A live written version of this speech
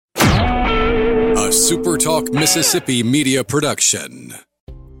a Super Talk Mississippi media production.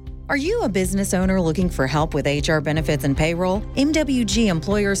 Are you a business owner looking for help with HR benefits and payroll? MWG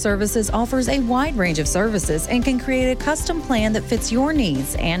Employer Services offers a wide range of services and can create a custom plan that fits your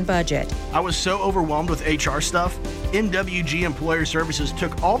needs and budget. I was so overwhelmed with HR stuff. MWG Employer Services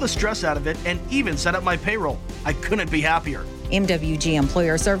took all the stress out of it and even set up my payroll. I couldn't be happier. MWG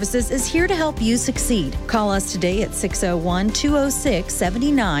Employer Services is here to help you succeed. Call us today at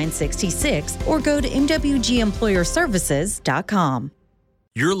 601-206-7966 or go to MWGEmployerServices.com.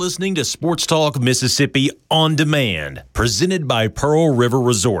 You're listening to Sports Talk Mississippi On Demand, presented by Pearl River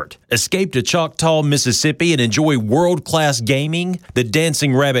Resort. Escape to Choctaw, Mississippi and enjoy world-class gaming, the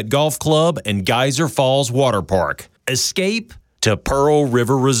Dancing Rabbit Golf Club, and Geyser Falls Water Park. Escape to Pearl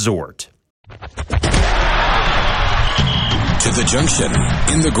River Resort. To the junction,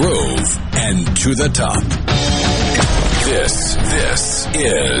 in the Grove, and to the top. This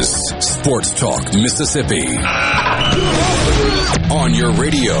is Sports Talk Mississippi. On your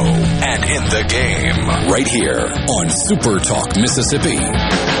radio and in the game, right here on Super Talk Mississippi.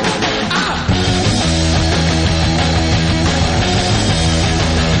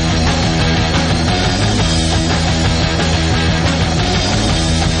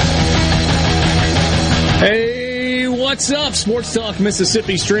 Hey, what's up? Sports Talk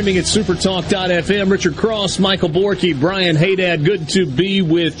Mississippi, streaming at supertalk.fm. Richard Cross, Michael Borky, Brian Haydad. Good to be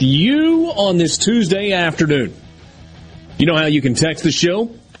with you on this Tuesday afternoon. You know how you can text the show?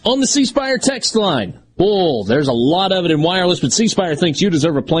 On the C Spire text line. Bull, there's a lot of it in wireless, but C Spire thinks you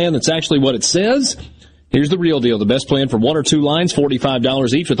deserve a plan that's actually what it says. Here's the real deal. The best plan for one or two lines,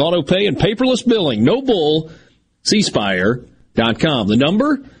 $45 each with auto pay and paperless billing. No bull. cspire.com. The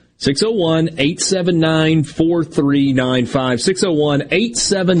number?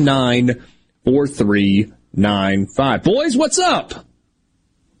 601-879-4395. 601-879-4395. Boys, what's up?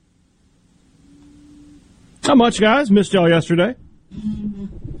 Not much, guys. Missed y'all yesterday.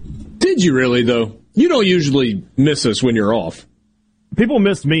 Did you really, though? You don't usually miss us when you're off. People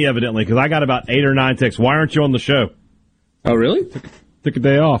missed me, evidently, because I got about 8 or 9 texts. Why aren't you on the show? Oh, really? Took a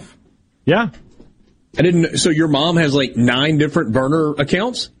day off. Yeah. I didn't. So your mom has like 9 different burner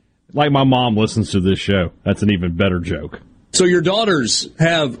accounts? Like my mom listens to this show. That's an even better joke. So your daughters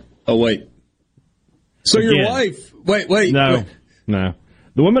have... Oh, wait. So again, your wife... Wait. No. The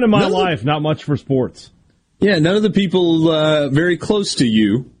women in my life, not much for sports. Yeah, none of the people very close to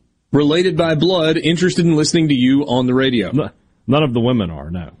you, related by blood, interested in listening to you on the radio. None of the women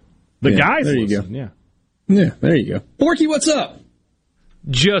are, no. The guys there listen, you go. Yeah, there you go. Borky, what's up?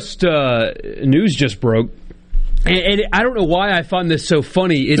 Just, news just broke. And I don't know why I find this so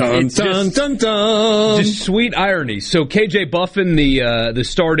funny. It's just sweet irony. So KJ Buffin, the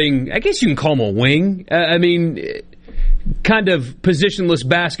starting, I guess you can call him a wing. Kind of positionless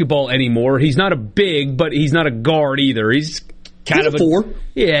basketball anymore. He's not a big, but he's not a guard either. He's kind of a 4.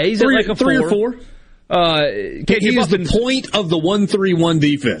 Yeah, he's like a 3 or 4. KJ Buffin, the point of the 1-3-1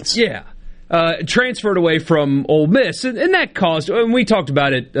 defense. Yeah. Transferred away from Ole Miss, and that caused, and we talked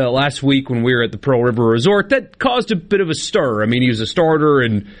about it last week when we were at the Pearl River Resort, that caused a bit of a stir. I mean, he was a starter,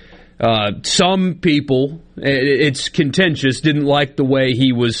 and some people, it's contentious, didn't like the way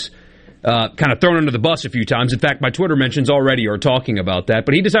he was kind of thrown under the bus a few times. In fact, my Twitter mentions already are talking about that.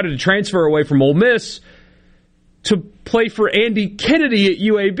 But he decided to transfer away from Ole Miss to play for Andy Kennedy at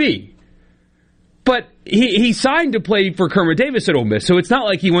UAB. But he signed to play for Kermit Davis at Ole Miss, so it's not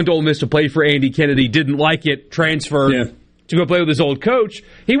like he went to Ole Miss to play for Andy Kennedy, didn't like it, transferred to go play with his old coach.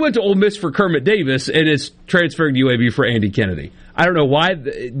 He went to Ole Miss for Kermit Davis and is transferring to UAB for Andy Kennedy. I don't know why.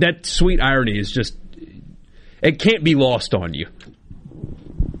 That sweet irony is just, it can't be lost on you.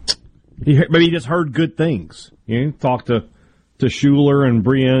 Maybe he just heard good things. You know, talked to Schuler and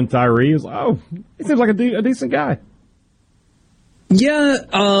Brienne and Tyree. He was like, oh, he seems like a decent guy. Yeah,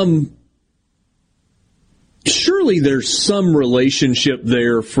 surely there's some relationship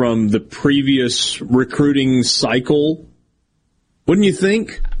there from the previous recruiting cycle, wouldn't you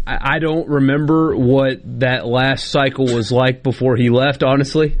think? I don't remember what that last cycle was like before he left,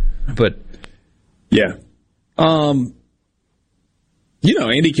 honestly. But yeah.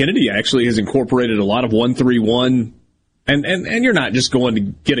 Andy Kennedy actually has incorporated a lot of 1-3-1, and you're not just going to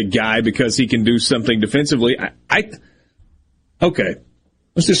get a guy because he can do something defensively. Okay,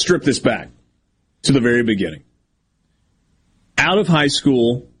 let's just strip this back to the very beginning. Out of high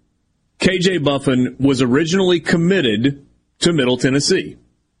school, KJ Buffin was originally committed to Middle Tennessee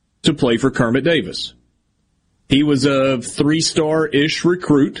to play for Kermit Davis. He was a 3-star-ish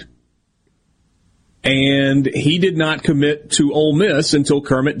recruit, and he did not commit to Ole Miss until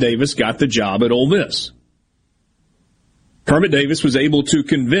Kermit Davis got the job at Ole Miss. Kermit Davis was able to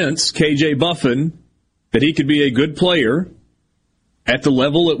convince KJ Buffin that he could be a good player at the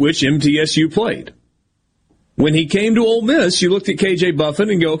level at which MTSU played. When he came to Ole Miss, you looked at KJ Buffin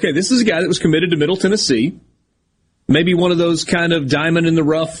and go, okay, this is a guy that was committed to Middle Tennessee, maybe one of those kind of diamond in the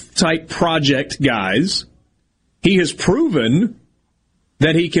rough type project guys. He has proven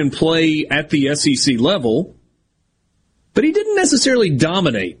that he can play at the SEC level, but he didn't necessarily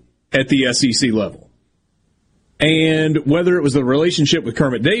dominate at the SEC level. And whether it was the relationship with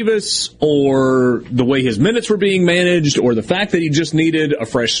Kermit Davis or the way his minutes were being managed or the fact that he just needed a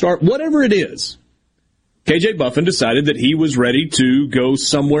fresh start, whatever it is, KJ Buffin decided that he was ready to go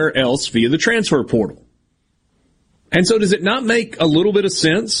somewhere else via the transfer portal. And so does it not make a little bit of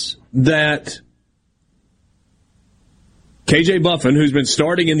sense that KJ Buffin, who's been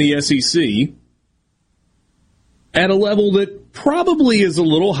starting in the SEC at a level that probably is a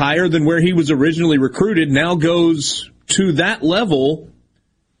little higher than where he was originally recruited, now goes to that level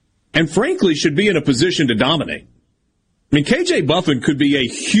and frankly should be in a position to dominate? I mean, KJ Buffin could be a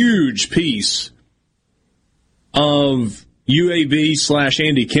huge piece of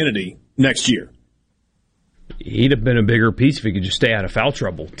UAB/Andy Kennedy next year. He'd have been a bigger piece if he could just stay out of foul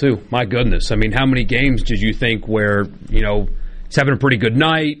trouble, too. My goodness. I mean, how many games did you think where, he's having a pretty good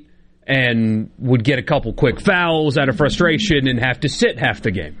night and would get a couple quick fouls out of frustration and have to sit half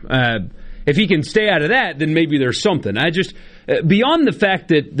the game? If he can stay out of that, then maybe there's something. I just, beyond the fact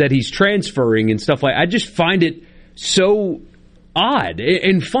that he's transferring and stuff I just find it so odd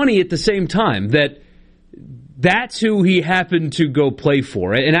and funny at the same time that that's who he happened to go play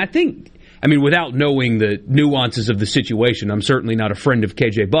for. And I think, without knowing the nuances of the situation, I'm certainly not a friend of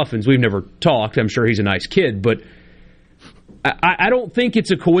KJ Buffin's. We've never talked. I'm sure he's a nice kid, but I don't think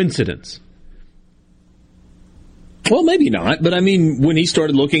it's a coincidence. Well, maybe not, but when he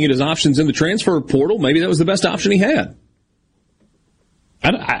started looking at his options in the transfer portal, maybe that was the best option he had.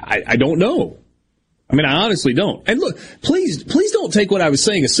 I don't know. I honestly don't. And look, please don't take what I was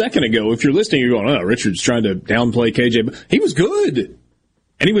saying a second ago. If you're listening, you're going, Richard's trying to downplay KJ. He was good.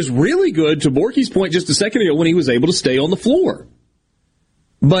 And he was really good, to Borky's point just a second ago, when he was able to stay on the floor.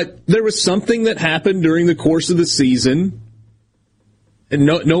 But there was something that happened during the course of the season, and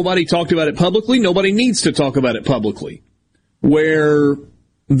nobody talked about it publicly. Nobody needs to talk about it publicly, where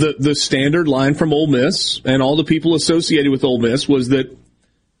the standard line from Ole Miss and all the people associated with Ole Miss was that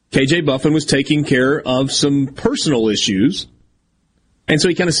KJ Buffin was taking care of some personal issues. And so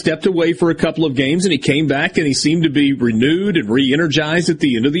he kind of stepped away for a couple of games, and he came back, and he seemed to be renewed and re-energized at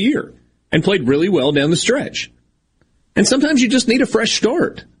the end of the year and played really well down the stretch. And sometimes you just need a fresh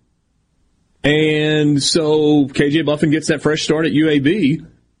start. And so KJ Buffin gets that fresh start at UAB,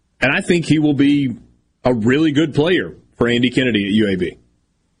 and I think he will be a really good player for Andy Kennedy at UAB.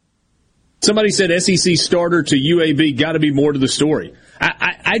 Somebody said SEC starter to UAB, got to be more to the story.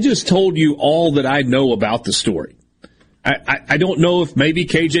 I just told you all that I know about the story. I don't know if maybe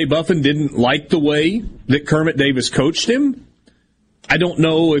KJ Buffin didn't like the way that Kermit Davis coached him. I don't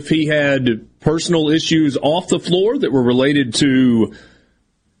know if he had personal issues off the floor that were related to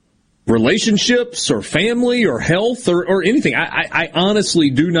relationships or family or health or anything. I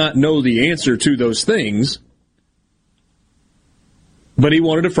honestly do not know the answer to those things. But he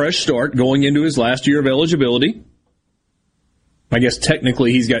wanted a fresh start going into his last year of eligibility. I guess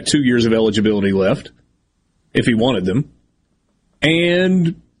technically he's got 2 years of eligibility left, if he wanted them.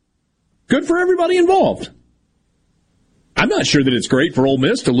 And good for everybody involved. I'm not sure that it's great for Ole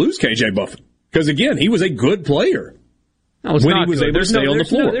Miss to lose KJ Buffin, because, again, he was a good player when he was able to stay on the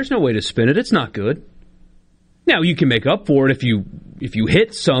floor. There's no way to spin it. It's not good. Now, you can make up for it if you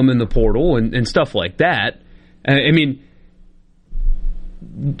hit some in the portal and stuff like that. It's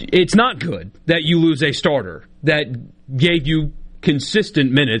not good that you lose a starter that gave you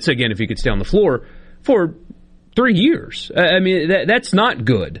consistent minutes, again, if he could stay on the floor, for 3 years. That's not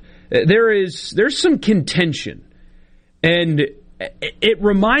good. There's some contention. And it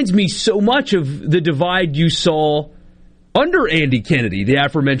reminds me so much of the divide you saw under Andy Kennedy, the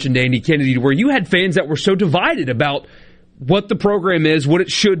aforementioned Andy Kennedy, where you had fans that were so divided about what the program is, what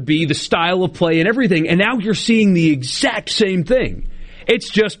it should be, the style of play and everything. And now you're seeing the exact same thing. It's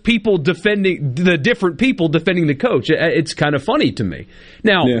just people defending the different people defending the coach. It's kind of funny to me.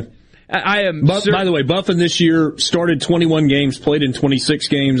 Now, yeah. By the way, Buffin this year started 21 games, played in 26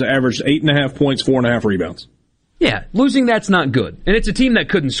 games, averaged 8.5 points, 4.5 rebounds. Yeah, losing that's not good. And it's a team that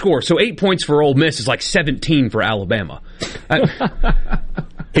couldn't score. So 8 points for Ole Miss is like 17 for Alabama.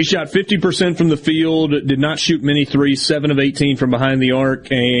 He shot 50% from the field, did not shoot many threes, 7 of 18 from behind the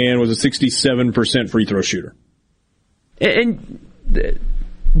arc, and was a 67% free throw shooter. And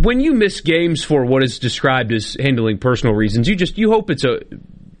when you miss games for what is described as handling personal reasons, you hope it's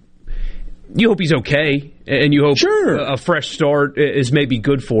you hope he's okay, and you hope a fresh start is maybe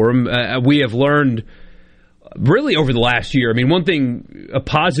good for him. We have learned really over the last year. I mean, one thing, a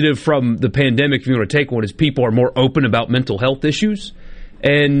positive from the pandemic, if you want to take one, is people are more open about mental health issues.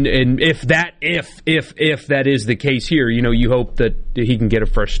 And if that is the case here, you hope that he can get a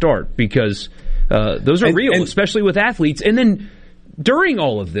fresh start, because those are real, especially with athletes. And then during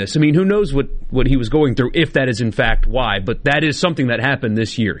all of this, I mean, who knows what he was going through, if that is in fact why. But that is something that happened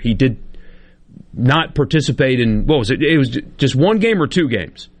this year. He did not participate in, what was it? It was just one game or 2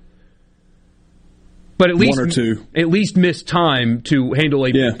 games. But at least 1 or 2. At least missed time to handle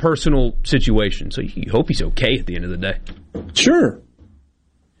a personal situation. So you hope he's okay at the end of the day. Sure.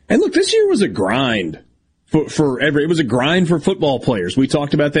 And look, this year was a grind it was a grind for football players. We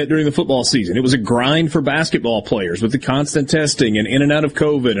talked about that during the football season. It was a grind for basketball players with the constant testing and in and out of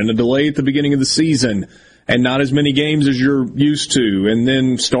COVID and a delay at the beginning of the season and not as many games as you're used to, and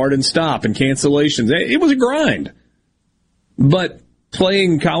then start and stop and cancellations. It was a grind. But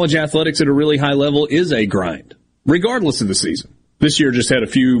playing college athletics at a really high level is a grind, regardless of the season. This year just had a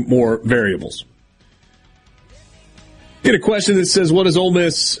few more variables. Get a question that says, what does Ole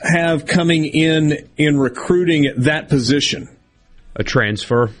Miss have coming in recruiting at that position? A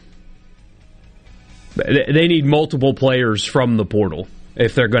transfer. They need multiple players from the portal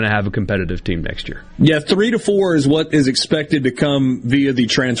if they're going to have a competitive team next year. Yeah, 3 to 4 is what is expected to come via the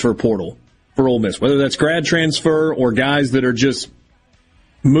transfer portal for Ole Miss, whether that's grad transfer or guys that are just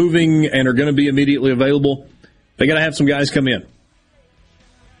moving and are going to be immediately available. They got to have some guys come in.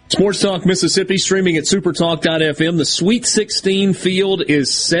 Sports Talk Mississippi, streaming at supertalk.fm. The Sweet 16 field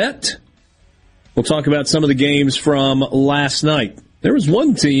is set. We'll talk about some of the games from last night. There was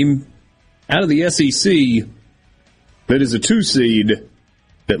one team out of the SEC that is a 2 seed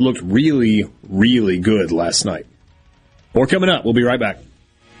that looked really, really good last night. More coming up. We'll be right back.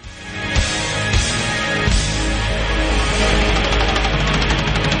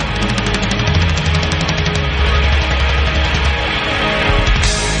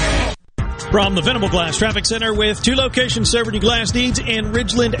 From the Venable Glass Traffic Center, with 2 locations serving your glass needs in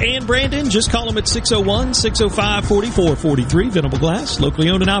Ridgeland and Brandon. Just call them at 601-605-4443. Venable Glass, locally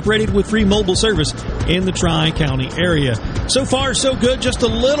owned and operated with free mobile service in the Tri-County area. So far, so good. Just a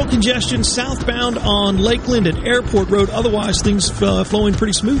little congestion southbound on Lakeland and Airport Road. Otherwise, things flowing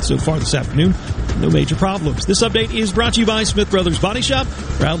pretty smooth so far this afternoon. No major problems. This update is brought to you by Smith Brothers Body Shop.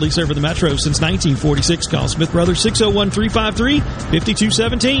 Proudly serving the Metro since 1946. Call Smith Brothers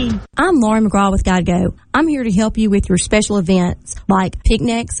 601-353-5217. I'm Lauren McGraw with Gotta Go. I'm here to help you with your special events like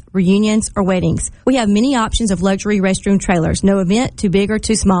picnics, reunions, or weddings. We have many options of luxury restroom trailers. No event too big or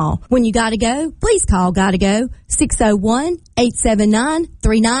too small. When you gotta go, please call Gotta Go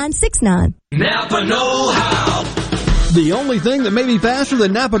 601-879-3969. Napa know-how. The only thing that may be faster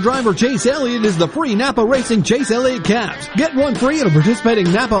than Napa driver Chase Elliott is the free Napa Racing Chase Elliott caps. Get one free at a participating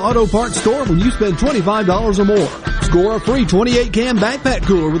Napa Auto Parts store when you spend $25 or more. Score a free 28-can backpack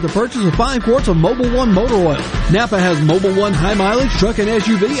cooler with the purchase of 5 quarts of Mobil 1 motor oil. Napa has Mobil 1 high mileage, truck and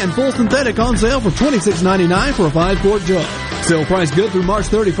SUV, and full synthetic on sale for $26.99 for a 5-quart jug. Sale price good through March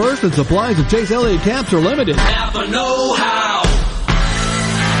 31st, and supplies of Chase Elliott caps are limited. Napa know-how.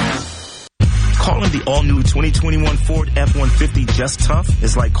 Calling the all-new 2021 Ford F-150 just tough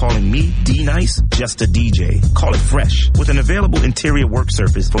is like calling me, D-Nice, just a DJ. Call it fresh, with an available interior work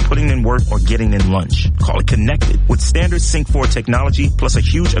surface for putting in work or getting in lunch. Call it connected, with standard Sync 4 technology, plus a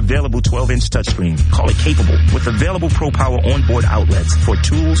huge available 12-inch touchscreen. Call it capable, with available Pro Power onboard outlets for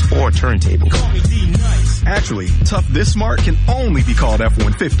tools or turntables. Call me D-Nice. Actually, tough this smart can only be called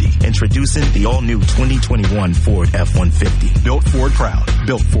F-150. Introducing the all-new 2021 Ford F-150. Built Ford proud,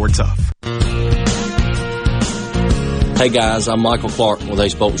 built Ford tough. Hey guys, I'm Michael Clark with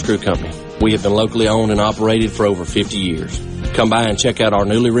Ace Bolt & Screw Company. We have been locally owned and operated for over 50 years. Come by and check out our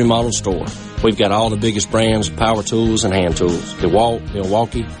newly remodeled store. We've got all the biggest brands of power tools and hand tools. DeWalt,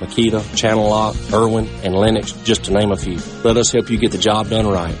 Milwaukee, Makita, Channel Lock, Irwin, and Lennox, just to name a few. Let us help you get the job done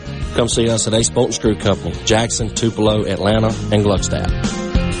right. Come see us at Ace Bolt & Screw Company, Jackson, Tupelo, Atlanta, and Gluckstadt.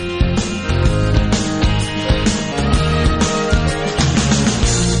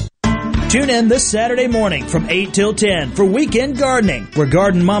 Tune in this Saturday morning from 8 till 10 for Weekend Gardening, where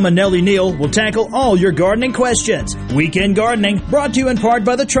Garden Mama Nellie Neal will tackle all your gardening questions. Weekend Gardening, brought to you in part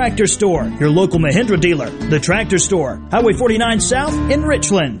by The Tractor Store, your local Mahindra dealer. The Tractor Store, Highway 49 South in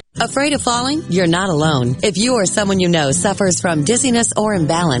Richland. Afraid of falling? You're not alone. If you or someone you know suffers from dizziness or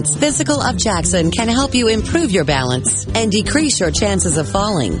imbalance, Physical of Jackson can help you improve your balance and decrease your chances of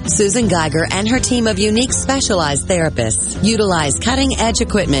falling. Susan Geiger and her team of unique specialized therapists utilize cutting-edge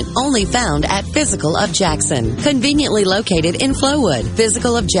equipment only found found at Physical of Jackson. Conveniently located in Flowood,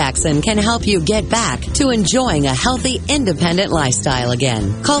 Physical of Jackson can help you get back to enjoying a healthy, independent lifestyle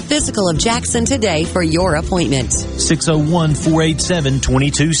again. Call Physical of Jackson today for your appointment.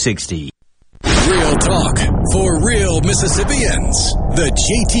 601-487-2260. Real talk for real Mississippians. The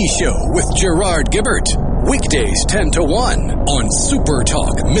JT Show with Gerard Gibbert. Weekdays 10 to 1 on Super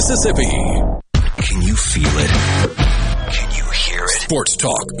Talk Mississippi. Can you feel it? Can you hear it? Sports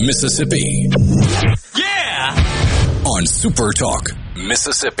Talk Mississippi. Yeah! On Super Talk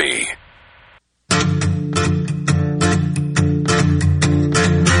Mississippi.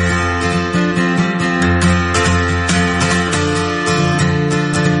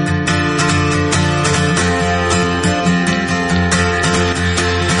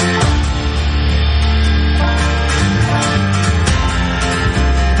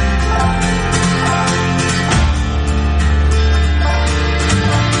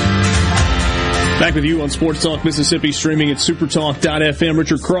 Back with you on Sports Talk Mississippi, streaming at supertalk.fm.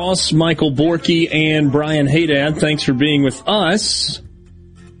 Richard Cross, Michael Borky, and Brian Haydad. Thanks for being with us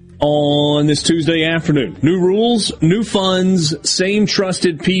on this Tuesday afternoon. New rules, new funds, same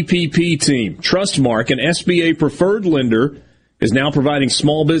trusted PPP team. Trustmark, an SBA preferred lender, is now providing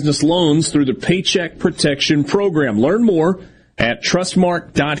small business loans through the Paycheck Protection Program. Learn more at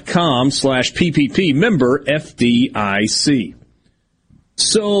trustmark.com/PPP, member FDIC.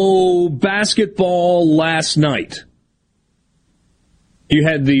 So, basketball last night. You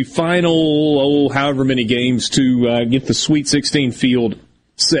had the final, however many games to get the Sweet 16 field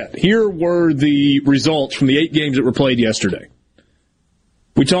set. Here were the results from the 8 games that were played yesterday.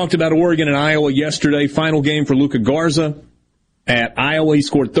 We talked about Oregon and Iowa yesterday. Final game for Luka Garza at Iowa. He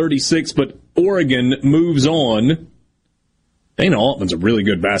scored 36, but Oregon moves on. Dana Altman's a really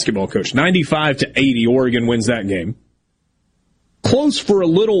good basketball coach. 95-80, Oregon wins that game. Close for a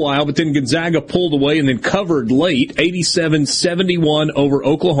little while, but then Gonzaga pulled away and then covered late, 87-71 over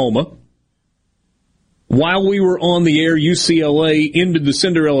Oklahoma. While we were on the air, UCLA ended the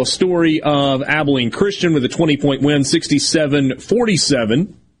Cinderella story of Abilene Christian with a 20-point win,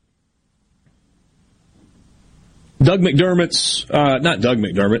 67-47. Greg McDermott's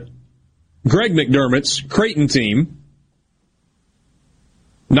Creighton team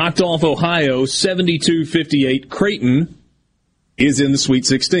knocked off Ohio 72-58. Creighton is in the Sweet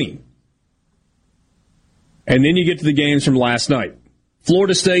 16. And then you get to the games from last night.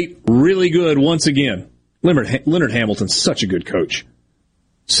 Florida State, really good once again. Leonard Hamilton's such a good coach.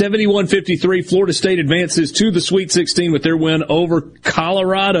 71-53, Florida State advances to the Sweet 16 with their win over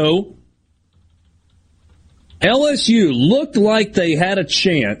Colorado. LSU looked like they had a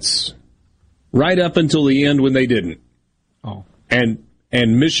chance right up until the end when they didn't. Oh. And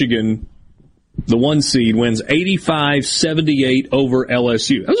Michigan, the 1 seed, wins 85-78 over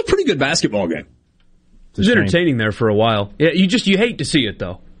LSU. That was a pretty good basketball game. It was entertaining there for a while. Yeah, you hate to see it,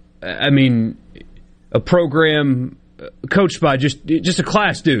 though. I mean, a program coached by just a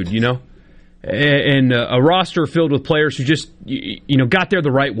class dude, you know, and a roster filled with players who just, got there the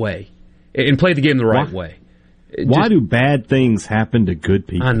right way and played the game the right way. Why do bad things happen to good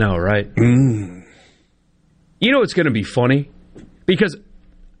people? I know, right? You know it's going to be funny? Because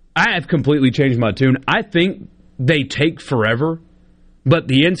I have completely changed my tune. I think they take forever, but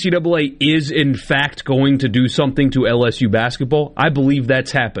the NCAA is, in fact, going to do something to LSU basketball. I believe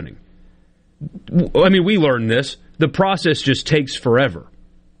that's happening. I mean, we learned this. The process just takes forever.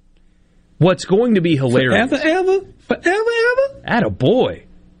 What's going to be hilarious... Forever? Attaboy.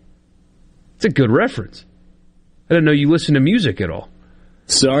 It's a good reference. I didn't know you listen to music at all.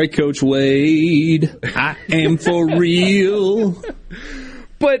 Sorry, Coach Wade. I am for real.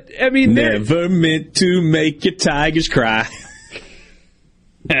 But, I mean... Never meant to make your Tigers cry.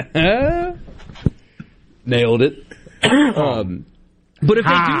 Nailed it. But if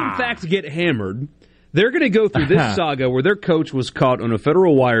they do, in fact, get hammered, they're going to go through this saga where their coach was caught on a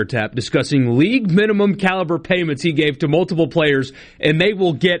federal wiretap discussing league minimum caliber payments he gave to multiple players, and they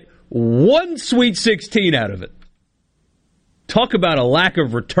will get 1 Sweet 16 out of it. Talk about a lack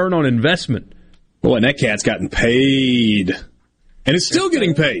of return on investment. Boy, and that cat's gotten paid. And it's still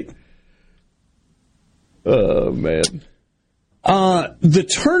getting paid. Oh, man. The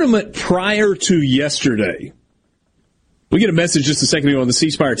tournament prior to yesterday, we get a message just a second ago on the C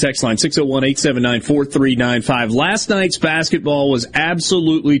Spire text line, 601-879-4395. Last night's basketball was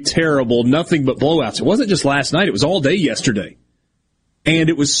absolutely terrible, nothing but blowouts. It wasn't just last night, it was all day yesterday. And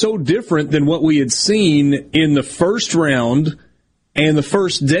it was so different than what we had seen in the first round and the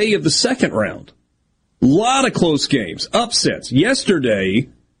first day of the second round. A lot of close games, upsets. Yesterday,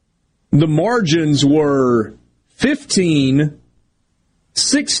 the margins were 15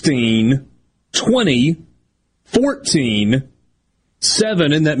 16, 20, 14,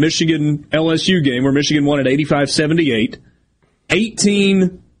 7 in that Michigan-LSU game where Michigan won at 85-78,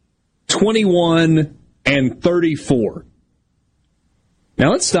 18, 21, and 34.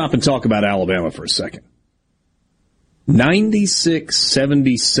 Now let's stop and talk about Alabama for a second.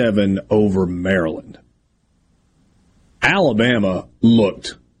 96-77 over Maryland. Alabama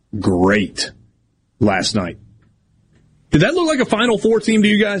looked great last night. Did that look like a Final Four team to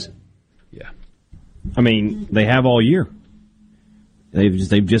you guys? Yeah. I mean, they have all year.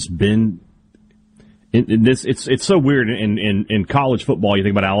 They've just been in this. It's so weird in college football. You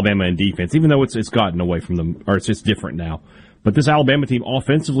think about Alabama and defense, even though it's gotten away from them, or it's just different now. But this Alabama team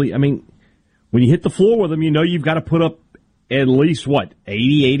offensively, I mean, when you hit the floor with them, you know you've got to put up at least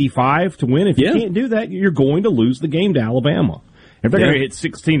 80, 85 to win. If you can't do that, you're going to lose the game to Alabama. If they're going to hit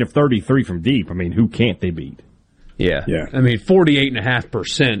 16 of 33 from deep, I mean, who can't they beat? Yeah. I mean,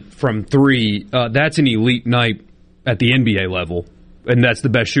 48.5% from three, that's an elite night at the NBA level, and that's the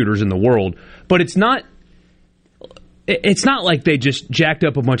best shooters in the world. But it's not like they just jacked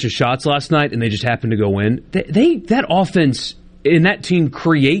up a bunch of shots last night and they just happened to go in. That offense in that team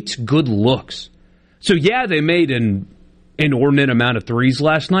creates good looks. So, yeah, they made an inordinate amount of threes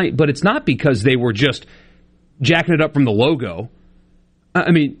last night, but it's not because they were just jacking it up from the logo. I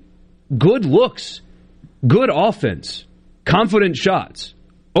mean, good looks. Good offense, confident shots,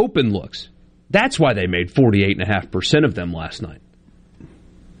 open looks. That's why they made 48.5% of them last night.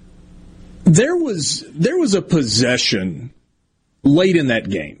 There was a possession late in that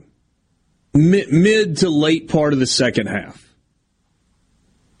game, mid to late part of the second half.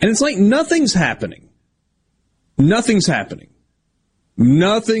 And it's like nothing's happening. Nothing's happening.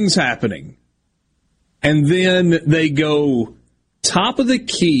 Nothing's happening. And then they go top of the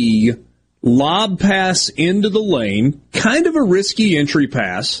key, lob pass into the lane, kind of a risky entry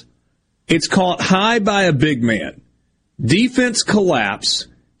pass. It's caught high by a big man. Defense collapse.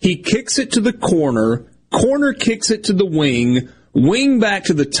 He kicks it to the corner. Corner kicks it to the wing. Wing back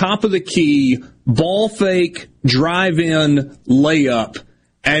to the top of the key. Ball fake, drive in, layup.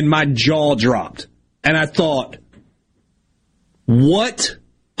 And my jaw dropped. And I thought, what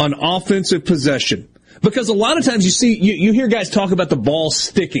an offensive possession. Because a lot of times you hear guys talk about the ball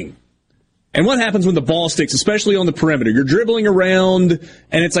sticking. And what happens when the ball sticks, especially on the perimeter? You're dribbling around,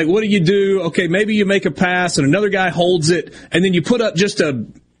 and it's like, what do? Okay, maybe you make a pass, and another guy holds it, and then you put up just a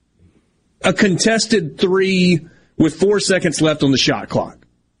contested three with 4 seconds left on the shot clock.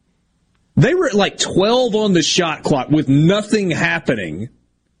 They were at like 12 on the shot clock with nothing happening.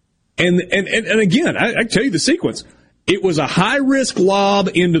 And again, I tell you the sequence. It was a high-risk lob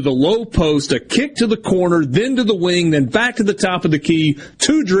into the low post, a kick to the corner, then to the wing, then back to the top of the key,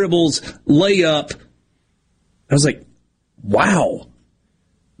 2 dribbles, layup. I was like, wow.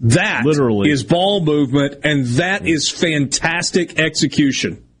 That is ball movement, and that is fantastic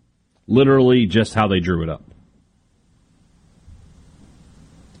execution. Literally just how they drew it up.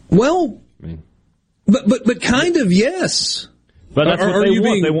 Well, but kind of, yes. But that's what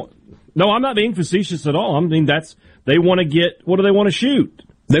they want. No, I'm not being facetious at all. I mean, they want to get, what do they want to shoot?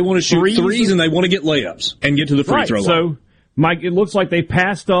 They want to shoot threes and they want to get layups and get to the free throw line. So, Mike, it looks like they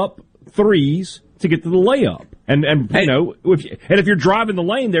passed up threes to get to the layup. And you know, if you're driving the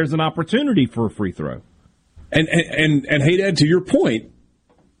lane, there's an opportunity for a free throw. And hey, Dad, to your point,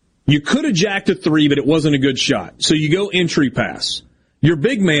 you could have jacked a three, but it wasn't a good shot. So you go entry pass. Your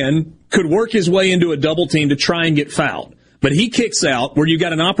big man could work his way into a double team to try and get fouled. But he kicks out where you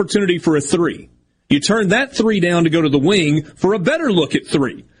got an opportunity for a three. You turn that three down to go to the wing for a better look at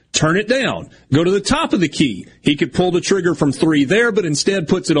three. Turn it down. Go to the top of the key. He could pull the trigger from three there, but instead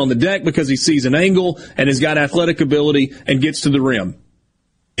puts it on the deck because he sees an angle and has got athletic ability and gets to the rim.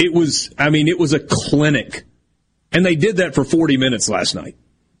 It was a clinic. And they did that for 40 minutes last night.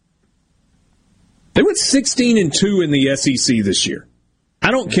 They went 16-2 in the SEC this year.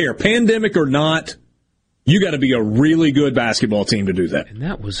 I don't care, pandemic or not, you got to be a really good basketball team to do that.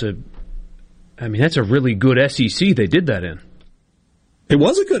 And that's a really good SEC they did that in. It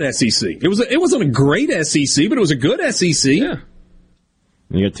was a good SEC. It wasn't a great SEC, but it was a good SEC. Yeah.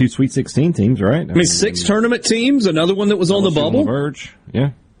 You got 2 Sweet 16 teams, right? I mean 6 tournament teams, another one that was on the bubble. On the verge.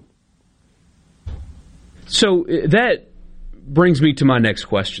 Yeah. So that brings me to my next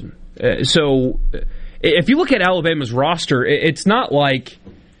question. So if you look at Alabama's roster, it's not like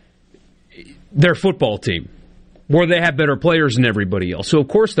their football team where they have better players than everybody else. So, of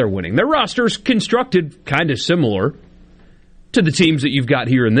course, they're winning. Their roster's constructed kind of similar to the teams that you've got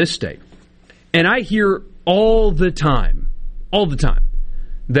here in this state. And I hear all the time,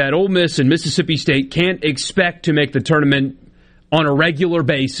 that Ole Miss and Mississippi State can't expect to make the tournament on a regular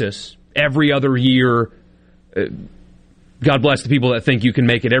basis, every other year. God bless the people that think you can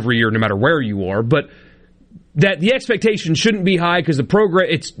make it every year no matter where you are, but that the expectation shouldn't be high because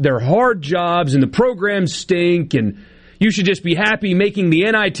they're hard jobs and the programs stink and you should just be happy making the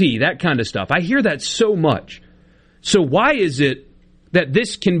NIT, that kind of stuff. I hear that so much. So why is it that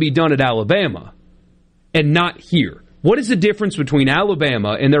this can be done at Alabama and not here? What is the difference between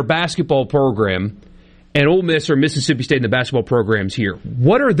Alabama and their basketball program and Ole Miss or Mississippi State and the basketball programs here?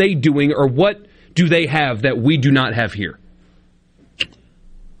 What are they doing, or what do they have that we do not have here?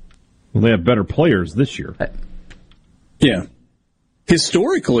 Well, they have better players this year. Yeah.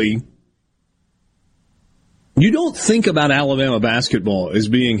 Historically, you don't think about Alabama basketball as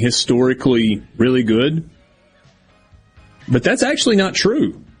being historically really good, but that's actually not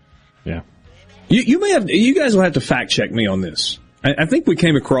true. Yeah. You guys will have to fact check me on this. I think we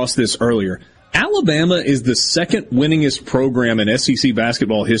came across this earlier. Alabama is the second winningest program in SEC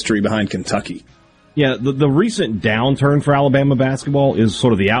basketball history behind Kentucky. Yeah, the recent downturn for Alabama basketball is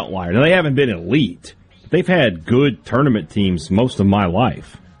sort of the outlier. Now, they haven't been elite. They've had good tournament teams most of my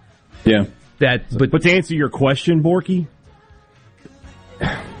life. Yeah. But to answer your question, Borky,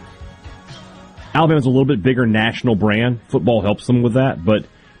 Alabama's a little bit bigger national brand. Football helps them with that, but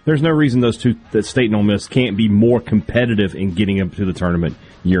there's no reason those two, that State and Ole Miss, can't be more competitive in getting them to the tournament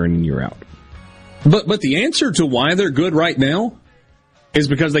year in and year out. But the answer to why they're good right now is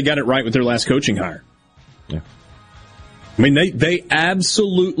because they got it right with their last coaching hire. Yeah. I mean, they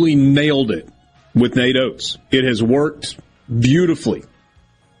absolutely nailed it with Nate Oates. It has worked beautifully.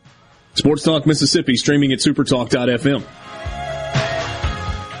 Sports Talk Mississippi, streaming at supertalk.fm.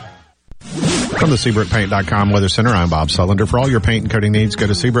 From the SeabrookPaint.com Weather Center, I'm Bob Sullender. For all your paint and coating needs, go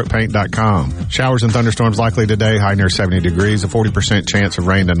to SeabrookPaint.com. Showers and thunderstorms likely today, high near 70 degrees, a 40% chance of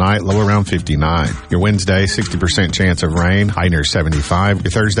rain tonight, low around 59. Your Wednesday, 60% chance of rain, high near 75.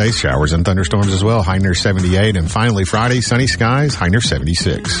 Your Thursday, showers and thunderstorms as well, high near 78. And finally, Friday, sunny skies, high near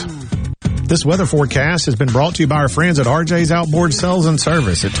 76. This weather forecast has been brought to you by our friends at RJ's Outboard Sales and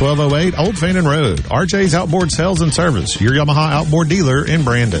Service at 1208 Old Fannin Road. RJ's Outboard Sales and Service, your Yamaha outboard dealer in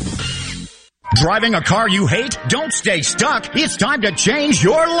Brandon. Driving a car you hate? Don't stay stuck. It's time to change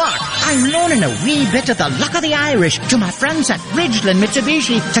your luck. I'm loaning a wee bit of the luck of the Irish to my friends at Ridgeland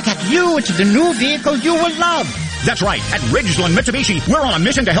Mitsubishi to get you into the new vehicle you will love. That's right. At Ridgeland Mitsubishi, we're on a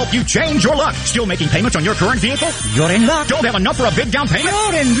mission to help you change your luck. Still making payments on your current vehicle? You're in luck. Don't have enough for a big down payment?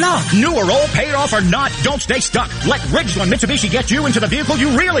 You're in luck. New or old, paid off or not, don't stay stuck. Let Ridgeland Mitsubishi get you into the vehicle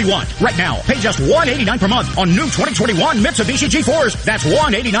you really want. Right now, pay just $189 per month on new 2021 Mitsubishi G4s. That's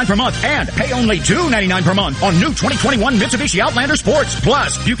 $189 per month. And pay only $299 per month on new 2021 Mitsubishi Outlander Sports.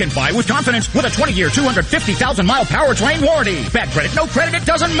 Plus, you can buy with confidence with a 20-year, 250,000-mile powertrain warranty. Bad credit, no credit, it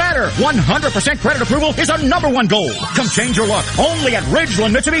doesn't matter. 100% credit approval is our #1 goal. Come change your luck only at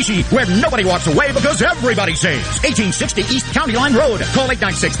Ridgeland Mitsubishi, where nobody walks away because everybody saves. 1860 East County Line Road. Call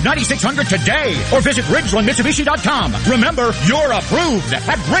 896-9600 today or visit RidgelandMitsubishi.com. Remember, you're approved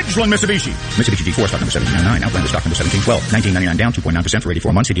at Ridgeland Mitsubishi. Mitsubishi G4 stock number 1799. Outlander stock number 1712. $19.99 down, 2.9% for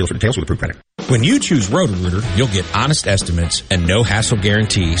 84 months. See deals for details with approved credit. When you choose Roto-Rooter, you'll get honest estimates and no hassle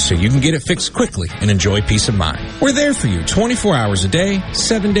guarantee, so you can get it fixed quickly and enjoy peace of mind. We're there for you 24 hours a day,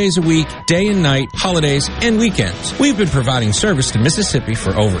 7 days a week, day and night, holidays, and weekends. We've been providing service to Mississippi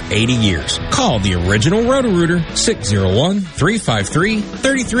for over 80 years. Call the original Roto-Rooter,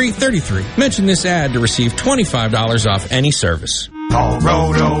 601-353-3333. Mention this ad to receive $25 off any service. Call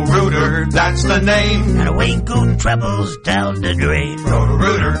Roto-Rooter, that's the name. And away go troubles down the drain.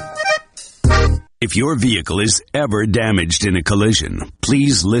 Roto-Rooter. If your vehicle is ever damaged in a collision,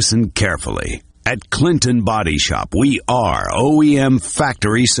 please listen carefully. At Clinton Body Shop, we are OEM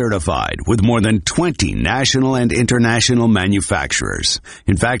factory certified with more than 20 national and international manufacturers.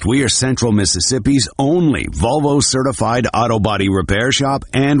 In fact, we are Central Mississippi's only Volvo certified auto body repair shop,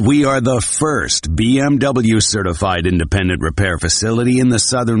 and we are the first BMW certified independent repair facility in the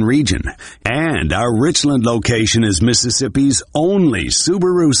southern region. And our Richland location is Mississippi's only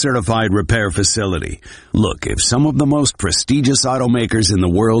Subaru certified repair facility. Look, if some of the most prestigious automakers in the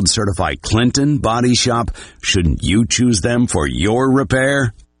world certify Clinton Body Shop, shouldn't you choose them for your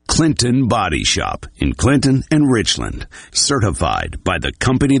repair? Clinton Body Shop in Clinton and Richland. Certified by the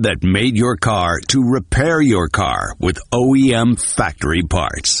company that made your car to repair your car with OEM factory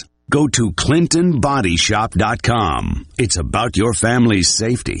parts. Go to ClintonBodyShop.com. It's about your family's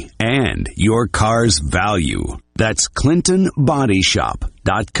safety and your car's value. That's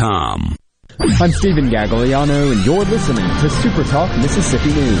ClintonBodyShop.com. I'm Stephen Gagliano, and you're listening to Super Talk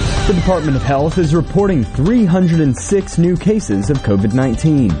Mississippi News. The Department of Health is reporting 306 new cases of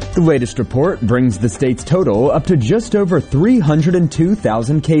COVID-19. The latest report brings the state's total up to just over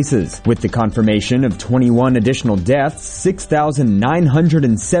 302,000 cases. With the confirmation of 21 additional deaths,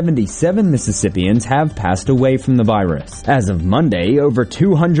 6,977 Mississippians have passed away from the virus. As of Monday, over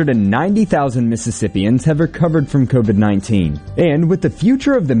 290,000 Mississippians have recovered from COVID-19. And with the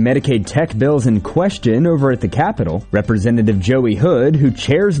future of the Medicaid tech bills in question over at the Capitol, Representative Joey Hood, who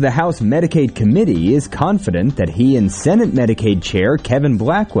chairs the House Medicaid Committee, is confident that he and Senate Medicaid Chair Kevin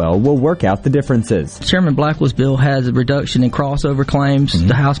Blackwell will work out the differences. Chairman Blackwell's bill has a reduction in crossover claims.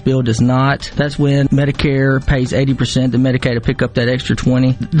 The House bill does not. That's when Medicare pays 80%, the Medicaid will pick up that extra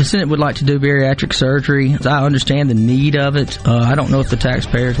 20. The Senate would like to do bariatric surgery. I understand the need of it. I don't know if the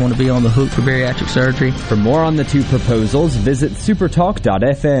taxpayers want to be on the hook for bariatric surgery. For more on the two proposals, visit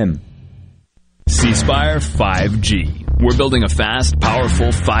supertalk.fm. C-Spire 5G. We're building a fast, powerful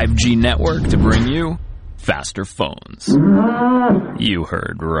 5G network to bring you faster phones. You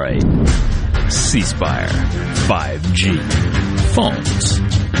heard right. C-Spire 5G. Phones.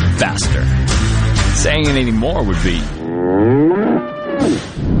 Faster. Saying anything more would be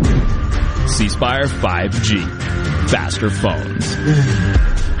C-Spire 5G. Faster phones.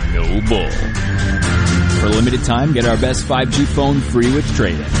 No bull. For a limited time, get our best 5G phone free with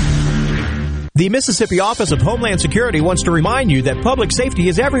trade-in. The Mississippi Office of Homeland Security wants to remind you that public safety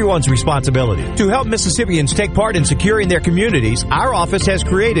is everyone's responsibility. To help Mississippians take part in securing their communities, our office has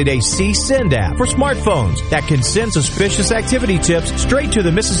created a CSend app for smartphones that can send suspicious activity tips straight to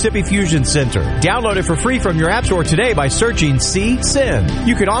the Mississippi Fusion Center. Download it for free from your app store today by searching CSend.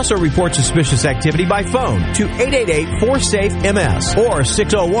 You can also report suspicious activity by phone to 888-4SAFE-MS or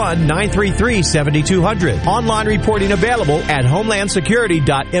 601-933-7200. Online reporting available at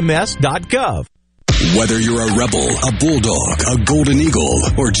homelandsecurity.ms.gov. Whether you're a Rebel, a Bulldog, a Golden Eagle,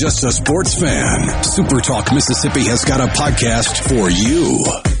 or just a sports fan, Super Talk Mississippi has got a podcast for you.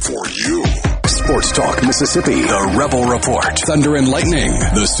 For you. Sports Talk Mississippi, the Rebel Report, Thunder and Lightning,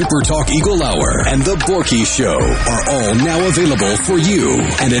 the Super Talk Eagle Hour, and the Borky Show are all now available for you.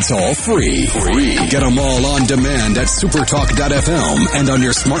 And it's all free. Get them all on demand at supertalk.fm and on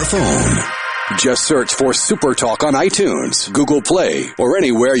your smartphone. Just search for Super Talk on iTunes, Google Play, or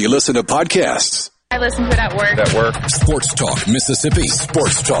anywhere you listen to podcasts. I listen to it at work. Sports Talk Mississippi.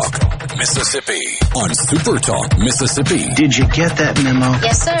 Sports Talk Mississippi on Super Talk Mississippi. Did you get that memo?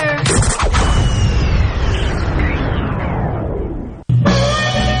 Yes, sir.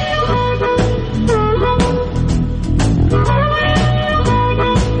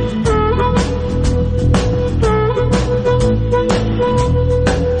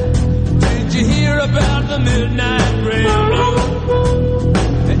 Did you hear about the midnight railroad?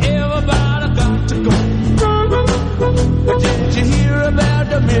 Everybody got to go. Did you hear about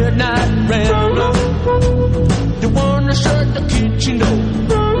the midnight railroad? The one that shut the kitchen door.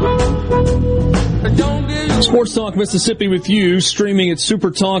 Sports Talk Mississippi with you, streaming at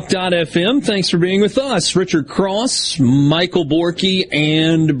supertalk.fm. Thanks for being with us. Richard Cross, Michael Borky,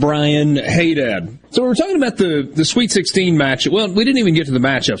 and Brian Haydad. So we were talking about the Sweet 16 match. Well, we didn't even get to the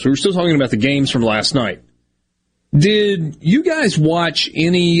matchups. We were still talking about the games from last night. Did you guys watch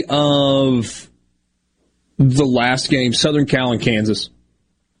any of the last game, Southern Cal and Kansas?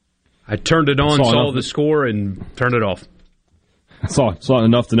 I turned it on, saw the score, and turned it off. I saw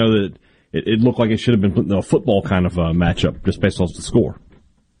enough to know that it looked like it should have been a football kind of matchup just based off the score.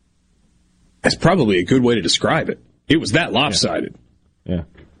 That's probably a good way to describe it. It was that lopsided. Yeah.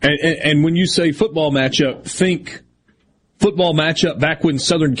 And when you say football matchup, think football matchup back when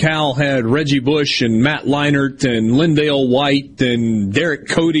Southern Cal had Reggie Bush and Matt Leinart and Lindale White and Derek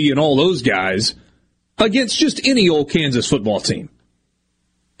Cody and all those guys against just any old Kansas football team.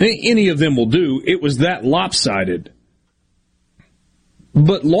 Any of them will do. It was that lopsided.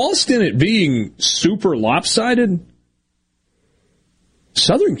 But lost in it being super lopsided,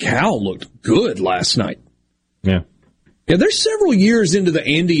 Southern Cal looked good last night. Yeah. Yeah, they're several years into the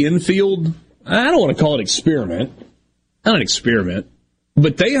Andy Enfield. I don't want to call it experiment. Not an experiment.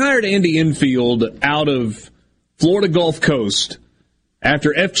 But they hired Andy Enfield out of Florida Gulf Coast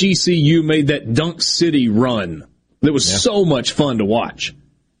after FGCU made that Dunk City run. That was so much fun to watch.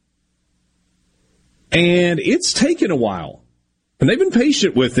 And it's taken a while. And they've been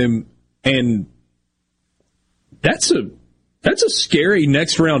patient with him, and that's a scary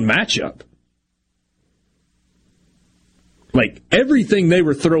next round matchup. Like, everything they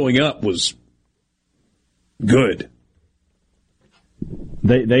were throwing up was good.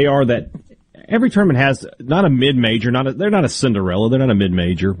 They are that. Every tournament has not a mid-major, they're not a Cinderella, they're not a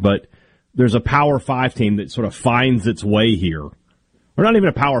mid-major, but there's a Power 5 team that sort of finds its way here. Or not even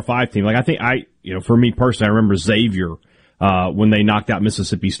a Power 5 team. Like, I think for me personally, I remember Xavier, when they knocked out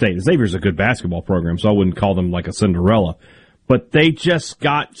Mississippi State. Xavier's a good basketball program, so I wouldn't call them like a Cinderella. But they just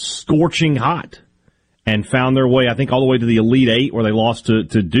got scorching hot and found their way, I think, all the way to the Elite Eight where they lost to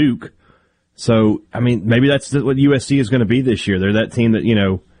Duke. So, I mean, maybe that's what USC is going to be this year. They're that team that,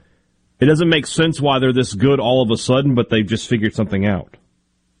 it doesn't make sense why they're this good all of a sudden, but they've just figured something out.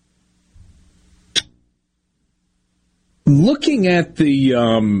 Looking at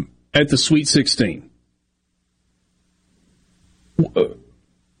the Sweet 16,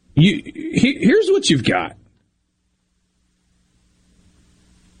 here's what you've got.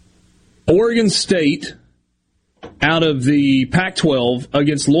 Oregon State out of the Pac-12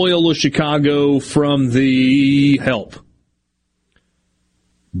 against Loyola Chicago from the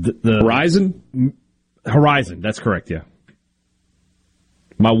the Horizon? Horizon, that's correct, yeah.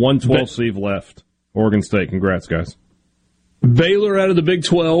 My 112 sleeve left. Oregon State, congrats, guys. Baylor out of the Big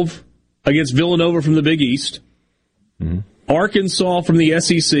 12 against Villanova from the Big East. Mm-hmm. Arkansas from the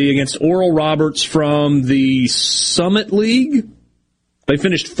SEC against Oral Roberts from the Summit League. They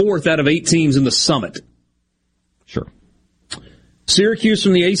finished 4th out of 8 teams in the Summit. Sure. Syracuse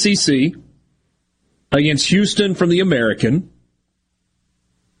from the ACC against Houston from the American.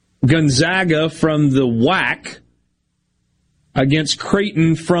 Gonzaga from the WAC against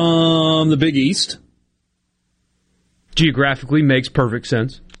Creighton from the Big East. Geographically makes perfect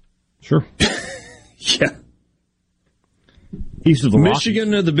sense. Sure. Yeah. East of the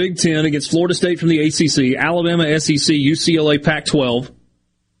Michigan of the Big Ten against Florida State from the ACC. Alabama, SEC, UCLA, Pac-12.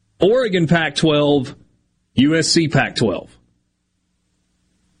 Oregon, Pac-12. USC, Pac-12.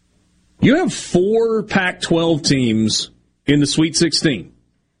 You have 4 Pac-12 teams in the Sweet 16.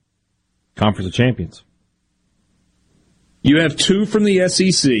 Conference of Champions. You have 2 from the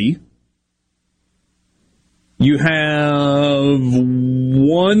SEC. You have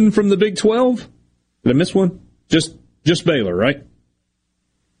 1 from the Big 12. Did I miss one? Just Baylor, right?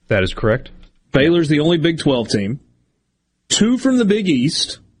 That is correct. Baylor's the only Big 12 team. 2 from the Big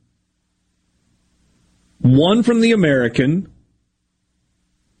East. 1 from the American.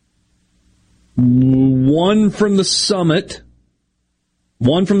 1 from the Summit.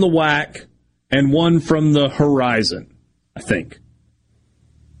 1 from the WAC. And 1 from the Horizon, I think.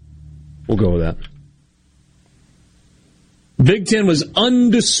 We'll go with that. Big Ten was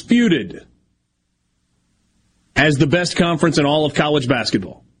undisputed as the best conference in all of college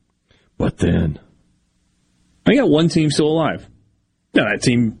basketball. But then I got 1 team still alive. Now, that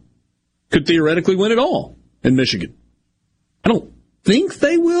team could theoretically win it all in Michigan. I don't think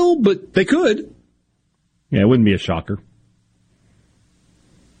they will, but they could. Yeah, it wouldn't be a shocker.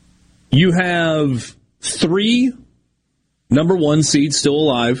 You have 3 number 1 seeds still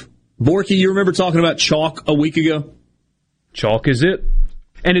alive. Borky, you remember talking about chalk a week ago? Chalk is it.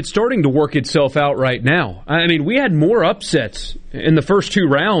 And it's starting to work itself out right now. I mean, we had more upsets in the first 2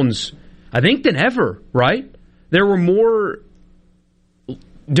 rounds, I think, than ever, right? There were more,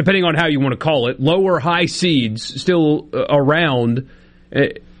 depending on how you want to call it, lower high seeds still around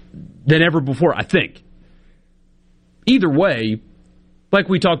than ever before, I think. Either way, like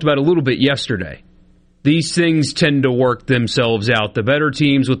we talked about a little bit yesterday, these things tend to work themselves out. The better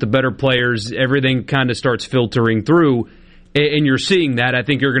teams with the better players, everything kind of starts filtering through. And you're seeing that. I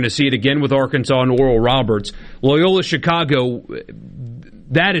think you're going to see it again with Arkansas and Oral Roberts. Loyola Chicago,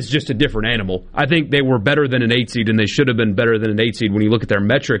 that is just a different animal. I think they were better than an 8 seed, and they should have been better than an 8 seed when you look at their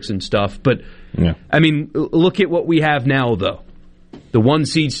metrics and stuff. But, yeah. I mean, look at what we have now, though. The 1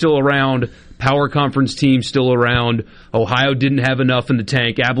 seed still around, power conference team still around. Ohio didn't have enough in the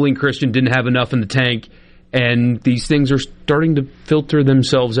tank. Abilene Christian didn't have enough in the tank. And these things are starting to filter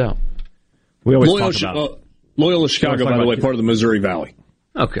themselves out. We always talk about Loyola Chicago, by the way, part of the Missouri Valley.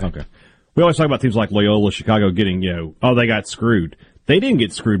 Okay. We always talk about teams like Loyola Chicago getting, they got screwed. They didn't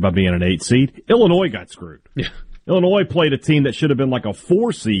get screwed by being an 8 seed. Illinois got screwed. Yeah. Illinois played a team that should have been like a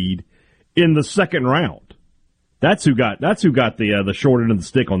 4 seed in the second round. That's who got the short end of the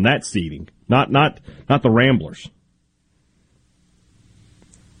stick on that seeding, not the Ramblers.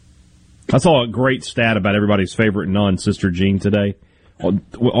 I saw a great stat about everybody's favorite nun, Sister Jean, today.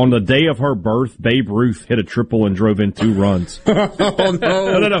 On the day of her birth, Babe Ruth hit a triple and drove in 2 runs. Oh,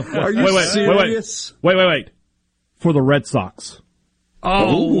 no. No. Are you serious? Wait. For the Red Sox.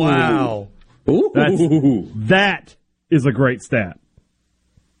 Oh, wow. That is a great stat.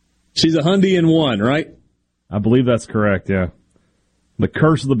 She's a Hyundai in 1, right? I believe that's correct, yeah. The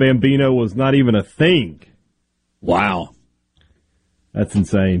curse of the Bambino was not even a thing. Wow. That's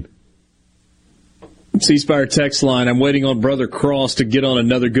insane. C-Spire text line, I'm waiting on Brother Cross to get on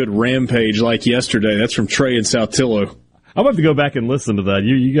another good rampage like yesterday. That's from Trey in South Tillow. I'm about to go back and listen to that.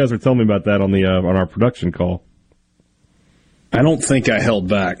 You guys were telling me about that on the on our production call. I don't think I held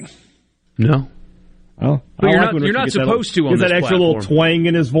back. No. Oh, but you're not supposed to on this that extra platform. little twang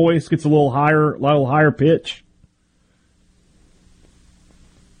in his voice, gets a little higher pitch.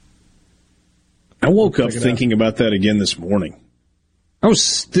 I woke up thinking about that again this morning. I was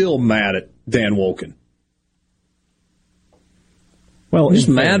still mad at Dan Wolken. Well, I'm just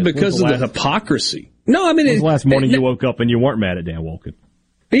mad because of the hypocrisy. No, I mean, the last morning you woke up and you weren't mad at Dan Wolken.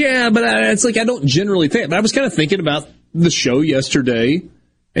 Yeah, but it's like I don't generally think. But I was kind of thinking about the show yesterday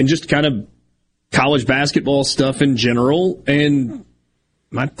and just kind of college basketball stuff in general, and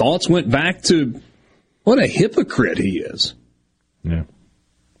my thoughts went back to what a hypocrite he is. Yeah.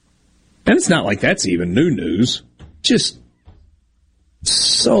 And it's not like that's even new news. Just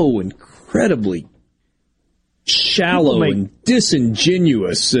so incredibly shallow and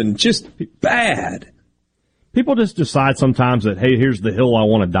disingenuous and just bad. People just decide sometimes that, hey, here's the hill I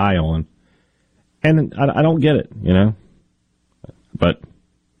want to die on. And I don't get it, you know? But,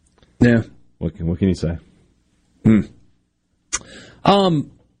 yeah. What can you say? So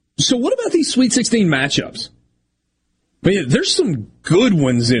what about these Sweet 16 matchups? I mean, there's some good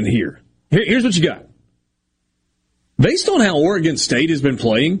ones in here. Here's what you got. Based on how Oregon State has been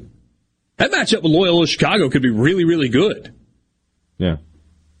playing, that matchup with Loyola Chicago could be really, really good. Yeah.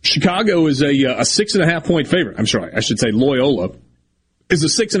 Chicago is a 6.5 point favorite. I'm sorry, I should say Loyola is a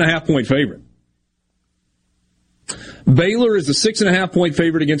 6.5 point favorite. Baylor is a 6.5 point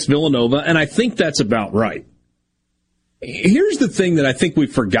favorite against Villanova, and I think that's about right. Here's the thing that I think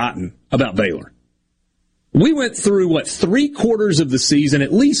we've forgotten about Baylor. We went through, 3/4 of the season,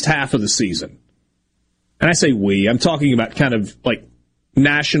 at least half of the season. And I say we, I'm talking about kind of like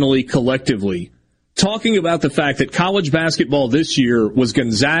nationally, collectively, talking about the fact that college basketball this year was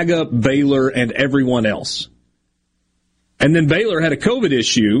Gonzaga, Baylor, and everyone else. And then Baylor had a COVID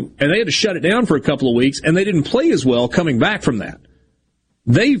issue, and they had to shut it down for a couple of weeks, and they didn't play as well coming back from that.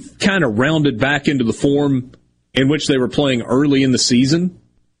 They've kind of rounded back into the form in which they were playing early in the season.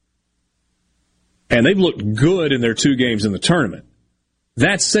 And they've looked good in their 2 games in the tournament.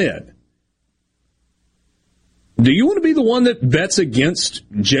 That said, do you want to be the one that bets against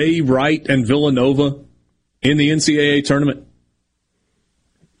Jay Wright and Villanova in the NCAA tournament?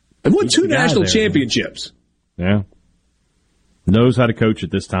 They've won 2 national championships. Yeah. Knows how to coach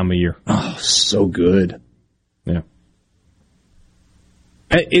at this time of year. Oh, so good. Yeah.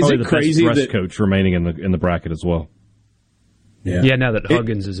 Is Probably it crazy best that coach remaining in the bracket as well? Yeah. Yeah, now that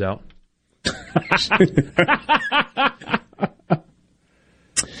Huggins is out.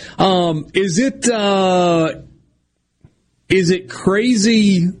 Is it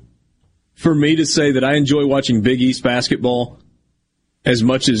crazy for me to say that I enjoy watching Big East basketball as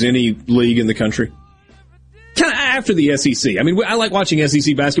much as any league in the country? Kind of after the SEC. I mean, I like watching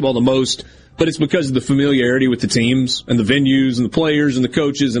SEC basketball the most, but it's because of the familiarity with the teams and the venues and the players and the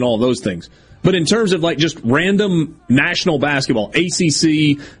coaches and all those things. But in terms of just random national basketball,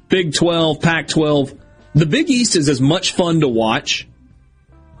 ACC, Big 12, Pac-12, the Big East is as much fun to watch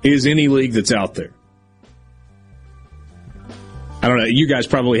as any league that's out there. I don't know. You guys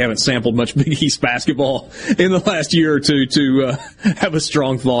probably haven't sampled much Big East basketball in the last year or two to have a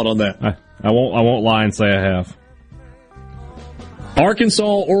strong thought on that. I won't lie and say I have. Arkansas,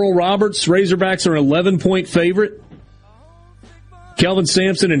 Oral Roberts, Razorbacks are an 11-point favorite. Kelvin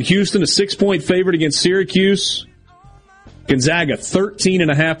Sampson and Houston, a 6-point favorite against Syracuse. Gonzaga,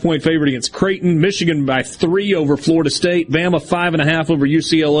 13.5-point favorite against Creighton. Michigan by 3 over Florida State. Bama, 5.5 over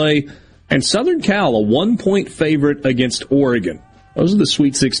UCLA. And Southern Cal, a 1-point favorite against Oregon. Those are the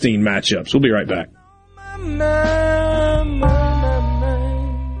Sweet 16 matchups. We'll be right back.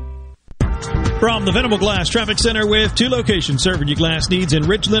 From the Venable Glass Traffic Center with 2 locations serving your glass needs in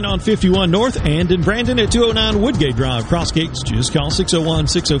Richland on 51 North and in Brandon at 209 Woodgate Drive. Cross gates, just call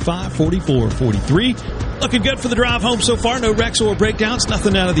 601-605-4443. Looking good for the drive home so far. No wrecks or breakdowns.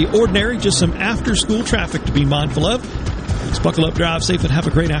 Nothing out of the ordinary. Just some after-school traffic to be mindful of. Let's buckle up, drive safe, and have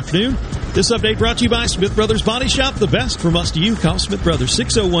a great afternoon. This update brought to you by Smith Brothers Body Shop. The best from us to you. Call Smith Brothers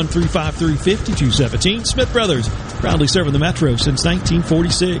 601-353-5217. Smith Brothers, proudly serving the Metro since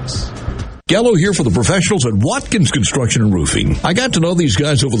 1946. Gallo here for the professionals at Watkins Construction and Roofing. I got to know these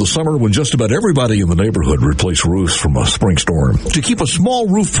guys over the summer when just about everybody in the neighborhood replaced roofs from a spring storm. To keep a small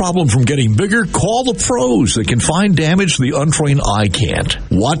roof problem from getting bigger, call the pros. They can find damage the untrained eye can't.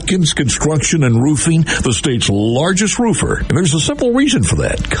 Watkins Construction and Roofing, the state's largest roofer. And there's a simple reason for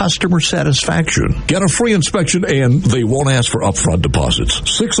that. Customer satisfaction. Get a free inspection and they won't ask for upfront deposits.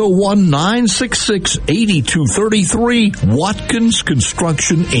 601-966-8233.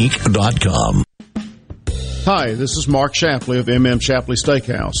 WatkinsConstructionInc.com. Hi, this is Mark Shapley of M.M. Shapley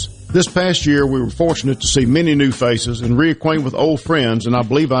Steakhouse. This past year, we were fortunate to see many new faces and reacquaint with old friends, and I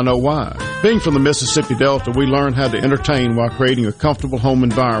believe I know why. Being from the Mississippi Delta, we learned how to entertain while creating a comfortable home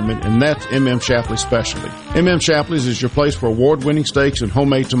environment, and that's M.M. Shapley's specialty. M.M. Shapley's is your place for award-winning steaks and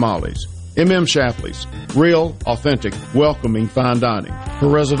homemade tamales. M.M. Shapley's. Real, authentic, welcoming fine dining. For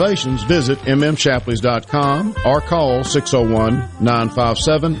reservations, visit mmshapleys.com or call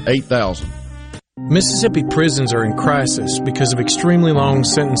 601-957-8000. Mississippi prisons are in crisis because of extremely long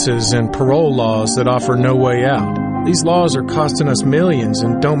sentences and parole laws that offer no way out. These laws are costing us millions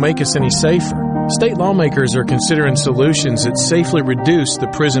and don't make us any safer. State lawmakers are considering solutions that safely reduce the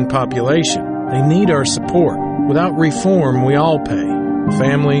prison population. They need our support. Without reform, we all pay.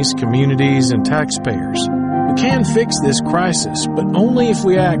 Families, communities, and taxpayers. We can fix this crisis, but only if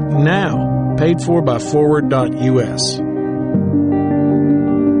we act now. Paid for by Forward.us.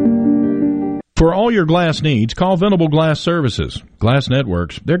 For all your glass needs, call Venable Glass Services. Glass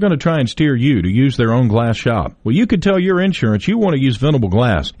Networks, they're going to try and steer you to use their own glass shop. Well, you could tell your insurance you want to use Venable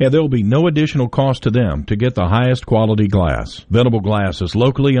Glass, and there will be no additional cost to them to get the highest quality glass. Venable Glass is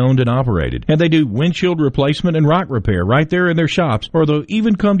locally owned and operated, and they do windshield replacement and rock repair right there in their shops, or they'll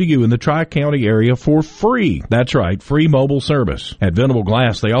even come to you in the Tri-County area for free. That's right, free mobile service. At Venable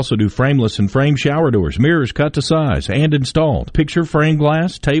Glass, they also do frameless and frame shower doors, mirrors cut to size and installed, picture frame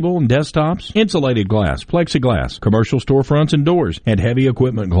glass, table and desktops, insulated glass, plexiglass, commercial storefronts and doors, and heavy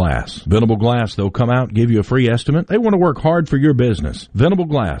equipment glass. Venable Glass, they'll come out and give you a free estimate. They want to work hard for your business. Venable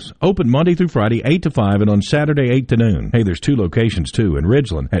Glass, open Monday through Friday, 8 to 5, and on Saturday, 8 to noon. Hey, there's two locations, too, in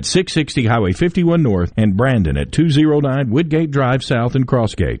Ridgeland at 660 Highway 51 North and Brandon at 209 Woodgate Drive South in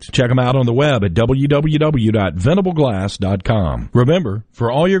Crossgates. Check them out on the web at www.venableglass.com. Remember,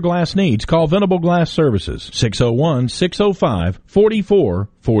 for all your glass needs, call Venable Glass Services,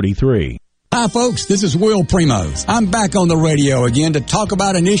 601-605-4443. Hi, folks. This is Will Primos. I'm back on the radio again to talk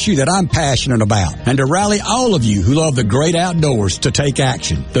about an issue that I'm passionate about and to rally all of you who love the great outdoors to take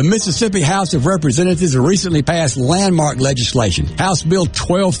action. The Mississippi House of Representatives recently passed landmark legislation, House Bill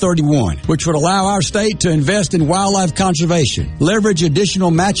 1231, which would allow our state to invest in wildlife conservation, leverage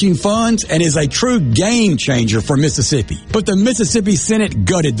additional matching funds, and is a true game changer for Mississippi. But the Mississippi Senate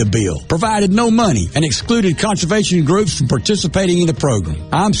gutted the bill, provided no money, and excluded conservation groups from participating in the program.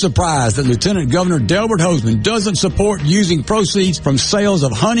 I'm surprised that Lieutenant Governor Delbert Hosemann doesn't support using proceeds from sales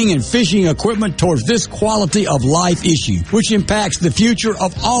of hunting and fishing equipment towards this quality of life issue, which impacts the future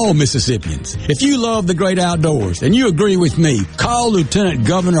of all Mississippians. If you love the great outdoors and you agree with me, call Lieutenant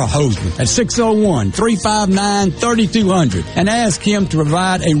Governor Hosemann at 601-359-3200 and ask him to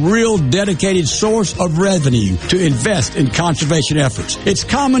provide a real dedicated source of revenue to invest in conservation efforts. It's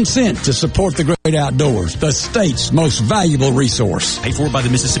common sense to support the great outdoors, the state's most valuable resource. Paid for by the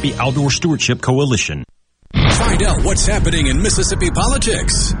Mississippi Outdoor Stewardship Coalition. Find out what's happening in Mississippi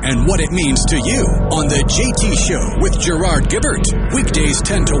politics and what it means to you on The JT Show with Gerard Gibbert. Weekdays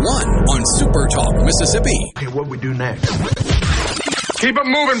 10 to 1 on Super Talk Mississippi. Okay, what we do next? Keep it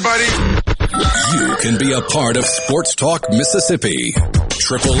moving, buddy. You can be a part of Sports Talk Mississippi.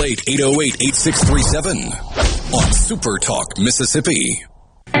 888-808-8637 on Super Talk Mississippi.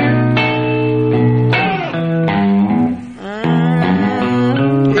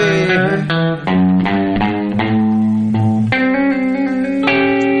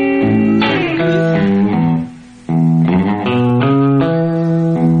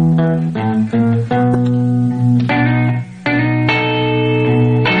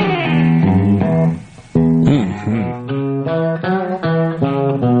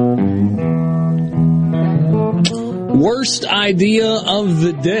 Worst idea of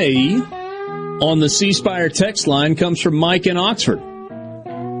the day on the C Spire text line comes from Mike in Oxford.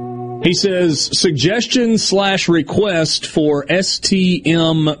 He says, suggestion/request for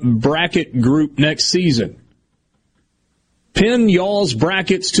STM bracket group next season. Pin y'all's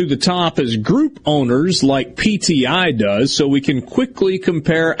brackets to the top as group owners like PTI does so we can quickly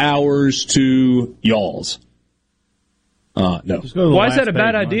compare ours to y'all's. No. Why is that a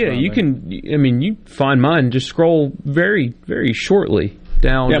bad idea? You can, you find mine, just scroll very, very shortly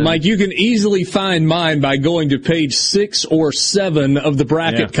down. Yeah, Mike, you can easily find mine by going to page 6 or 7 of the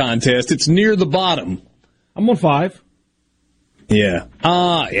bracket contest. It's near the bottom. I'm on 5. Yeah.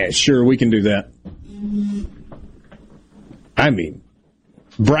 Yeah, sure, we can do that. I mean,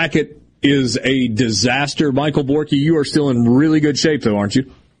 bracket is a disaster. Michael Borky, you are still in really good shape, though, aren't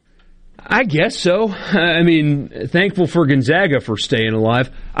you? I guess so. I mean, thankful for Gonzaga for staying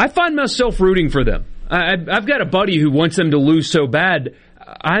alive. I find myself rooting for them. I've got a buddy who wants them to lose so bad.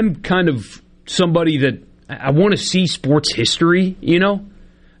 I'm kind of somebody that I want to see sports history, you know?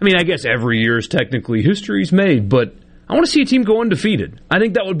 I mean, I guess every year is technically history's made, but I want to see a team go undefeated. I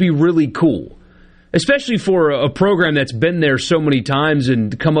think that would be really cool, especially for a program that's been there so many times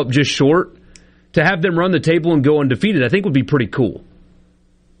and come up just short. To have them run the table and go undefeated, I think would be pretty cool.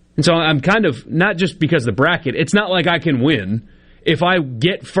 And so I'm kind of, not just because of the bracket, it's not like I can win. If I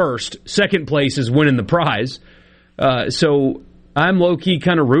get first, second place is winning the prize. So I'm low-key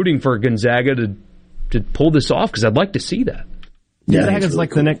kind of rooting for Gonzaga to pull this off because I'd like to see that. Yeah, Gonzaga's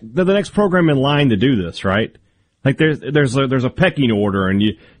like the next program in line to do this, right? Like there's a pecking order, and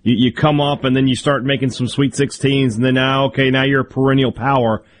you come up, and then you start making some Sweet 16s, and then now you're a perennial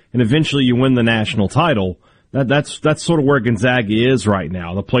power, and eventually you win the national title. That's sort of where Gonzaga is right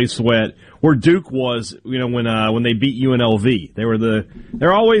now. The place where Duke was, you know, when they beat UNLV.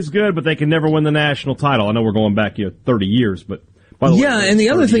 They're always good, but they can never win the national title. I know we're going back 30 years, but by the way, and the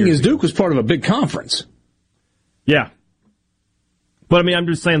other thing is Duke was part of a big conference. Yeah, but I mean, I'm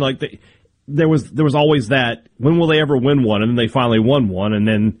just saying, like there was always that. When will they ever win one? And then they finally won one, and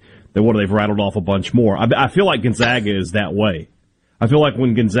then they've rattled off a bunch more. I feel like Gonzaga is that way. I feel like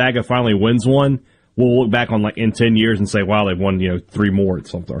when Gonzaga finally wins one, we'll look back on in 10 years and say, wow, they've won 3 more or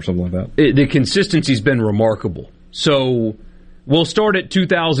something like that. The consistency's been remarkable. So we'll start at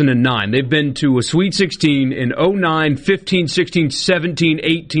 2009. They've been to a Sweet 16 in 09, 15, 16, 17,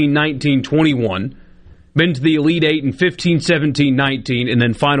 18, 19, 21. Been to the Elite 8 in 15, 17, 19, and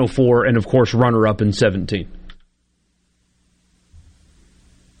then Final Four, and of course runner-up in 17.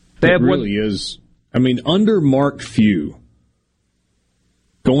 It really is. I mean, under Mark Few,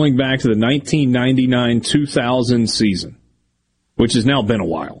 going back to the 1999-2000 season, which has now been a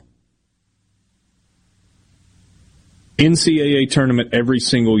while, NCAA tournament every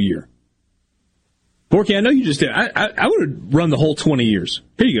single year. Borky, I know you just did. I would have run the whole 20 years.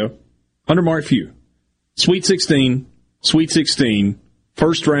 Here you go. Under Mark Few. Sweet 16,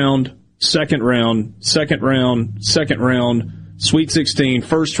 first round, second round, second round, second round, Sweet 16,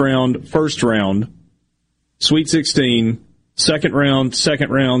 first round, Sweet 16, second round,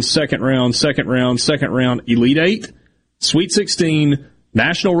 second round, second round, second round, second round, Elite 8, Sweet 16,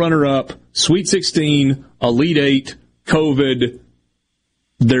 national runner-up, Sweet 16, Elite 8, COVID,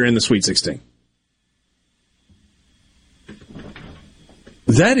 they're in the Sweet 16.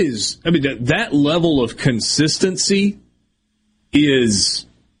 That is, I mean, that level of consistency is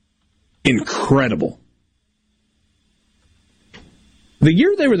incredible. The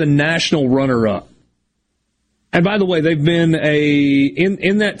year they were the national runner-up, and by the way, they've been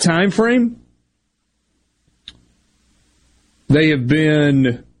in that time frame, they have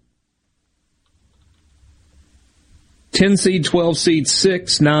been 10 seed, 12 seed,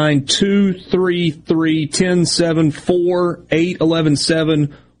 6, 9, 2, 3, 3, 10, 7, 4, 8, 11,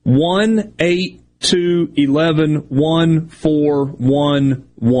 7, 1, 8, 2, 11, 1, 4, 1,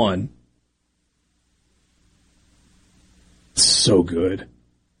 1. So good.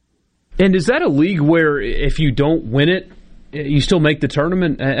 And is that a league where if you don't win it, you still make the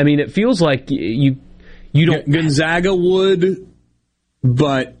tournament? I mean, it feels like you don't. Gonzaga would,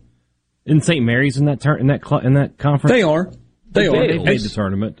 but isn't St. Mary's in that conference? They are. They made the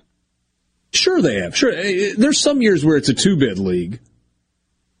tournament. Sure, they have. Sure, there's some years where it's a 2-bid league.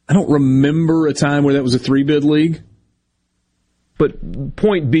 I don't remember a time where that was a 3-bid league. But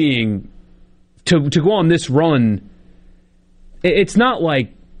point being, to go on this run, it's not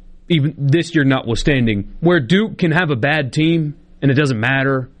like, even this year notwithstanding, where Duke can have a bad team and it doesn't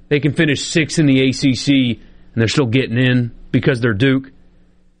matter. They can finish 6th in the ACC and they're still getting in because they're Duke.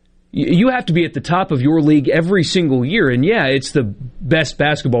 You have to be at the top of your league every single year. And yeah, it's the best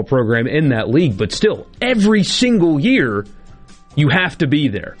basketball program in that league, but still, every single year, you have to be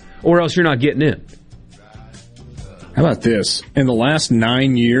there, or else you're not getting in. How about this? In the last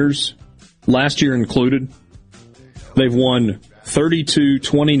 9 years, last year included, they've won 32,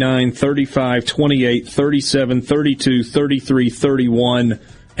 29, 35, 28, 37, 32, 33, 31,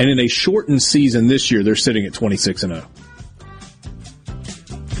 and in a shortened season this year, they're sitting at 26-0.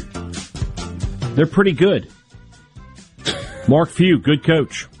 They're pretty good. Mark Few, good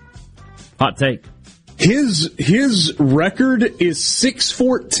coach. Hot take. His record is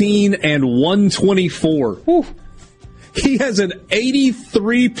 6-14 and 124. Whew. He has an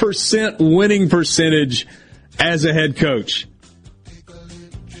 83% winning percentage as a head coach.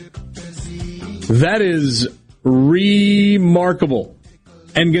 That is remarkable.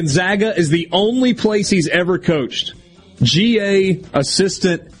 And Gonzaga is the only place he's ever coached. GA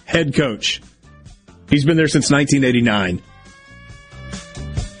assistant head coach. He's been there since 1989.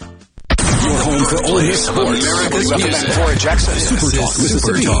 Your home for Ole Miss sports. America's music. For Jackson. Super Talk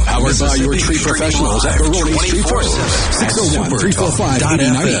Mississippi. Powered by your tree professionals at Baroni's Tree Pros.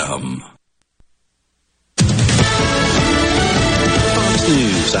 601-345-8090.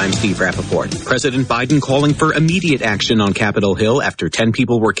 News. I'm Steve Rappaport. President Biden calling for immediate action on Capitol Hill after 10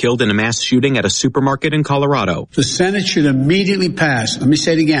 people were killed in a mass shooting at a supermarket in Colorado. The Senate should immediately pass. Let me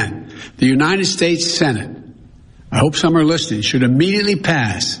say it again. The United States Senate, I hope some are listening, should immediately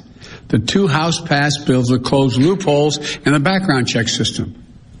pass the 2 House-passed bills that close loopholes in the background check system.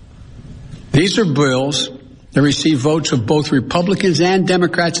 These are bills that receive votes of both Republicans and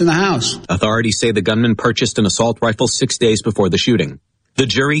Democrats in the House. Authorities say the gunman purchased an assault rifle 6 days before the shooting. The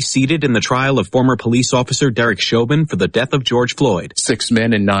jury seated in the trial of former police officer Derek Chauvin for the death of George Floyd. 6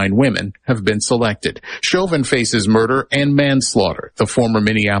 men and 9 women have been selected. Chauvin faces murder and manslaughter. The former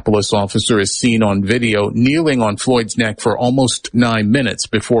Minneapolis officer is seen on video kneeling on Floyd's neck for almost 9 minutes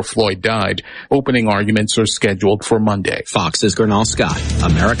before Floyd died. Opening arguments are scheduled for Monday. Fox's Gernal Scott.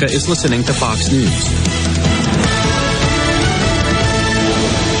 America is listening to Fox News.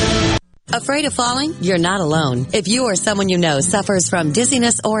 Afraid of falling? You're not alone. If you or someone you know suffers from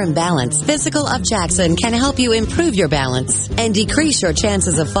dizziness or imbalance, Physical of Jackson can help you improve your balance and decrease your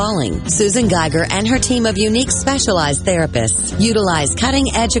chances of falling. Susan Geiger and her team of unique specialized therapists utilize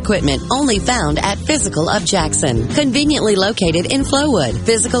cutting-edge equipment only found at Physical of Jackson, conveniently located in Flowood.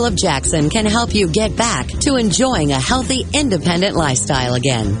 Physical of Jackson can help you get back to enjoying a healthy, independent lifestyle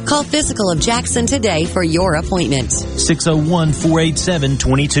again. Call Physical of Jackson today for your appointment.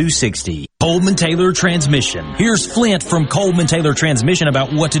 601-487-2260. Coleman Taylor Transmission. Here's Flint from Coleman Taylor Transmission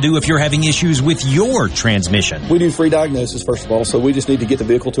about what to do if you're having issues with your transmission. We do free diagnosis, first of all, so we just need to get the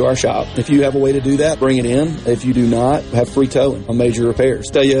vehicle to our shop. If you have a way to do that, bring it in. If you do not, have free towing on major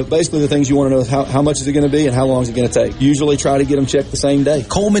repairs. Tell you basically the things you want to know is how much is it going to be and how long is it going to take. Usually try to get them checked the same day.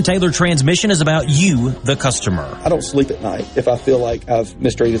 Coleman Taylor Transmission is about you, the customer. I don't sleep at night if I feel like I've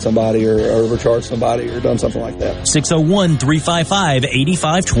mistreated somebody or overcharged somebody or done something like that.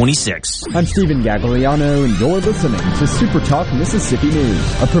 601-355-8526. I'm Stephen Gagliano, and you're listening to Super Talk Mississippi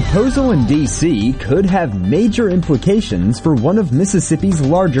News. A proposal in D.C. could have major implications for one of Mississippi's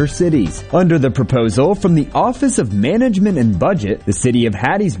larger cities. Under the proposal from the Office of Management and Budget, the city of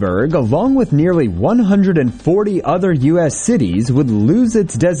Hattiesburg, along with nearly 140 other U.S. cities, would lose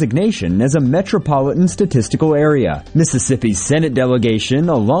its designation as a metropolitan statistical area. Mississippi's Senate delegation,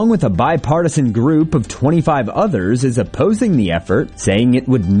 along with a bipartisan group of 25 others, is opposing the effort, saying it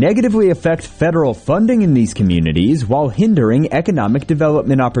would negatively affect federal funding in these communities while hindering economic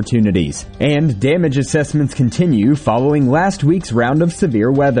development opportunities. And damage assessments continue following last week's round of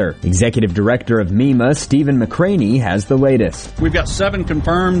severe weather. Executive Director of MEMA, Stephen McCraney, has the latest. We've got 7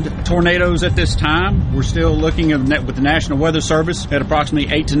 confirmed tornadoes at this time. We're still looking at, with the National Weather Service at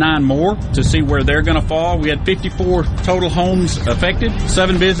approximately 8 to 9 more to see where they're going to fall. We had 54 total homes affected,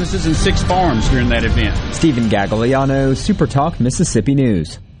 7 businesses and 6 farms during that event. Stephen Gagliano, Super Talk Mississippi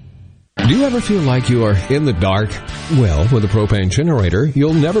News. Do you ever feel like you are in the dark? Well, with a propane generator,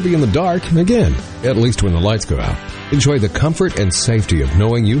 you'll never be in the dark again, at least when the lights go out. Enjoy the comfort and safety of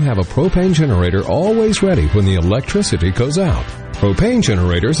knowing you have a propane generator always ready when the electricity goes out. Propane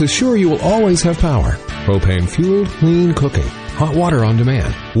generators assure you will always have power. Propane-fueled, clean cooking. Hot water on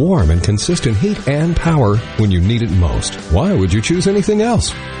demand. Warm and consistent heat and power when you need it most. Why would you choose anything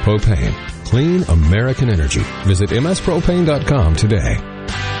else? Propane. Clean American energy. Visit mspropane.com today.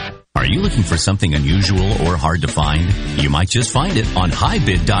 Are you looking for something unusual or hard to find? You might just find it on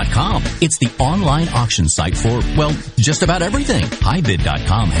HighBid.com. It's the online auction site for, well, just about everything.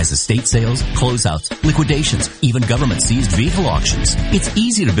 HighBid.com has estate sales, closeouts, liquidations, even government-seized vehicle auctions. It's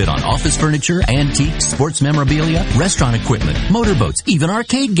easy to bid on office furniture, antiques, sports memorabilia, restaurant equipment, motorboats, even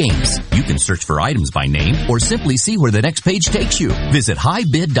arcade games. You can search for items by name or simply see where the next page takes you. Visit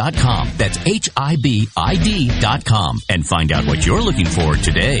HighBid.com. That's HIBID.com and find out what you're looking for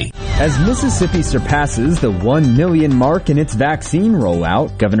today. As Mississippi surpasses the 1 million mark in its vaccine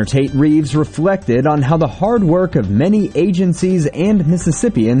rollout, Governor Tate Reeves reflected on how the hard work of many agencies and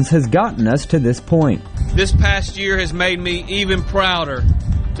Mississippians has gotten us to this point. This past year has made me even prouder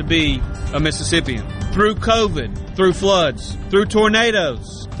to be a Mississippian. Through COVID, through floods, through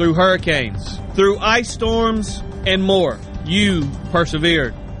tornadoes, through hurricanes, through ice storms, and more, you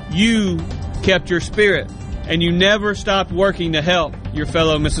persevered. You kept your spirit, and you never stopped working to help your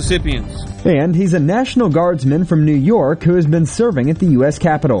fellow Mississippians. And he's a National Guardsman from New York who has been serving at the U.S.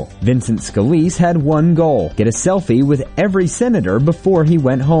 Capitol. Vincent Scalise had one goal: get a selfie with every senator before he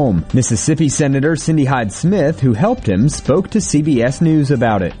went home. Mississippi Senator Cindy Hyde-Smith, who helped him, spoke to CBS News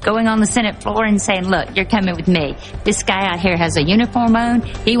about it. Going on the Senate floor and saying, look, you're coming with me. This guy out here has a uniform on,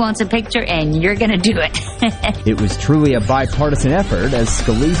 he wants a picture, and you're going to do it. It was truly a bipartisan effort, as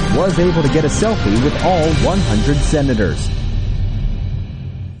Scalise was able to get a selfie with all 100 senators.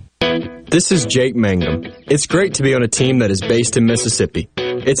 This is Jake Mangum. It's great to be on a team that is based in Mississippi.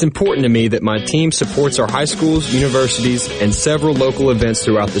 It's important to me that my team supports our high schools, universities, and several local events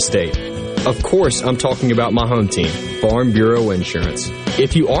throughout the state. Of course, I'm talking about my home team, Farm Bureau Insurance.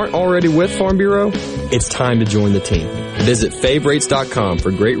 If you aren't already with Farm Bureau, it's time to join the team. Visit favrates.com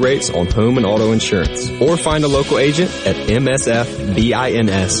for great rates on home and auto insurance, or find a local agent at msfbins.com.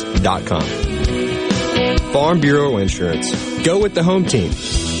 Farm Bureau Insurance. Go with the home team.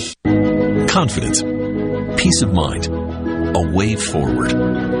 Confidence, peace of mind, a way forward.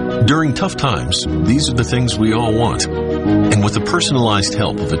 During tough times, these are the things we all want. And with the personalized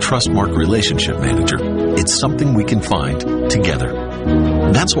help of a Trustmark relationship manager, it's something we can find together.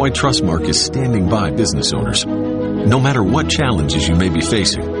 That's why Trustmark is standing by business owners. No matter what challenges you may be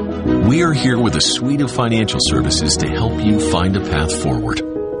facing, we are here with a suite of financial services to help you find a path forward.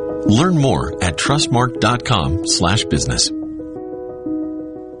 Learn more at trustmark.com/business.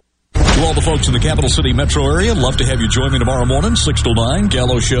 To all the folks in the Capital City metro area, love to have you join me tomorrow morning, 6 to 9,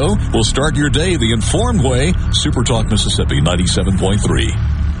 Gallo Show. We'll start your day the informed way. Super Talk Mississippi 97.3.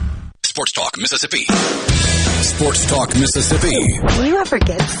 Sports Talk Mississippi. Sports Talk Mississippi. Do you ever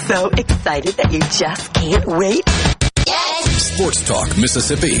get so excited that you just can't wait? Yes! Sports Talk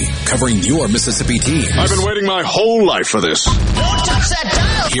Mississippi, covering your Mississippi teams. I've been waiting my whole life for this. Don't touch that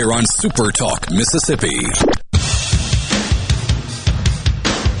dial! Here on Super Talk Mississippi.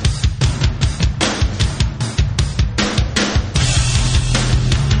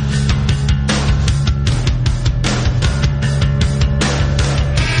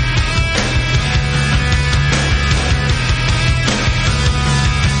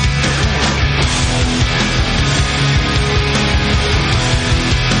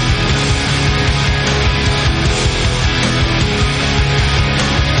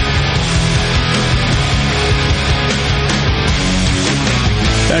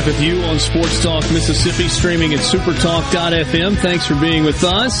 Back with you on Sports Talk Mississippi, streaming at supertalk.fm. Thanks for being with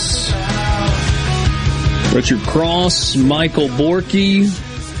us. Richard Cross, Michael Borky,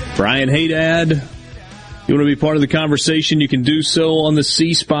 Brian Haydad. If you want to be part of the conversation, you can do so on the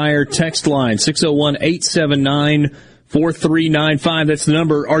C Spire text line, 601-879-4395. That's the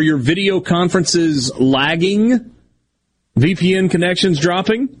number. Are your video conferences lagging? VPN connections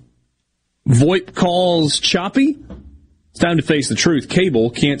dropping? VoIP calls choppy? It's time to face the truth.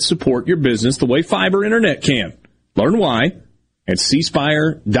 Cable can't support your business the way fiber internet can. Learn why at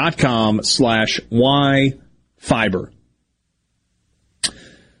cspire.com/whyfiber.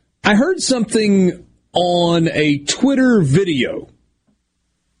 I heard something on a Twitter video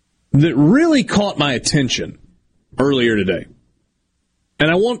that really caught my attention earlier today. And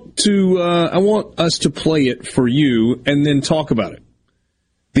I want us to play it for you and then talk about it.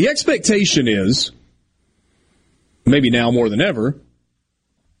 The expectation is, maybe now more than ever,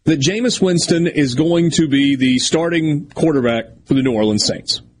 that Jameis Winston is going to be the starting quarterback for the New Orleans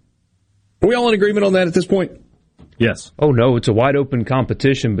Saints. Are we all in agreement on that at this point? Yes. Oh, no, it's a wide-open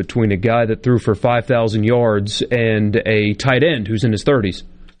competition between a guy that threw for 5,000 yards and a tight end who's in his 30s.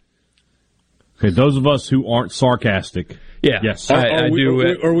 Okay, those of us who aren't sarcastic. Yeah. Yes. I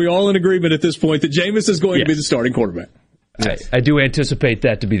do. Are we all in agreement at this point that Jameis is going to be the starting quarterback? Yes. I do anticipate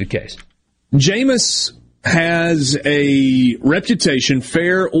that to be the case. Jameis has a reputation,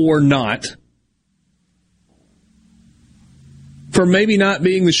 fair or not, for maybe not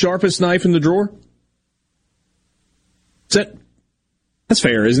being the sharpest knife in the drawer. That's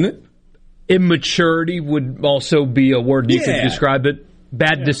fair, isn't it? Immaturity would also be a word you could describe it.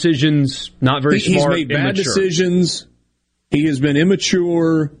 Bad decisions, not very smart. He's made bad decisions. He has been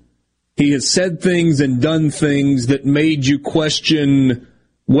immature. He has said things and done things that made you question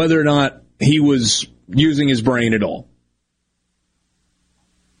whether or not he was using his brain at all.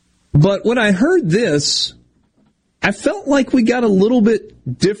 But when I heard this, I felt like we got a little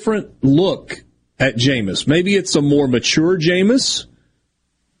bit different look at Jameis. Maybe it's a more mature Jameis.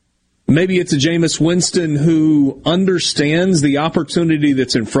 Maybe it's a Jameis Winston who understands the opportunity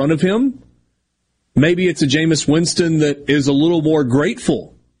that's in front of him. Maybe it's a Jameis Winston that is a little more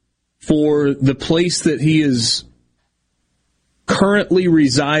grateful for the place that he is currently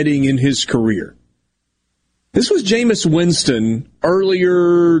residing in his career. This was Jameis Winston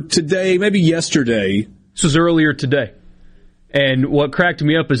earlier today, maybe yesterday. This was earlier today. And what cracked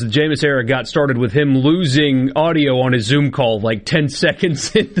me up is the Jameis era got started with him losing audio on his Zoom call like 10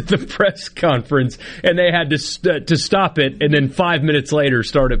 seconds into the press conference, and they had to stop it, and then 5 minutes later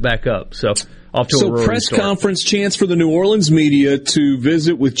start it back up. So off to a roaring press start. Conference chance for the New Orleans media to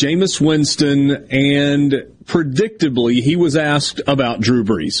visit with Jameis Winston, and predictably he was asked about Drew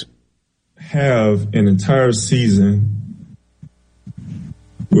Brees. Have an entire season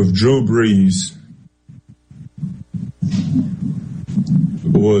with Drew Brees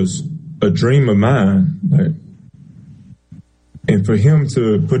was a dream of mine. And for him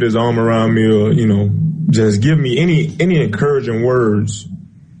to put his arm around me or, just give me any encouraging words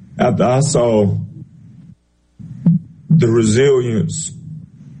after I saw the resilience,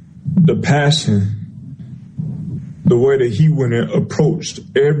 the passion, the way that he went and approached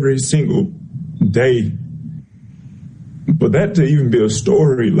every single day. But that to even be a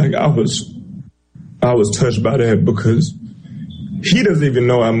story, I was touched by that because he doesn't even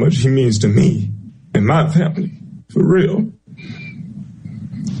know how much he means to me and my family, for real.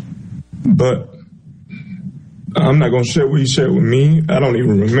 But I'm not going to share what he shared with me. I don't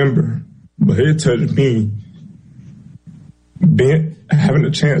even remember. But it touched me having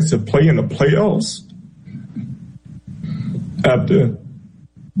a chance to play in the playoffs after,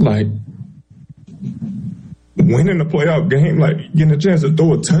 winning the playoff game, getting a chance to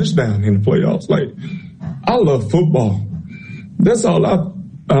throw a touchdown in the playoffs. I love football. That's all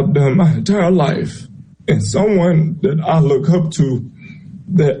I've done my entire life. And someone that I look up to,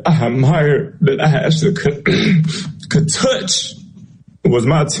 that I admire, that I actually could touch, was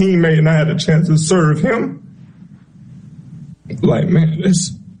my teammate, and I had a chance to serve him. Man,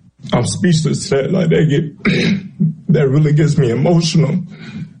 I'm speechless to that. That really gets me emotional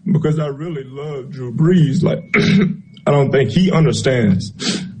because I really love Drew Brees. I don't think he understands.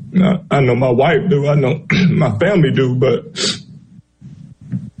 I know my wife do. I know my family do, but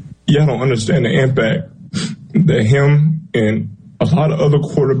y'all don't understand the impact that him and a lot of other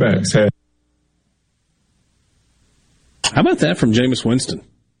quarterbacks had. How about that from Jameis Winston?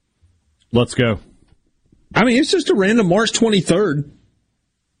 Let's go. It's just a random March 23rd.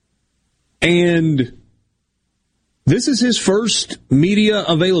 And this is his first media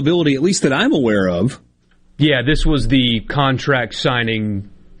availability, at least that I'm aware of. Yeah, this was the contract signing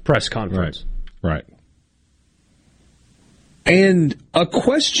press conference. Right. And a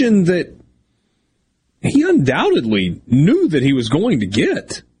question that he undoubtedly knew that he was going to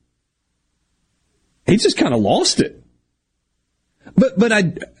get. He just kind of lost it. But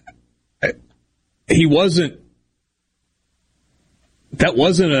he wasn't. That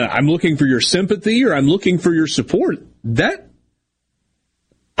wasn't I'm looking for your sympathy or I'm looking for your support. That,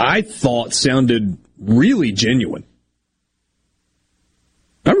 I thought, sounded really genuine.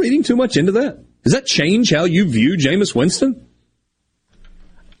 Am I reading too much into that? Does that change how you view Jameis Winston?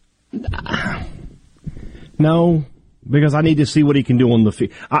 No, because I need to see what he can do on the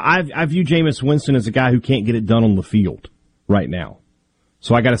field. I view Jameis Winston as a guy who can't get it done on the field right now.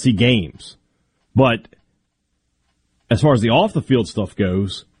 So I got to see games. But as far as the off-the-field stuff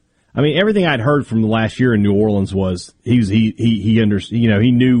goes, everything I'd heard from the last year in New Orleans was he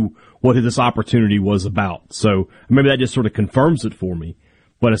knew what this opportunity was about. So maybe that just sort of confirms it for me.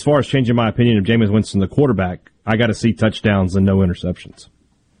 But as far as changing my opinion of Jameis Winston, the quarterback, I got to see touchdowns and no interceptions.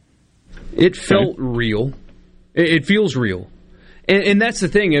 It felt real. It feels real. And that's the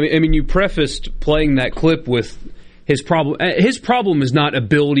thing. You prefaced playing that clip with his problem. His problem is not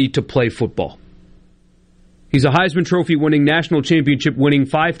ability to play football. He's a Heisman Trophy winning, national championship winning,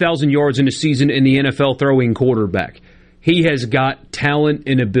 5,000 yards in a season in the NFL throwing quarterback. He has got talent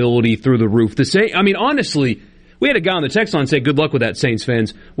and ability through the roof. Honestly, we had a guy on the text line say, good luck with that, Saints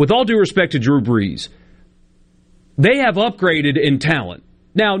fans. With all due respect to Drew Brees, they have upgraded in talent.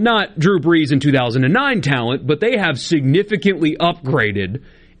 Now, not Drew Brees in 2009 talent, but they have significantly upgraded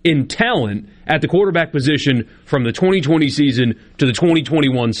in talent at the quarterback position from the 2020 season to the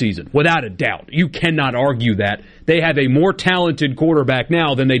 2021 season, without a doubt. You cannot argue that. They have a more talented quarterback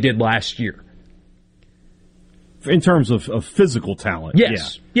now than they did last year. In terms of physical talent,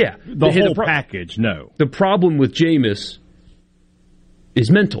 yes. Yeah. The whole package, no. The problem with Jameis is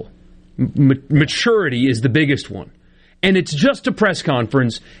mental. Maturity is the biggest one. And it's just a press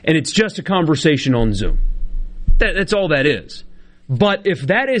conference, and it's just a conversation on Zoom. That's all that is. But if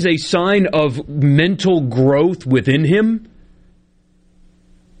that is a sign of mental growth within him,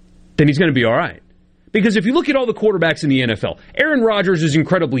 then he's going to be all right. Because if you look at all the quarterbacks in the NFL, Aaron Rodgers is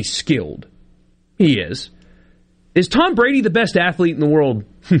incredibly skilled. He is. Is Tom Brady the best athlete in the world?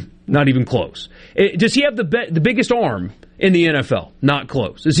 Not even close. Does he have the biggest arm in the NFL? Not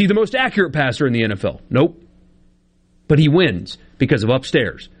close. Is he the most accurate passer in the NFL? Nope. But he wins because of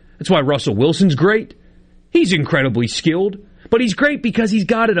upstairs. That's why Russell Wilson's great. He's incredibly skilled, but he's great because he's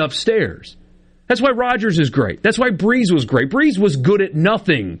got it upstairs. That's why Rodgers is great. That's why Breeze was great. Breeze was good at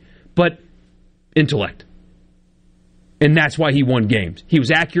nothing but intellect. And that's why he won games. He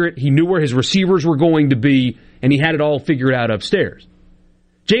was accurate, he knew where his receivers were going to be, and he had it all figured out upstairs.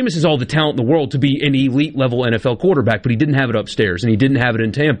 Jameis has all the talent in the world to be an elite-level NFL quarterback, but he didn't have it upstairs, and he didn't have it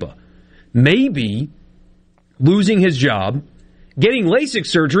in Tampa. Maybe losing his job, getting LASIK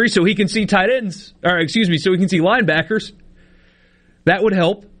surgery so he can see so he can see linebackers, that would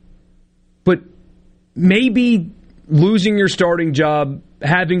help. But maybe losing your starting job,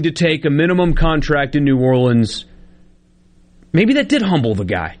 having to take a minimum contract in New Orleans, maybe that did humble the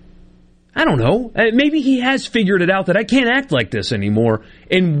guy. I don't know. Maybe he has figured it out that I can't act like this anymore.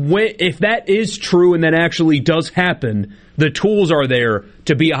 And if that is true and that actually does happen, the tools are there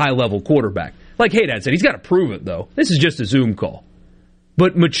to be a high-level quarterback. Like Haydad said, he's got to prove it, though. This is just a Zoom call.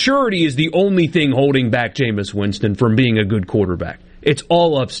 But maturity is the only thing holding back Jameis Winston from being a good quarterback. It's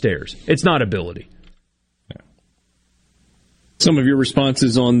all upstairs. It's not ability. Some of your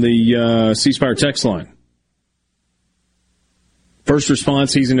responses on the C Spire text line. First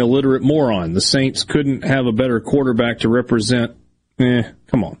response, he's an illiterate moron. The Saints couldn't have a better quarterback to represent.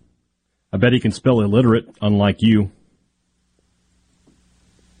 Come on. I bet he can spell illiterate, unlike you.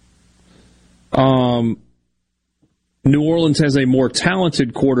 New Orleans has a more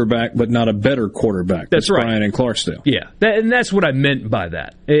talented quarterback, but not a better quarterback. That's right. Brian in Clarksdale. Yeah, and that's what I meant by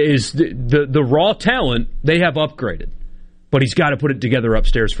that. Is the raw talent, they have upgraded. But he's got to put it together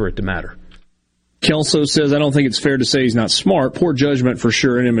upstairs for it to matter. Kelso says, I don't think it's fair to say he's not smart. Poor judgment for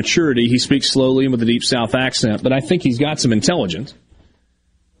sure and immaturity. He speaks slowly and with a deep South accent, but I think he's got some intelligence.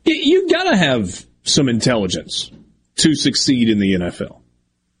 You've got to have some intelligence to succeed in the NFL.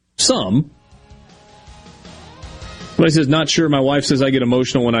 Some. But he says, not sure. My wife says I get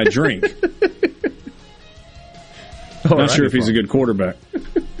emotional when I drink. Not sure if he's a good quarterback.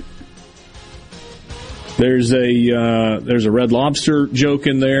 There's a Red Lobster joke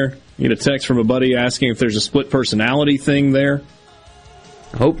in there. You get a text from a buddy asking if there's a split personality thing there.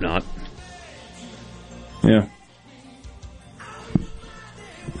 I hope not. Yeah.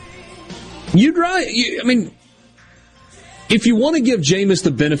 If you want to give Jameis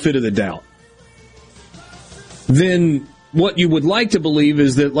the benefit of the doubt, then what you would like to believe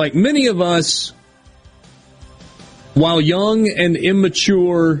is that, like many of us, while young and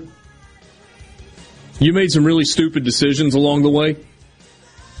immature, you made some really stupid decisions along the way.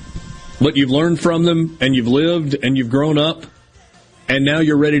 But you've learned from them, and you've lived, and you've grown up, and now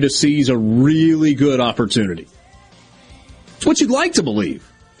you're ready to seize a really good opportunity. It's what you'd like to believe.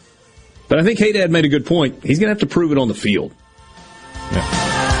 But I think Haydad made a good point. He's going to have to prove it on the field.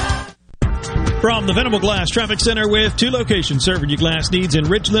 From the Venable Glass Traffic Center with two locations serving your glass needs in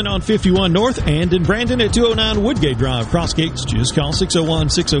Richland on 51 North and in Brandon at 209 Woodgate Drive. Cross Gates, just call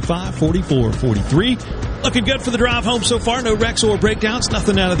 601-605-4443. Looking good for the drive home so far. No wrecks or breakdowns.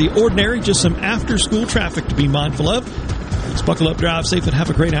 Nothing out of the ordinary. Just some after-school traffic to be mindful of. Let's buckle up, drive safe, and have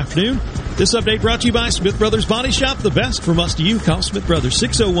a great afternoon. This update brought to you by Smith Brothers Body Shop. The best from us to you. Call Smith Brothers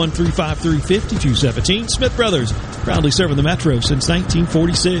 601-353-5217. Smith Brothers, proudly serving the Metro since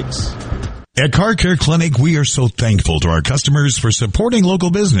 1946. At Car Care Clinic, we are so thankful to our customers for supporting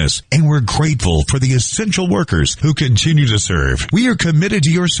local business, and we're grateful for the essential workers who continue to serve. We are committed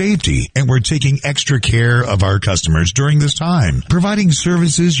to your safety, and we're taking extra care of our customers during this time, providing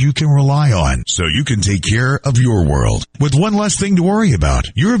services you can rely on so you can take care of your world. With one less thing to worry about,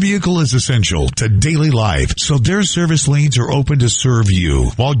 your vehicle is essential to daily life, so their service lanes are open to serve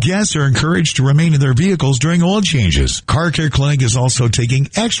you, while guests are encouraged to remain in their vehicles during oil changes. Car Care Clinic is also taking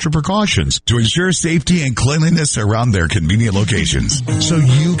extra precautions to ensure safety and cleanliness around their convenient locations, so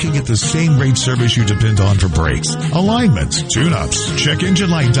you can get the same great service you depend on for brakes, alignments, tune-ups, check engine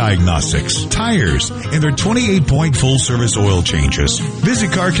light diagnostics, tires, and their 28-point full-service oil changes.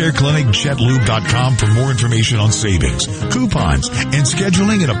 Visit CarCareClinicJetLube.com for more information on savings, coupons, and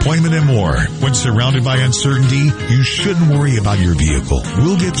scheduling an appointment and more. When surrounded by uncertainty, you shouldn't worry about your vehicle.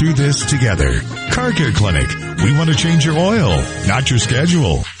 We'll get through this together. Car Care Clinic. We want to change your oil, not your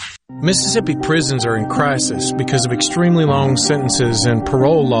schedule. Mississippi prisons are in crisis because of extremely long sentences and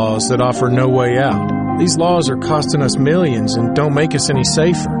parole laws that offer no way out. These laws are costing us millions and don't make us any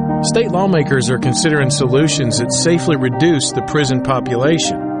safer. State lawmakers are considering solutions that safely reduce the prison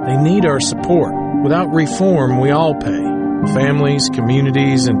population. They need our support. Without reform, we all pay. Families,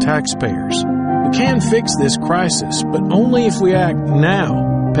 communities, and taxpayers. We can fix this crisis, but only if we act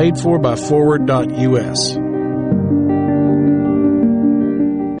now. Paid for by Forward.us.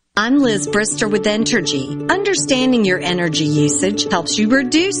 I'm Liz Brister with Entergy. Understanding your energy usage helps you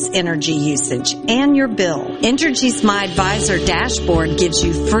reduce energy usage and your bill. Entergy's My Advisor dashboard gives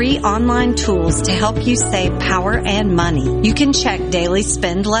you free online tools to help you save power and money. You can check daily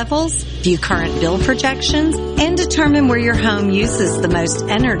spend levels, view current bill projections, and determine where your home uses the most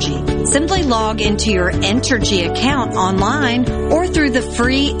energy. Simply log into your Entergy account online or through the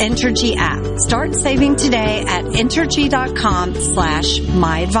free Entergy app. Start saving today at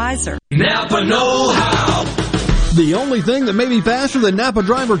Entergy.com/myadvisor. Napa know-how. The only thing that may be faster than Napa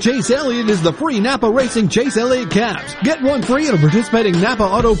driver Chase Elliott is the free Napa Racing Chase Elliott caps. Get one free at a participating Napa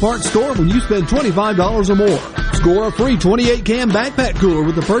Auto Parts store when you spend $25 or more. Score a free 28-can backpack cooler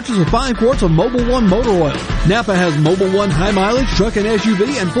with the purchase of 5 quarts of Mobil 1 motor oil. Napa has Mobil 1 high mileage, truck and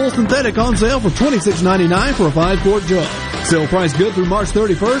SUV, and full synthetic on sale for $26.99 for a 5-quart jug. Sale price good through March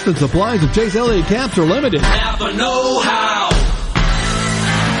 31st, and supplies of Chase Elliott caps are limited. Napa know-how.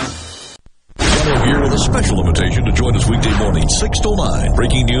 Here with a special invitation to join us weekday morning, 6 to 9.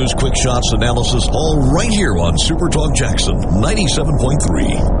 Breaking news, quick shots, analysis, all right here on Super Talk Jackson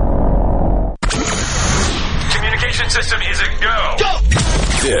 97.3. Communication system is a go. Go!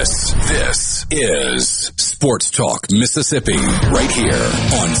 This is Sports Talk Mississippi, right here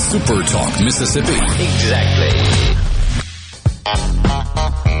on Super Talk Mississippi. Exactly.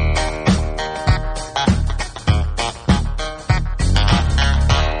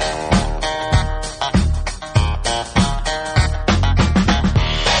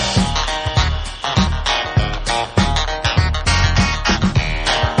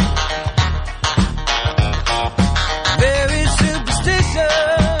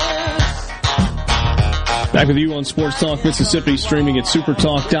 Back with you on Sports Talk Mississippi, streaming at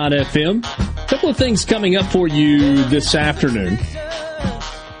supertalk.fm. A couple of things coming up for you this afternoon.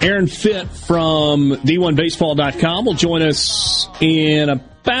 Aaron Fitt from D1Baseball.com will join us in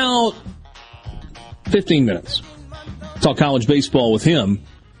about 15 minutes. Talk college baseball with him.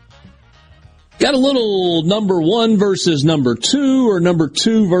 Got a little number 1 versus number 2, or number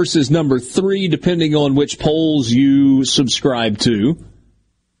 2 versus number 3, depending on which polls you subscribe to.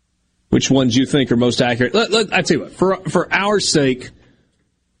 Which ones you think are most accurate? I tell you what, for our sake,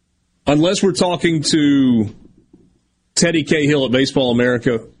 unless we're talking to Teddy Cahill at Baseball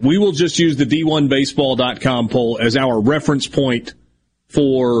America, we will just use the D1Baseball.com poll as our reference point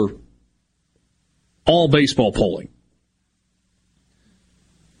for all baseball polling.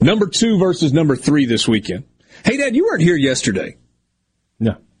 Number 2 versus number 3 this weekend. Hey, Dad, you weren't here yesterday.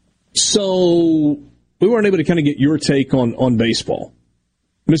 No. So we weren't able to kind of get your take on baseball.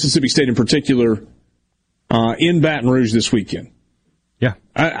 Mississippi State in particular, in Baton Rouge this weekend. Yeah.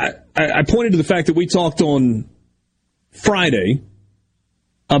 I pointed to the fact that we talked on Friday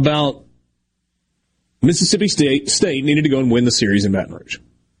about Mississippi State needed to go and win the series in Baton Rouge.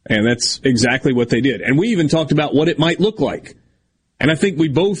 And that's exactly what they did. And we even talked about what it might look like. And I think we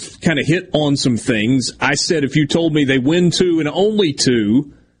both kind of hit on some things. I said if you told me they win 2 and only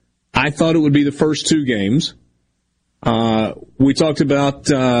 2, I thought it would be the first 2 games. We talked about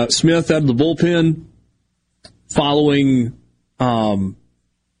Smith out of the bullpen following McLeod.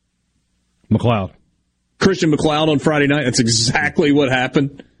 Christian McLeod on Friday night. That's exactly what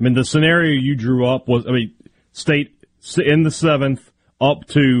happened. I mean, the scenario you drew up was, State in the 7th, up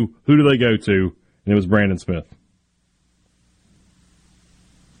to, who do they go to? And it was Brandon Smith.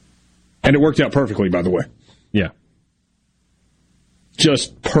 And it worked out perfectly, by the way. Yeah.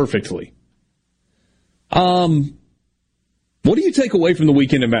 Just perfectly. What do you take away from the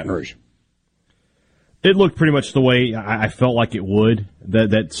weekend in Baton Rouge? It looked pretty much the way I felt like it would.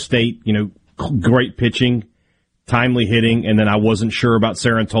 That State, great pitching, timely hitting, and then I wasn't sure about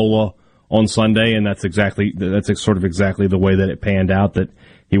Sarantola on Sunday, and that's sort of exactly the way that it panned out, that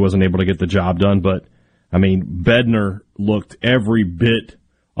he wasn't able to get the job done. But, Bednar looked every bit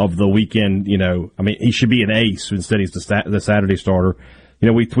of the weekend, he should be an ace. Instead, he's the Saturday starter.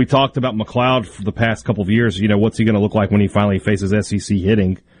 We talked about McLeod for the past couple of years. What's he going to look like when he finally faces SEC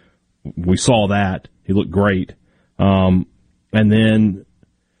hitting? We saw that. He looked great. And then,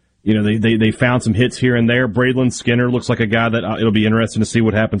 they found some hits here and there. Braylon Skinner looks like a guy that it'll be interesting to see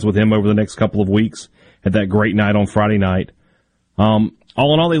what happens with him over the next couple of weeks. Had that great night on Friday night. All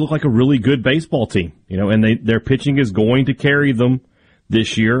in all, they look like a really good baseball team, and their pitching is going to carry them.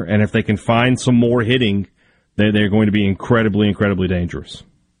 this year, and if they can find some more hitting, they're going to be incredibly, incredibly dangerous.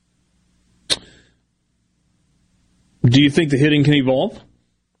 Do you think the hitting can evolve?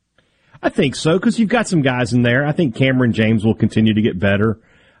 I think so, because you've got some guys in there. I think Cameron James will continue to get better.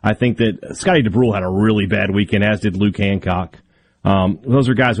 I think that Scotty DeBrule had a really bad weekend, as did Luke Hancock. Those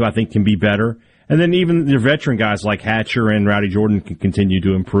are guys who I think can be better. And then even the veteran guys like Hatcher and Rowdy Jordan can continue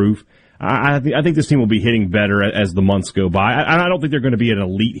to improve. I think this team will be hitting better as the months go by. I don't think they're going to be an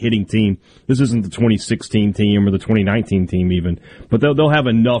elite hitting team. This isn't the 2016 team or the 2019 team even. But they'll have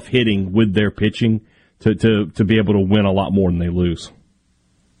enough hitting with their pitching to be able to win a lot more than they lose.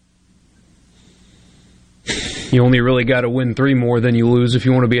 You only really got to win 3 more than you lose if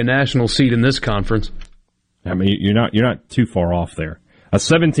you want to be a national seed in this conference. I mean, you're not too far off there. A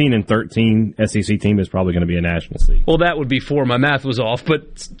 17-13 SEC team is probably going to be a national seed. Well, that would be 4. My math was off,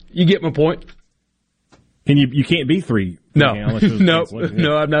 but you get my point. You can't be 3. No,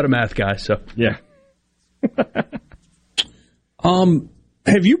 no, I'm not a math guy. So yeah.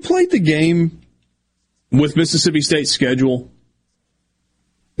 Have you played the game with Mississippi State's schedule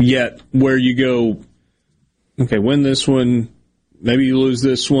yet, where you go, okay, win this one, maybe you lose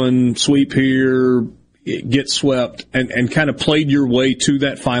this one, sweep here, get swept, and kind of played your way to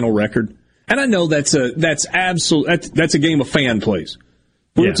that final record? And I know that's a game a fan plays.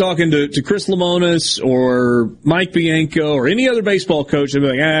 We're talking to Chris Lemonis or Mike Bianco or any other baseball coach, they'd be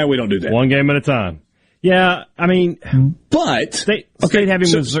like, we don't do that. One game at a time. Yeah, I mean, but State having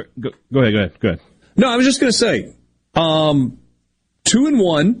Missouri. Go ahead. No, I was just going to say,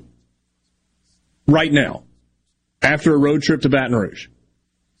 2-1 right now after a road trip to Baton Rouge.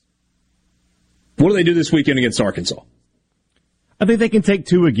 What do they do this weekend against Arkansas? I think they can take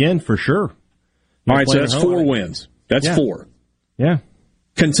 2 again for sure. All right, so that's 4 wins. That's 4. Yeah.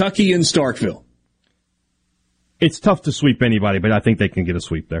 Kentucky and Starkville. It's tough to sweep anybody, but I think they can get a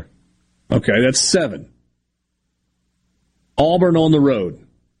sweep there. Okay, that's 7. Auburn on the road.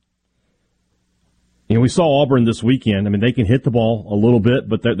 We saw Auburn this weekend. I mean, they can hit the ball a little bit,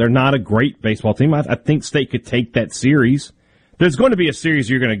 but they're not a great baseball team. I think State could take that series. There's going to be a series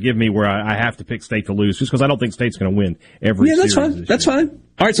you're going to give me where I have to pick State to lose, just because I don't think State's going to win every series. Yeah, that's fine. That's fine.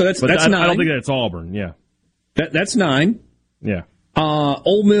 All right, so that's 9. I don't think that's Auburn, yeah. That's 9. Yeah.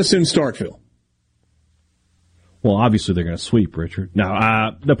 Ole Miss and Starkville. Well, obviously they're going to sweep, Richard. Now,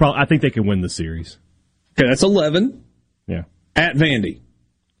 I think they can win the series. Okay, that's 11. Yeah. At Vandy.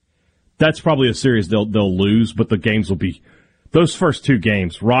 That's probably a series they'll lose, but the games will be those first 2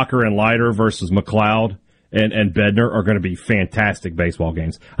 games, Rocker and Leiter versus McLeod and Bednar, are going to be fantastic baseball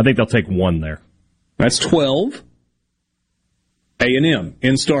games. I think they'll take 1 there. That's 12. A&M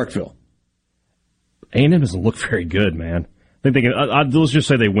in Starkville. A&M doesn't look very good, man. I think they can. Let's just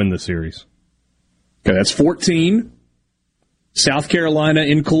say they win the series. Okay, that's 14. South Carolina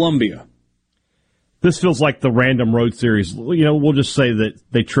in Columbia. This feels like the random road series. We'll just say that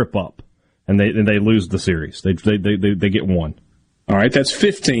they trip up and they lose the series. They get 1. All right, that's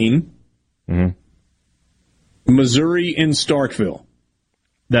 15. Mm-hmm. Missouri in Starkville.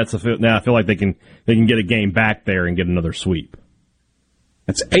 Now I feel like they can get a game back there and get another sweep.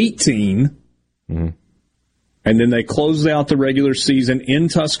 That's 18. Mm-hmm. And then they close out the regular season in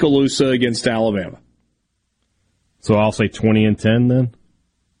Tuscaloosa against Alabama. So I'll say 20-10 then.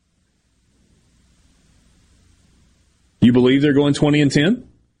 You believe they're going 20-10?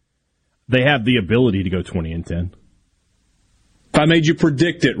 They have the ability to go 20-10. If I made you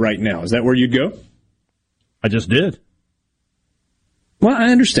predict it right now, is that where you'd go? I just did. Well,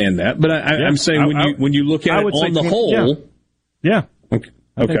 I understand that, but I'm saying when you look at it on the whole. Yeah. Okay.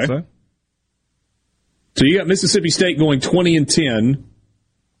 I think so. So you got Mississippi State going 20-10,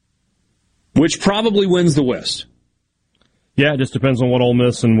 which probably wins the West. Yeah, it just depends on what Ole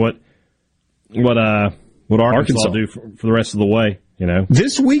Miss and what Arkansas do for the rest of the way.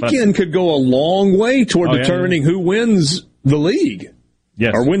 This weekend could go a long way toward determining who wins the league.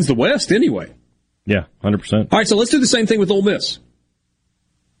 Yes, or wins the West anyway. Yeah, 100%. All right, so let's do the same thing with Ole Miss.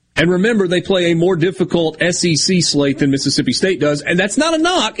 And remember, they play a more difficult SEC slate than Mississippi State does, and that's not a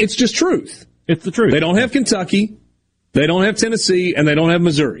knock; it's just truth. It's the truth. They don't have Kentucky, they don't have Tennessee, and they don't have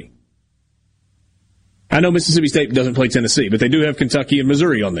Missouri. I know Mississippi State doesn't play Tennessee, but they do have Kentucky and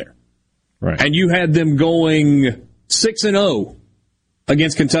Missouri on there. Right. And you had them going 6-0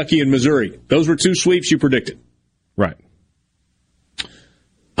 against Kentucky and Missouri. Those were 2 sweeps you predicted. Right.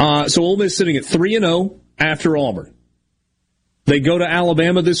 So Ole Miss sitting at 3-0 after Auburn. They go to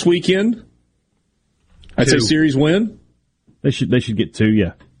Alabama this weekend. I'd say series win. They should get 2,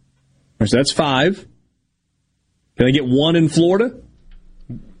 yeah. So that's 5. Can they get 1 in Florida?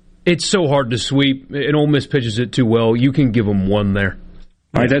 It's so hard to sweep, and Ole Miss pitches it too well. You can give them 1 there.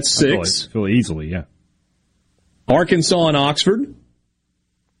 All right, that's 6. I feel easily, yeah. Arkansas and Oxford.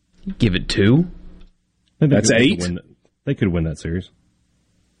 Give it 2. That's 8. They could win that series.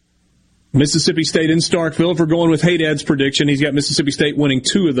 Mississippi State in Starkville. If we're going with Haydad's prediction, he's got Mississippi State winning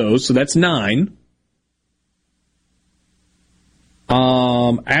 2 of those, so that's 9.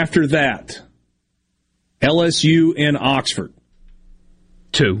 After that, LSU and Oxford.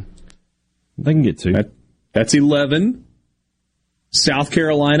 2. They can get 2. That's 11. South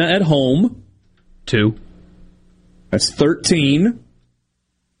Carolina at home. 2. That's 13.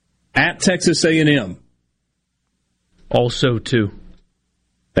 At Texas A&M. Also 2.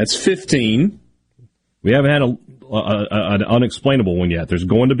 That's 15. We haven't had an unexplainable one yet. There's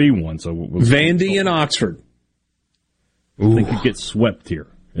going to be one. So Vandy and Oxford. I think it gets swept here.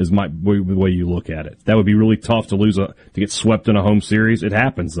 Is the way you look at it. That would be really tough to get swept in a home series. It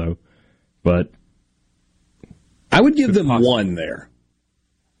happens though, but I would give them 1 there.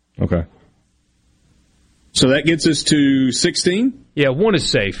 Okay. So that gets us to 16? Yeah, 1 is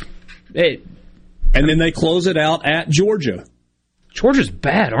safe. And then they close it out at Georgia. Georgia's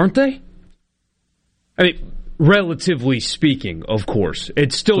bad, aren't they? I mean, relatively speaking, of course.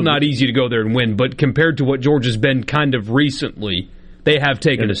 It's still not easy to go there and win, but compared to what Georgia's been kind of recently, they have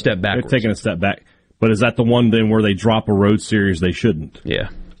taken a step backwards. They're taking a step back. But is that the one then where they drop a road series they shouldn't? Yeah.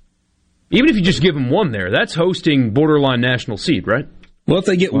 Even if you just give them 1 there, that's hosting borderline national seed, right? Well, if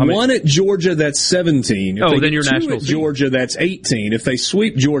they get 1 at Georgia, that's 17. If then you're national at seed. Georgia, that's 18. If they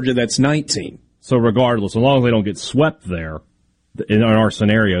sweep Georgia, that's 19. So regardless, as long as they don't get swept there, in our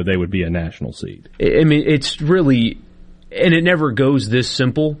scenario, they would be a national seed. I mean, it's really, and it never goes this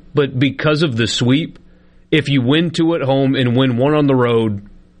simple, but because of the sweep, if you win 2 at home and win 1 on the road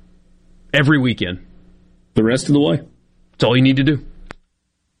every weekend, the rest of the way, that's all you need to do.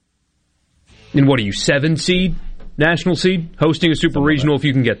 And what are you, 7 seed, national seed, hosting a super regional if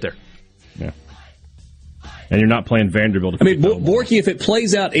you can get there? Yeah. And you're not playing Vanderbilt. I mean, Borky, if it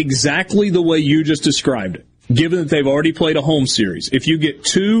plays out exactly the way you just described it, given that they've already played a home series, if you get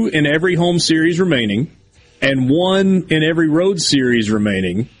 2 in every home series remaining and 1 in every road series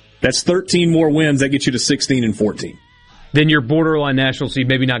remaining, that's 13 more wins. That gets you to 16 and 14. Then your borderline national seed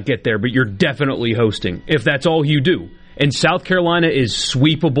maybe not get there, but you're definitely hosting if that's all you do. And South Carolina is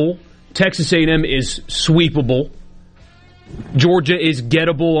sweepable. Texas A&M is sweepable. Georgia is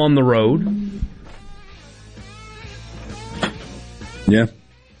gettable on the road. Yeah.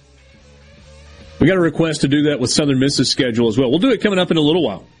 We got a request to do that with Southern Miss's schedule as well. We'll do it coming up in a little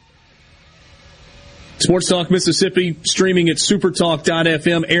while. Sports Talk Mississippi, streaming at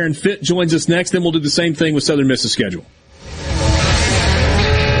supertalk.fm. Aaron Fitt joins us next. Then we'll do the same thing with Southern Miss's schedule.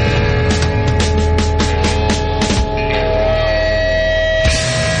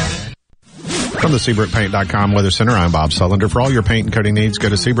 From the SeabrookPaint.com Weather Center, I'm Bob Sullender. For all your paint and coating needs, go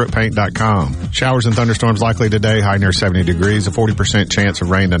to SeabrookPaint.com. Showers and thunderstorms likely today, high near 70 degrees, a 40% chance of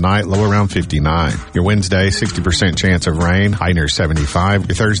rain tonight, low around 59. Your Wednesday, 60% chance of rain, high near 75.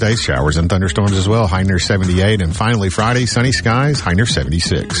 Your Thursday, showers and thunderstorms as well, high near 78. And finally, Friday, sunny skies, high near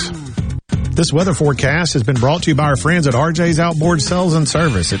 76. This weather forecast has been brought to you by our friends at RJ's Outboard Sales and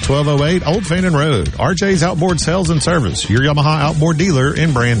Service at 1208 Old Fannin Road. RJ's Outboard Sales and Service, your Yamaha outboard dealer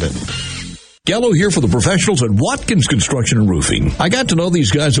in Brandon. Gallo here for the professionals at Watkins Construction and Roofing. I got to know these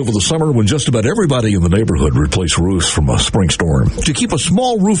guys over the summer when just about everybody in the neighborhood replaced roofs from a spring storm. To keep a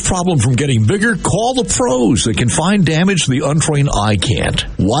small roof problem from getting bigger, call the pros. They can find damage the untrained eye can't.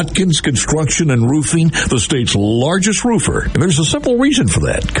 Watkins Construction and Roofing, the state's largest roofer. And there's a simple reason for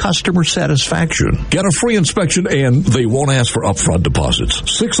that. Customer satisfaction. Get a free inspection and they won't ask for upfront deposits.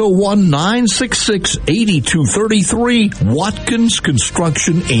 601-966-8233.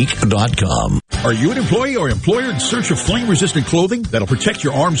 WatkinsConstructionInc.com. Are you an employee or employer in search of flame-resistant clothing that'll protect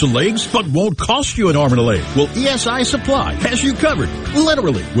your arms and legs but won't cost you an arm and a leg? Well, ESI Supply has you covered,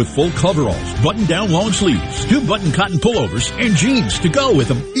 literally, with full coveralls, button-down long sleeves, 2-button cotton pullovers, and jeans to go with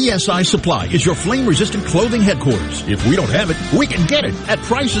them. ESI Supply is your flame-resistant clothing headquarters. If we don't have it, we can get it at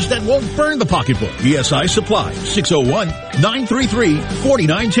prices that won't burn the pocketbook. ESI Supply,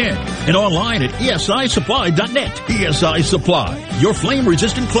 601-933-4910, and online at esisupply.net. ESI Supply, your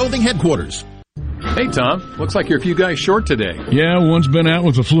flame-resistant clothing headquarters. Hey, Tom. Looks like you're a few guys short today. Yeah, one's been out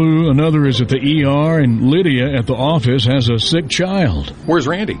with the flu, another is at the ER, and Lydia at the office has a sick child. Where's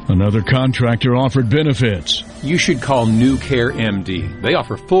Randy? Another contractor offered benefits. You should call New Care MD. They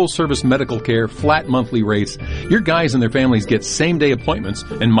offer full-service medical care, flat monthly rates. Your guys and their families get same-day appointments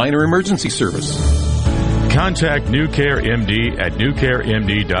and minor emergency service. Contact New Care MD at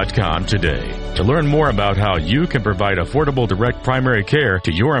newcaremd.com today to learn more about how you can provide affordable direct primary care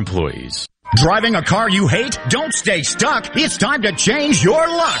to your employees. Driving a car you hate? Don't stay stuck. It's time to change your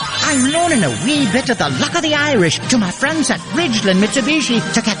luck. I'm loaning a wee bit of the luck of the Irish to my friends at Ridgeland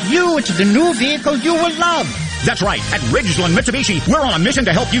Mitsubishi to get you into the new vehicle you will love. That's right. At Ridgeland Mitsubishi, we're on a mission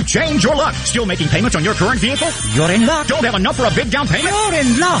to help you change your luck. Still making payments on your current vehicle? You're in luck. Don't have enough for a big down payment? You're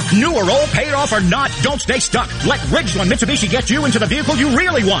in luck. New or old, paid off or not, don't stay stuck. Let Ridgeland Mitsubishi get you into the vehicle you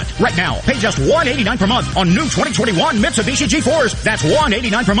really want. Right now, pay just $189 per month on new 2021 Mitsubishi G4s. That's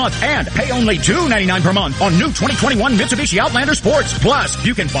 $189 per month. And pay only $299 per month on new 2021 Mitsubishi Outlander Sports. Plus,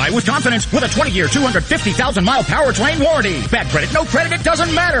 you can buy with confidence with a 20-year, 250,000-mile powertrain warranty. Bad credit, no credit, it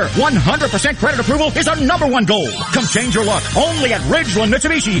doesn't matter. 100% credit approval is our number one goal. Come change your luck only at Ridgeland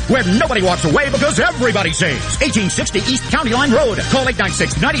Mitsubishi, where nobody walks away because everybody saves. 1860 East County Line Road. Call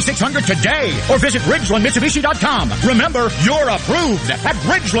 896-9600 today or visit RidgelandMitsubishi.com. Remember, you're approved at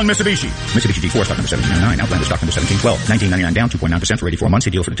Ridgeland Mitsubishi. Mitsubishi G4 stock number 1799. Outlander stock number 1712. $19.99 down, 2.9% for 84 months.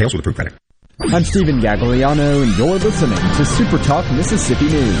 See deal for details with approved credit. I'm Stephen Gagliano, and you're listening to Super Talk Mississippi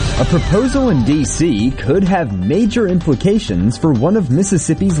News. A proposal in D.C. could have major implications for one of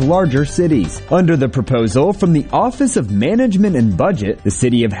Mississippi's larger cities. Under the proposal from the Office of Management and Budget, the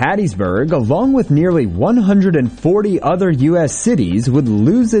city of Hattiesburg, along with nearly 140 other U.S. cities, would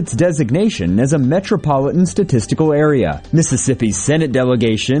lose its designation as a metropolitan statistical area. Mississippi's Senate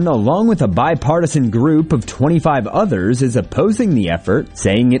delegation, along with a bipartisan group of 25 others, is opposing the effort,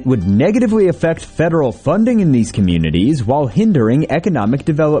 saying it would negatively affect federal funding in these communities while hindering economic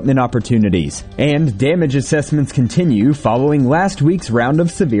development opportunities. And damage assessments continue following last week's round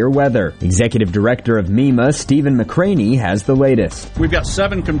of severe weather. Executive Director of MEMA, Stephen McCraney, has the latest. We've got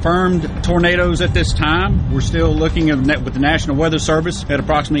 7 confirmed tornadoes at this time. We're still looking at, with the National Weather Service at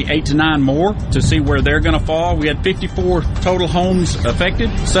approximately 8 to 9 more to see where they're going to fall. We had 54 total homes affected,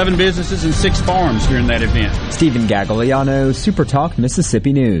 7 businesses and 6 farms during that event. Stephen Gagliano, Super Talk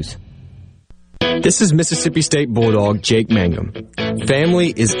Mississippi News. This is Mississippi State Bulldog Jake Mangum. Family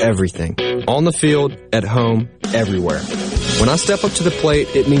is everything. On the field, at home, everywhere. When I step up to the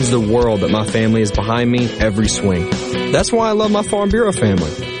plate, it means the world that my family is behind me every swing. That's why I love my Farm Bureau family.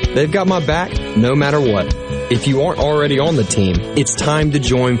 They've got my back no matter what. If you aren't already on the team, it's time to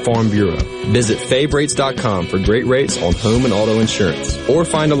join Farm Bureau. Visit favrates.com for great rates on home and auto insurance, or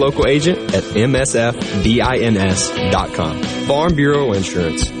find a local agent at msfbins.com. Farm Bureau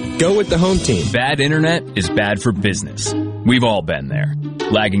Insurance. Go with the home team. Bad internet is bad for business. We've all been there.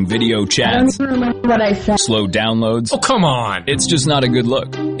 Lagging video chats, slow downloads. Oh, come on. It's just not a good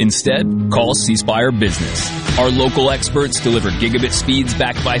look. Instead, call C Spire Business. Our local experts deliver gigabit speeds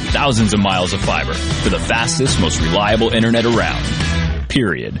backed by thousands of miles of fiber for the fastest, most reliable internet around.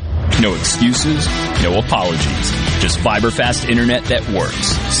 Period. No excuses, no apologies. Just fiber-fast internet that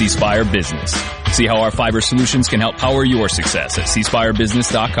works. C Spire Business. See how our fiber solutions can help power your success at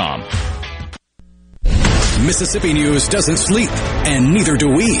cspirebusiness.com. Mississippi news doesn't sleep, and neither do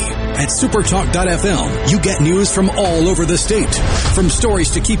we. At supertalk.fm, you get news from all over the state. From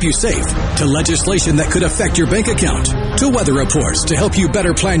stories to keep you safe, to legislation that could affect your bank account, to weather reports to help you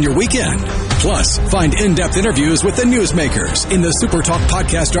better plan your weekend. Plus, find in-depth interviews with the newsmakers in the Supertalk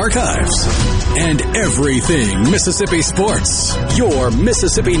podcast archives. And everything Mississippi sports. Your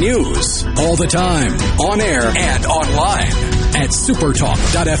Mississippi news. All the time, on air and online. At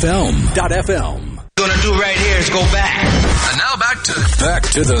supertalk.fm. Gonna do right here is go back. And now back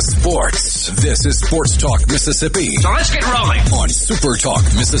to the sports. This is Sports Talk Mississippi. So let's get rolling on Super Talk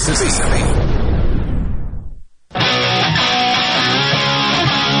Mississippi.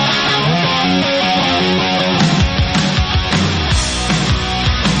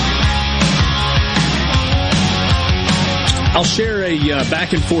 I'll share a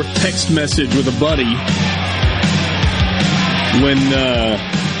back and forth text message with a buddy when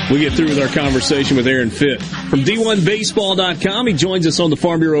we get through with our conversation with Aaron Fitt. From D1Baseball.com, he joins us on the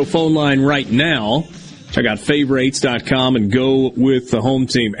Farm Bureau phone line right now. Check out favorites.com and go with the home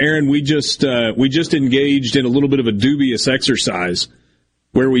team. Aaron, we just engaged in a little bit of a dubious exercise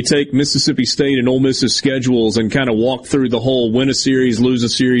where we take Mississippi State and Ole Miss's schedules and kind of walk through the whole win a series, lose a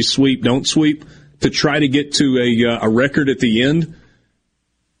series, sweep, don't sweep, to try to get to a record at the end.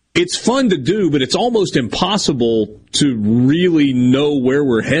 It's fun to do, but it's almost impossible to really know where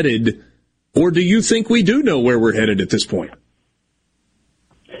we're headed. Or do you think we do know where we're headed at this point?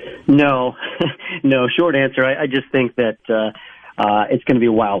 No, short answer. I just think that it's going to be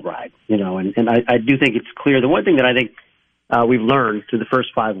a wild ride, and I do think it's clear. The one thing that I think we've learned through the first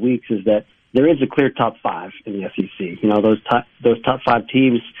 5 weeks is that there is a clear top 5 in the SEC. Those top 5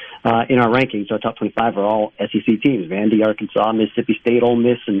 teams in our rankings, our top 25 are all SEC teams: Vandy, Arkansas, Mississippi State, Ole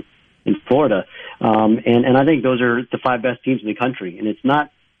Miss, and Florida. And I think those are the 5 best teams in the country. And it's not,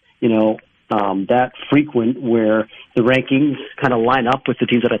 that frequent where the rankings kind of line up with the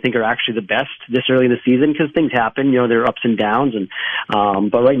teams that I think are actually the best this early in the season, because things happen, there are ups and downs. And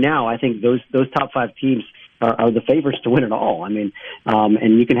but right now, I think those top 5 teams are the favorites to win it all. I mean,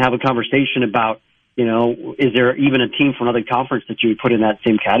 and you can have a conversation about, is there even a team from another conference that you would put in that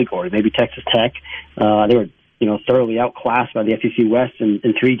same category? Maybe Texas Tech. They were, thoroughly outclassed by the SEC West in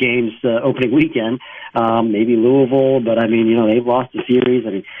 3 games opening weekend. Maybe Louisville, but I mean, they've lost a series. I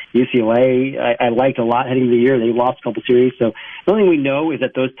mean, UCLA, I liked a lot heading into the year. They've lost a couple series. So the only thing we know is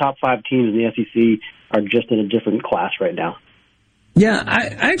that those top 5 teams in the SEC are just in a different class right now. Yeah,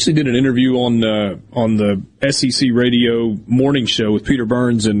 I actually did an interview on the SEC radio morning show with Peter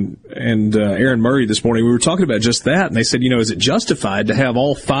Burns and Aaron Murray this morning. We were talking about just that, and they said, is it justified to have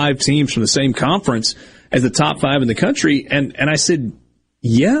all 5 teams from the same conference as the top 5 in the country? And I said,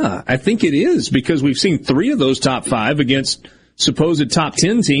 yeah, I think it is, because we've seen 3 of those top 5 against supposed top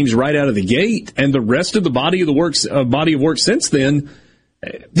 10 teams right out of the gate, and the rest of the body of work since then,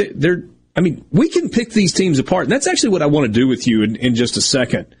 we can pick these teams apart, and that's actually what I want to do with you in just a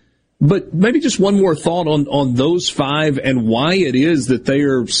second. But maybe just one more thought on those 5 and why it is that they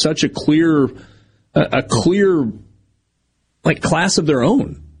are such a clear class of their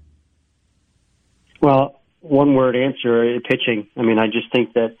own. Well, one word answer: pitching. I mean, I just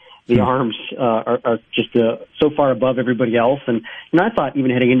think that the arms are just so far above everybody else. And I thought even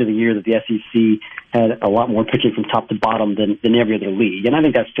heading into the year that the SEC had a lot more pitching from top to bottom than every other league. And I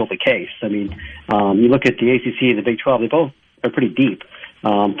think that's still the case. I mean, you look at the ACC and the Big 12, they both are pretty deep,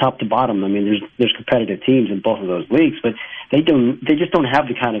 top to bottom. I mean, there's competitive teams in both of those leagues, but they just don't have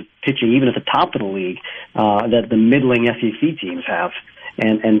the kind of pitching, even at the top of the league, that the middling SEC teams have.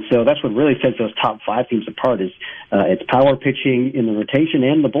 And so that's what really sets those top 5 teams apart is it's power pitching in the rotation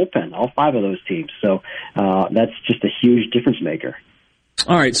and the bullpen, all 5 of those teams. So that's just a huge difference maker.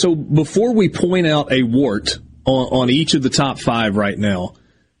 All right, so before we point out a wart on each of the top 5 right now,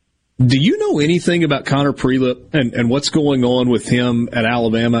 do you know anything about Connor Prelip and what's going on with him at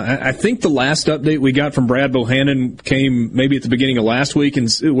Alabama? I think the last update we got from Brad Bohannon came maybe at the beginning of last week,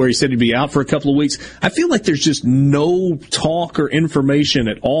 where he said he'd be out for a couple of weeks. I feel like there's just no talk or information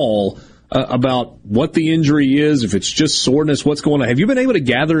at all about what the injury is, if it's just soreness, what's going on. Have you been able to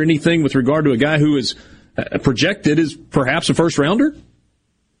gather anything with regard to a guy who is projected as perhaps a first-rounder?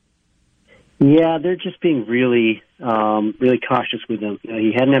 Yeah, they're just being really cautious with him.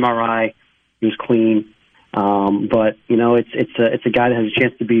 He had an MRI; he was clean, but it's a guy that has a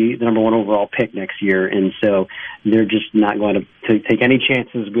chance to be the number 1 overall pick next year, and so they're just not going to take any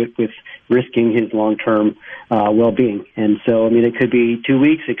chances with risking his long-term well-being. And so, it could be 2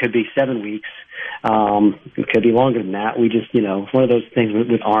 weeks, it could be 7 weeks. It could be longer than that. We just, it's one of those things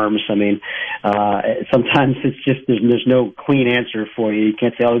with arms. Sometimes it's just, there's no clean answer for you. You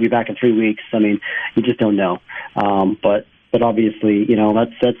can't say, I'll be back in 3 weeks. You just don't know. But obviously,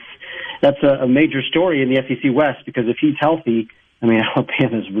 that's a major story in the SEC West, because if he's healthy,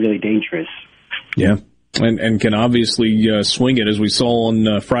 Alabama's really dangerous. Yeah. And can obviously swing it, as we saw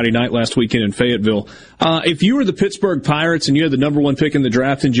on Friday night last weekend in Fayetteville. If you were the Pittsburgh Pirates and you had the number 1 pick in the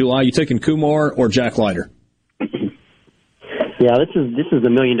draft in July, you taking Kumar or Jack Leiter? Yeah, this is the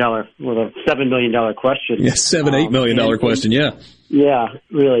 $1 million, the $7 million question. Yeah, $8 million question. Yeah. Yeah,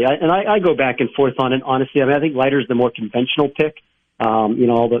 really. I go back and forth on it. Honestly, I think Leiter's the more conventional pick.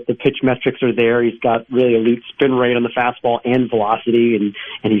 All the pitch metrics are there. He's got really elite spin rate on the fastball and velocity, and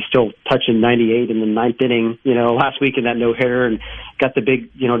he's still touching 98 in the 9th inning, last week in that no-hitter, and got the big,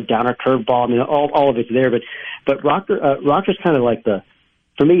 downer curveball. All of it's there. But Rocker's kind of like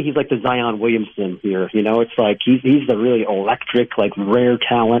for me, he's like the Zion Williamson here. It's like he's the really electric, like rare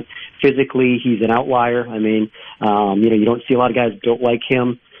talent. Physically, he's an outlier. You don't see a lot of guys built like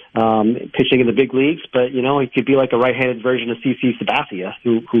him. Pitching in the big leagues, but he could be like a right-handed version of CC Sabathia,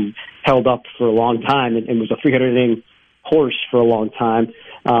 who held up for a long time and was a 300-inning horse for a long time.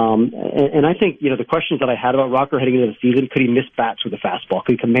 And I think the questions that I had about Rocker heading into the season: could he miss bats with a fastball?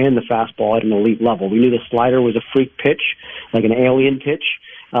 Could he command the fastball at an elite level? We knew the slider was a freak pitch, like an alien pitch.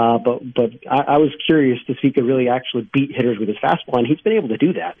 But I was curious to see if he could really actually beat hitters with his fastball, and he's been able to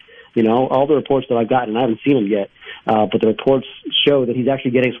do that. All the reports that I've gotten, I haven't seen him yet, but the reports show that he's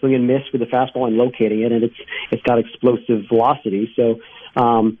actually getting swing and miss with the fastball and locating it, and it's got explosive velocity. So,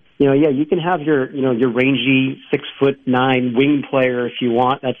 you can have your rangy 6'9" wing player if you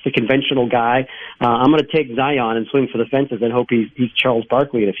want. That's the conventional guy. I'm going to take Zion and swing for the fences and hope he's Charles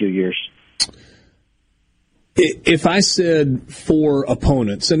Barkley in a few years. If I said 4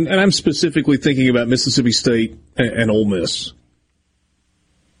 opponents, and I'm specifically thinking about Mississippi State and Ole Miss,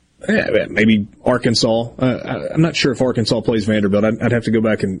 maybe Arkansas. I'm not sure if Arkansas plays Vanderbilt. I'd have to go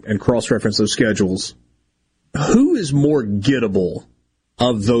back and cross-reference those schedules. Who is more gettable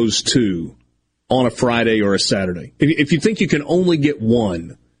of those two on a Friday or a Saturday? If you think you can only get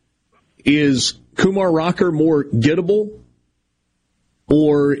one, is Kumar Rocker more gettable,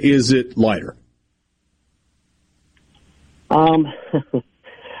 or is it Leiter? I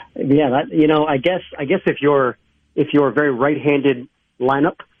guess if you're a very right-handed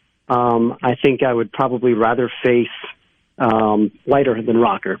lineup, I think I would probably rather face Leiter than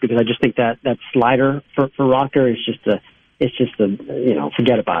Rocker, because I just think that slider for Rocker is just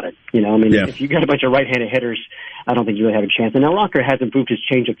forget about it. If you got a bunch of right-handed hitters, I don't think you really have a chance. And now Rocker has improved his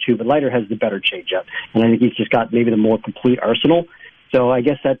changeup too, but Leiter has the better changeup, and I think he's just got maybe the more complete arsenal. So I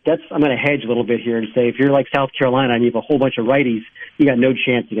guess that's I'm going to hedge a little bit here and say if you're like South Carolina and you have a whole bunch of righties, you got no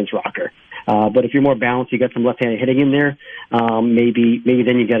chance against Rocker. But if you're more balanced, you got some left-handed hitting in there, maybe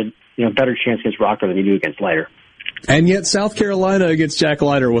then you got a better chance against Rocker than you do against Leiter. And yet South Carolina against Jack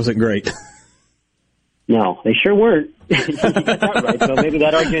Leiter wasn't great. No, they sure weren't. You got that right, so maybe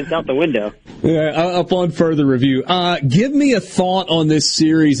that argument's out the window. Yeah, upon further review. Give me a thought on this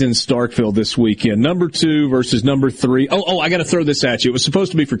series in Starkville this weekend. Number 2 versus number 3. I got to throw this at you. It was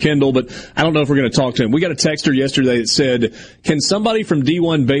supposed to be for Kendall, but I don't know if we're going to talk to him. We got a texter yesterday that said, can somebody from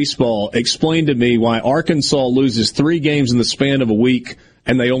D1 Baseball explain to me why Arkansas loses 3 games in the span of a week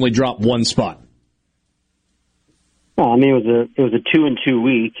and they only drop 1 spot? Well, it was a 2-2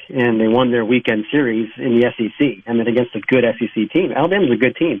 week, and they won their weekend series in the SEC. Against a good SEC team. Alabama's a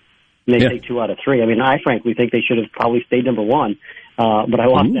good team. And they take 2 out of 3. I frankly think they should have probably stayed number 1. But I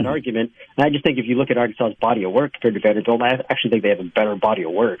lost that argument. And I just think if you look at Arkansas's body of work compared to Vanderbilt, I actually think they have a better body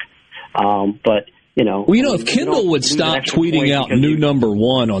of work. If Kendall would stop tweeting out new number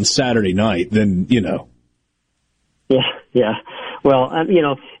 1 on Saturday night, then, Yeah. Well, as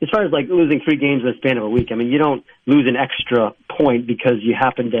far as losing 3 games in the span of a week, you don't lose an extra point because you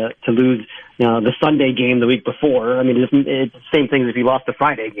happen to lose, the Sunday game the week before. It's the same thing as if you lost the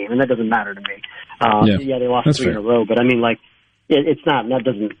Friday game, and that doesn't matter to me. They lost 3 in a row, but it's not. That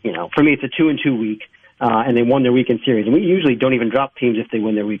doesn't. For me, it's a 2-2 week, and they won their weekend series, and we usually don't even drop teams if they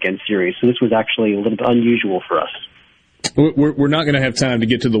win their weekend series. So this was actually a little bit unusual for us. We're not going to have time to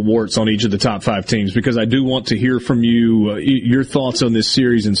get to the warts on each of the top 5 teams because I do want to hear from you, your thoughts on this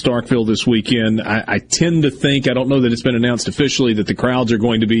series in Starkville this weekend. I tend to think, I don't know that it's been announced officially, that the crowds are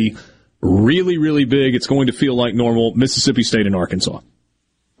going to be really, really big. It's going to feel like normal. Mississippi State and Arkansas.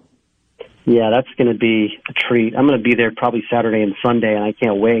 Yeah, that's going to be a treat. I'm going to be there probably Saturday and Sunday, and I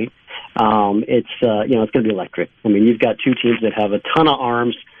can't wait. It's going to be electric. You've got 2 teams that have a ton of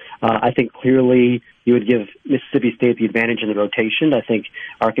arms. I think clearly you would give Mississippi State the advantage in the rotation. I think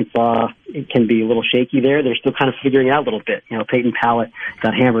Arkansas can be a little shaky there. They're still kind of figuring it out a little bit. Peyton Pallett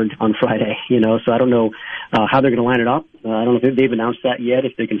got hammered on Friday, so I don't know how they're going to line it up. I don't know if they've announced that yet,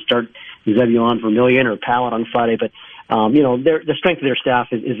 if they can start Zebulon Vermillion or Pallett on Friday. But, the strength of their staff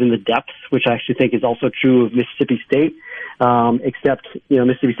is in the depth, which I actually think is also true of Mississippi State. Except,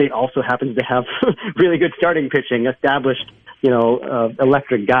 Mississippi State also happens to have really good starting pitching, established,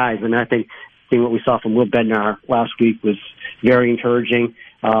 electric guys. I think seeing what we saw from Will Bednar last week was very encouraging.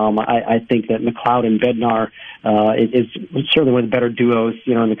 I think that McLeod and Bednar is certainly one of the better duos,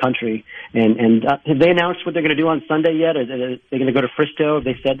 in the country. And have they announced what they're going to do on Sunday yet? Are they going to go to Fristow? Have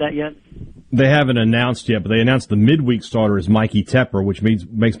they said that yet? They haven't announced yet, but they announced the midweek starter is Mikey Tepper, which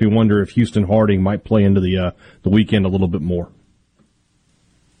makes me wonder if Houston Harding might play into the weekend a little bit more.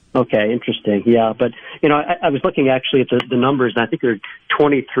 Okay, interesting. Yeah, but, I was looking actually at the numbers, and I think there are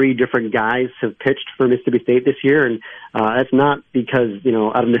 23 different guys have pitched for Mississippi State this year, and that's not because,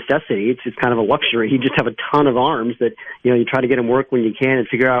 out of necessity. It's kind of a luxury. You just have a ton of arms that, you try to get them work when you can and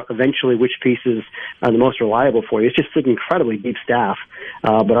figure out eventually which pieces are the most reliable for you. It's just an incredibly deep staff,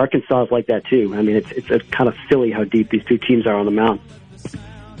 but Arkansas is like that too. It's kind of silly how deep these 2 teams are on the mound.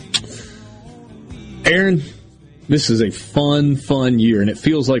 Aaron, this is a fun year, and it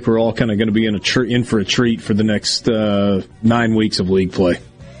feels like we're all kind of going to be in for a treat for the next 9 weeks of league play.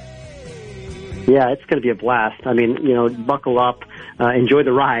 Yeah, it's going to be a blast. Buckle up, enjoy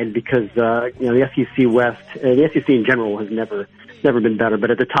the ride because the SEC West, the SEC in general has never been better, but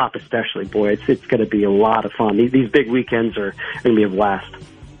at the top especially, boy, it's going to be a lot of fun. These big weekends are going to be a blast.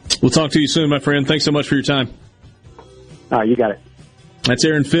 We'll talk to you soon, my friend. Thanks so much for your time. You got it. That's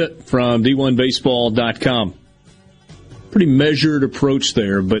Aaron Fitt from D1Baseball.com. Pretty measured approach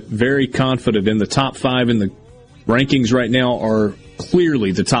there, but very confident in the top 5 in the rankings right now are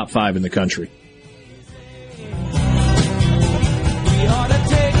clearly the top 5 in the country.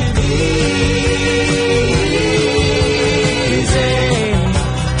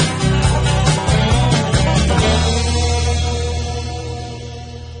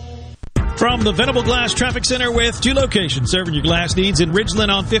 from the Venable Glass Traffic Center with 2 locations serving your glass needs in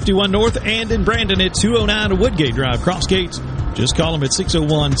Ridgeland on 51 North and in Brandon at 209 Woodgate Drive, Cross Gates. Just call them at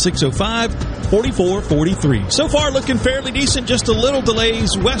 601-605-4443. So far, looking fairly decent. Just a little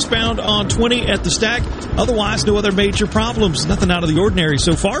delays westbound on 20 at the Stack. Otherwise, no other major problems. Nothing out of the ordinary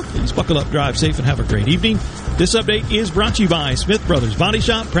so far. Please buckle up, drive safe, and have a great evening. This update is brought to you by Smith Brothers Body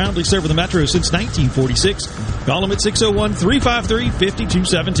Shop, proudly serving the Metro since 1946. Call them at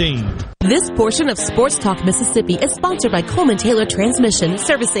 601-353-5217. This portion of Sports Talk Mississippi is sponsored by Coleman Taylor Transmission,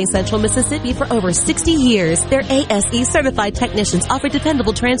 servicing Central Mississippi for over 60 years. Their ASE certified technicians offer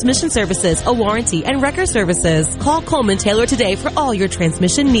dependable transmission services, a warranty, and wrecker services. Call Coleman Taylor today for all your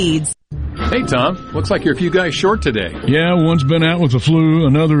transmission needs. Hey, Tom. Looks like you're a few guys short today. Yeah, one's been out with the flu,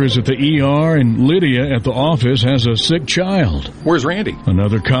 another is at the ER, and Lydia at the office has a sick child. Where's Randy?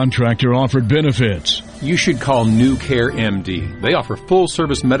 Another contractor offered benefits. You should call New Care MD. They offer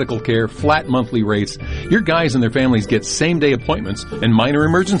full-service medical care, flat monthly rates. Your guys and their families get same-day appointments and minor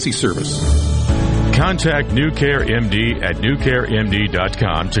emergency service. Contact New Care MD at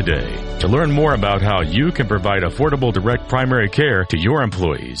newcaremd.com today to learn more about how you can provide affordable direct primary care to your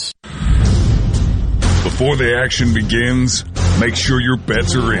employees. Before the action begins, make sure your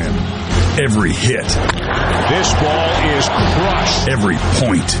bets are in. Every hit. This ball is crushed. Every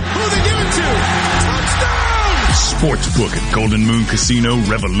point. Who they give it to? Touchdown! Sportsbook at Golden Moon Casino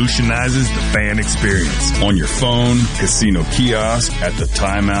revolutionizes the fan experience. On your phone, casino kiosk, at the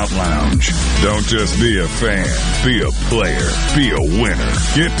Timeout Lounge. Don't just be a fan. Be a player. Be a winner.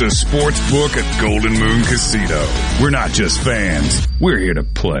 Get to Sportsbook at Golden Moon Casino. We're not just fans. We're here to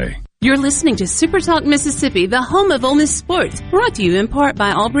play. You're listening to Super Talk Mississippi, the home of Ole Miss sports, brought to you in part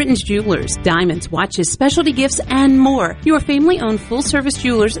by Albritton's Jewelers, diamonds, watches, specialty gifts, and more. Your family-owned full-service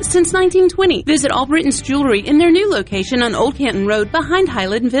jewelers since 1920. Visit Albritton's Jewelry in their new location on Old Canton Road behind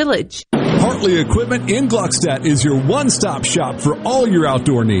Highland Village. Hartley Equipment in Gluckstadt is your one-stop shop for all your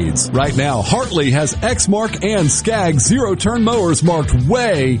outdoor needs. Right now, Hartley has Exmark and Skag zero-turn mowers marked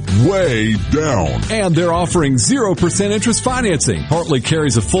way down. And they're offering 0% interest financing. Hartley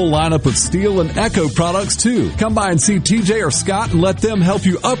carries a full lineup of Steel and Echo products, too. Come by and see TJ or Scott and let them help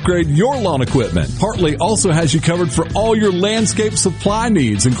you upgrade your lawn equipment. Hartley also has you covered for all your landscape supply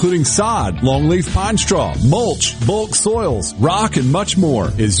needs, including sod, longleaf pine straw, mulch, bulk soils, rock, and much more.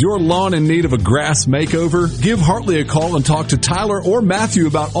 Is your lawn in need of a grass makeover? Give Hartley a call and talk to Tyler or Matthew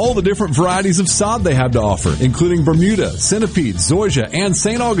about all the different varieties of sod they have to offer, including Bermuda, Centipede, Zoysia, and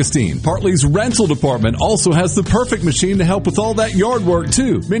St. Augustine. Hartley's rental department also has the perfect machine to help with all that yard work,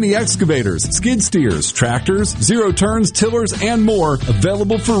 too. Mini excavators, skid steers, tractors, zero turns, tillers, and more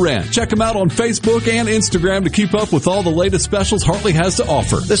available for rent. Check them out on Facebook and Instagram to keep up with all the latest specials Hartley has to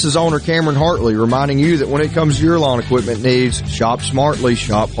offer. This is owner Cameron Hartley reminding you that when it comes to your lawn equipment needs, shop smartly,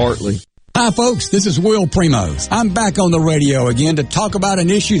 shop Hartley. Hi folks, this is Will Primos. I'm back on the radio again to talk about an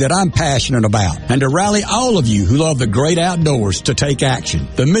issue that I'm passionate about and to rally all of you who love the great outdoors to take action.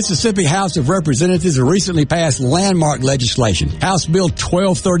 The Mississippi House of Representatives recently passed landmark legislation, House Bill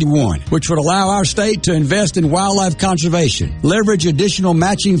 1231, which would allow our state to invest in wildlife conservation, leverage additional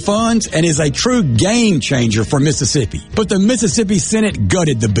matching funds, and is a true game changer for Mississippi. But the Mississippi Senate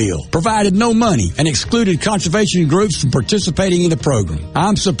gutted the bill, provided no money, and excluded conservation groups from participating in the program.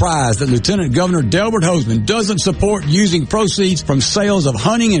 I'm surprised that Lieutenant Governor Delbert Hosemann doesn't support using proceeds from sales of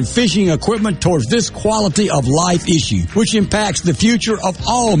hunting and fishing equipment towards this quality of life issue, which impacts the future of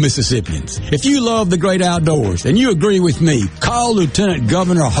all Mississippians. If you love the great outdoors and you agree with me, call Lieutenant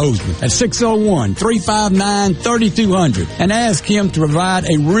Governor Hosemann at 601-359-3200 and ask him to provide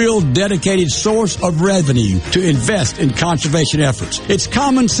a real dedicated source of revenue to invest in conservation efforts. It's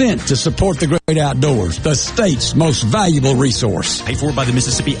common sense to support the great outdoors, the state's most valuable resource. Paid for by the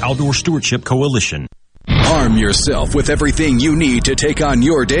Mississippi Outdoor Stewardship Coalition. Arm yourself with everything you need to take on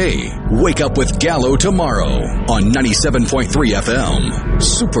your day. Wake up with Gallo tomorrow on 97.3 FM.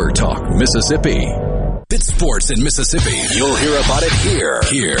 Super Talk Mississippi. It's sports in Mississippi. You'll hear about it here.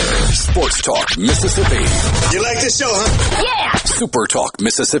 Sports Talk Mississippi. You like this show, huh? Yeah! Super Talk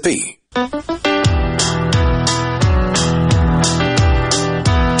Mississippi.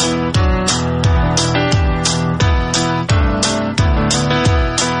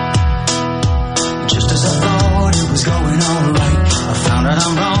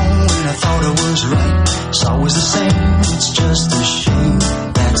 I'm wrong when I thought it was right. It's always the same, it's just a shame,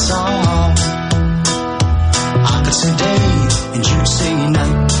 that's all. I could say day and you'd say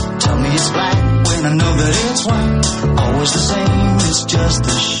night. Tell me it's black when I know that it's white. Always the same, it's just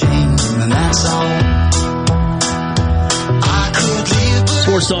a shame, and that's all. I could live.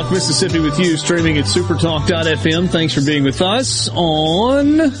 Sports Talk Mississippi with you, streaming at supertalk.fm. Thanks for being with us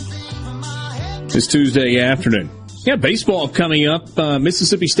on this Tuesday afternoon. Yeah, baseball coming up.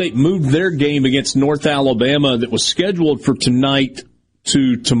 Mississippi State moved their game against North Alabama that was scheduled for tonight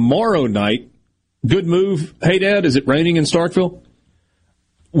to tomorrow night. Good move. Hey, Dad, is it raining in Starkville?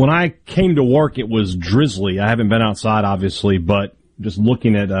 When I came to work, it was drizzly. I haven't been outside, obviously, but just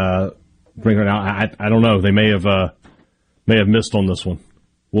looking at bringing it out, I don't know. They may have missed on this one.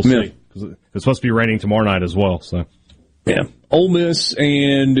 We'll see. Yeah. It's supposed to be raining tomorrow night as well. So, yeah. Ole Miss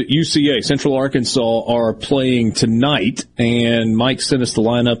and UCA, Central Arkansas, are playing tonight, and Mike sent us the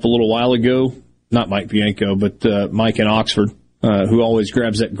lineup a little while ago. Not Mike Bianco, but Mike in Oxford, who always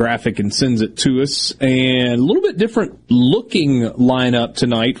grabs that graphic and sends it to us. And a little bit different looking lineup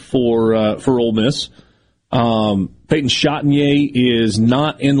tonight for Ole Miss. Peyton Chatagnier is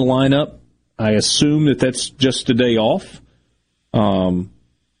not in the lineup. I assume that's just a day off.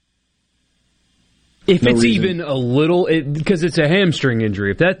 If it's even a little, because it's a hamstring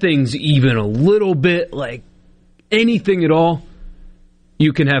injury, if that thing's even a little bit like anything at all,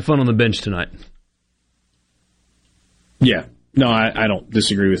 you can have fun on the bench tonight. Yeah. No, I don't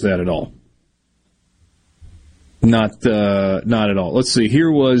disagree with that at all. Not at all. Let's see.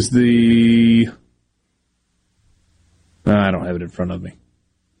 Here was the... I don't have it in front of me.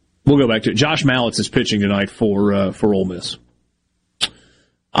 We'll go back to it. Josh Mallitz is pitching tonight for Ole Miss.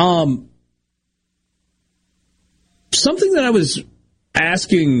 Something that I was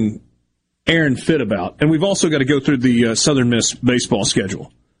asking Aaron Fitt about, and we've also got to go through the Southern Miss baseball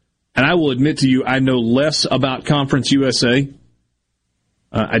schedule. And I will admit to you, I know less about Conference USA.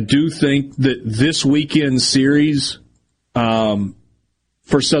 I do think that this weekend series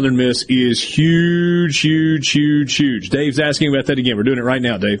for Southern Miss is huge, huge, huge, huge. Dave's asking about that again. We're doing it right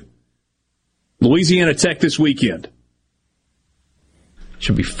now, Dave. Louisiana Tech this weekend.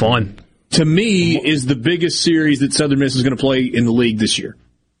 Should be fun. To me, is the biggest series that Southern Miss is going to play in the league this year.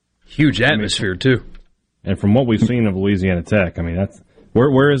 Huge atmosphere, too. And from what we've seen of Louisiana Tech, I mean, that's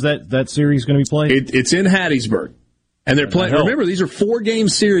where is that series going to be played? It's in Hattiesburg. And they're playing. Remember, these are 4-game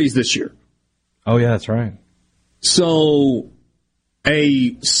series this year. Oh, yeah, that's right. So,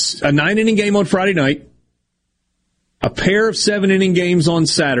 a 9-inning game on Friday night, a pair of 7-inning games on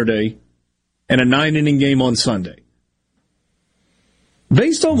Saturday, and a 9-inning game on Sunday.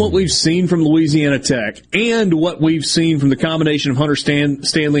 Based on what we've seen from Louisiana Tech and what we've seen from the combination of Hunter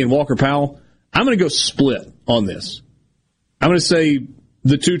Stanley and Walker Powell, I'm going to go split on this. I'm going to say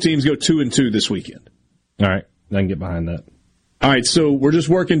the two teams go 2-2 this weekend. All right. I can get behind that. All right. So we're just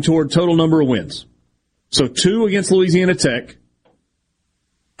working toward total number of wins. So 2 against Louisiana Tech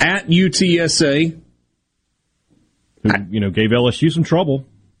at UTSA. Who, gave LSU some trouble.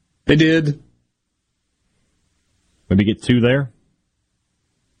 They did. Maybe get 2 there.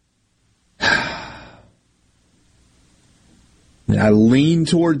 I lean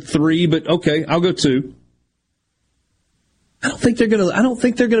toward 3, but okay, I'll go 2. I don't think they're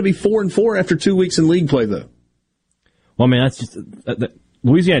gonna be 4-4 after 2 weeks in league play, though. Well, I mean, that's just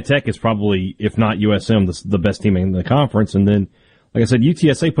Louisiana Tech is probably, if not USM, the best team in the conference. And then, like I said,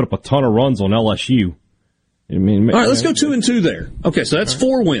 UTSA put up a ton of runs on LSU. I mean, all right, let's go 2-2 there. Okay, so that's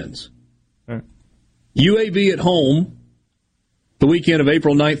 4 wins. All right. UAB at home, the weekend of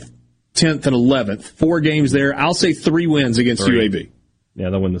April 9th, 10th, and 11th. 4 games there. I'll say 3 wins against 3. UAB. Yeah,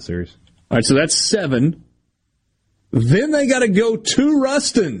 they'll win the series. All right, so that's 7. Then they got to go to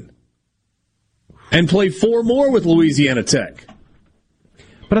Ruston and play 4 more with Louisiana Tech.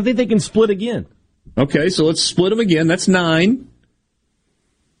 But I think they can split again. Okay, so let's split them again. That's 9.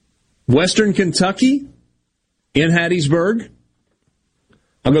 Western Kentucky in Hattiesburg.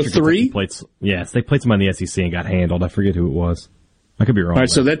 I'll go 3. Yes, they played somebody in the SEC and got handled. I forget who it was. I could be wrong. All right,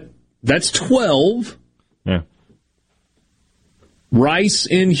 so that's 12. Yeah. Rice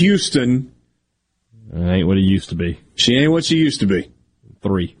in Houston. That ain't what it used to be. She ain't what she used to be.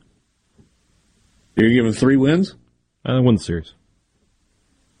 3. You're giving 3 wins? Win the series.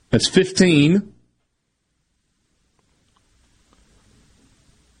 That's 15.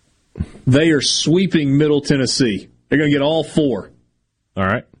 They are sweeping Middle Tennessee. They're going to get all 4. All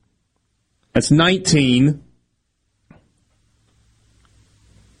right. That's 19.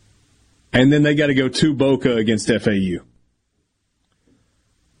 And then they got to go to Boca against FAU.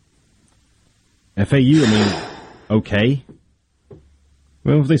 FAU, I mean, okay.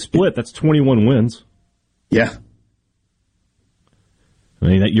 Well, if they split, that's 21 wins. Yeah. I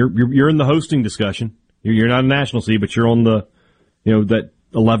mean, you're in the hosting discussion. You're not a national seed, but you're on the, that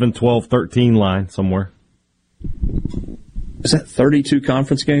 11, 12, 13 line somewhere. Is that 32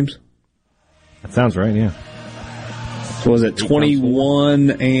 conference games? That sounds right, yeah. So was it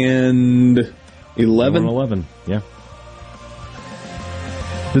 21 and 11? 11, yeah.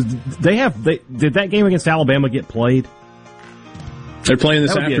 Did that game against Alabama get played? They're playing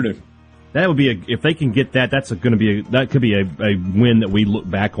this afternoon. That would be if they can get that. That could be a win that we look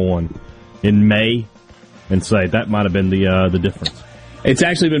back on in May and say that might have been the difference. It's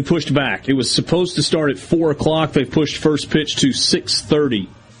actually been pushed back. It was supposed to start at 4:00. They pushed first pitch to 6:30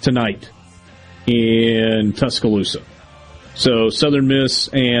 tonight in Tuscaloosa. So Southern Miss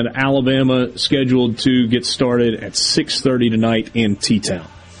and Alabama scheduled to get started at 6:30 tonight in T-Town.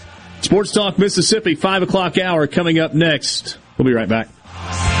 Sports Talk Mississippi, 5 o'clock hour coming up next. We'll be right back.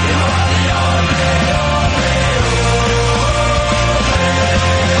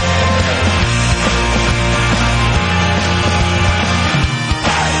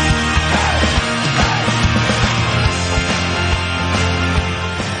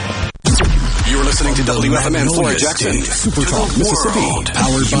 Listening to WFMN Flora Jackson, Super Talk Mississippi,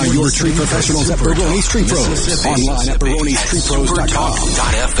 powered by your tree professionals at Baroni's Tree Pros. Online at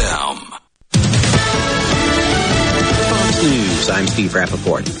baronistreepros.com. Fox News, I'm Steve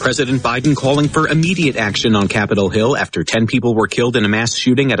Rappaport. President Biden calling for immediate action on Capitol Hill after 10 people were killed in a mass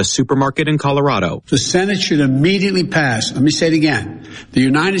shooting at a supermarket in Colorado. The Senate should immediately pass. Let me say it again. The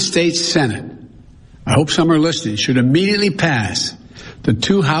United States Senate, I hope some are listening, should immediately pass the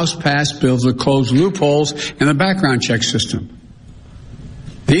 2 House-passed bills that close loopholes in the background check system.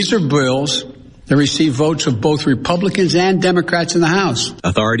 These are bills that receive votes of both Republicans and Democrats in the House.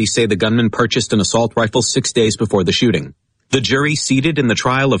 Authorities say the gunman purchased an assault rifle 6 days before the shooting. The jury seated in the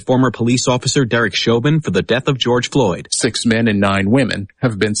trial of former police officer Derek Chauvin for the death of George Floyd. 6 men and 9 women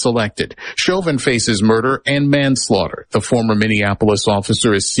have been selected. Chauvin faces murder and manslaughter. The former Minneapolis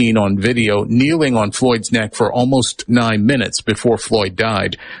officer is seen on video kneeling on Floyd's neck for almost 9 minutes before Floyd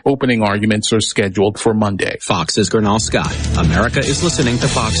died. Opening arguments are scheduled for Monday. Fox's Gernal Scott. America is listening to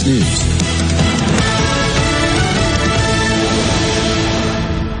Fox News.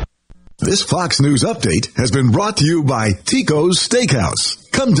 This Fox News update has been brought to you by Tico's Steakhouse.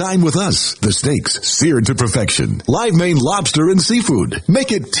 Come dine with us. The steaks seared to perfection. Live Maine lobster and seafood.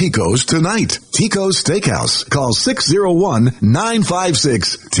 Make it Tico's tonight. Tico's Steakhouse. Call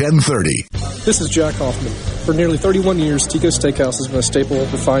 601-956-1030. This is Jack Hoffman. For nearly 31 years, Tico's Steakhouse has been a staple of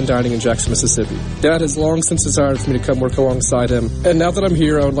fine dining in Jackson, Mississippi. Dad has long since desired for me to come work alongside him. And now that I'm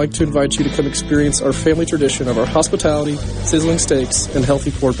here, I would like to invite you to come experience our family tradition of our hospitality, sizzling steaks, and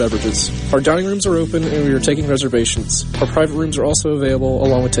healthy poured beverages. Our dining rooms are open and we are taking reservations. Our private rooms are also available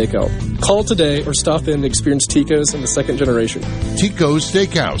along with takeout. Call today or stop in to experience Tico's in the second generation. Tico's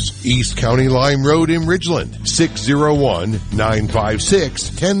Steakhouse, East County Line Road in Ridgeland,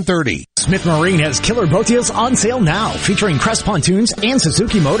 601-956-1030. Smith Marine has killer boat deals on sale now, featuring Crest pontoons and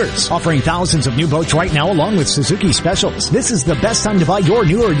Suzuki motors, offering thousands of new boats right now along with Suzuki specials. This is the best time to buy your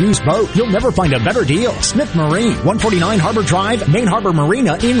new or used boat. You'll never find a better deal. Smith Marine, 149 Harbor Drive, Main Harbor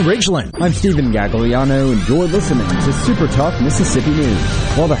Marina in Ridgeland. I'm Stephen Gagliano, and you're listening to Super Talk Mississippi News.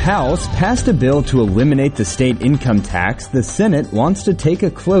 While the House passed a bill to eliminate the state income tax, the Senate wants to take a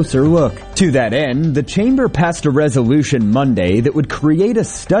closer look. To that end, the chamber passed a resolution Monday that would create a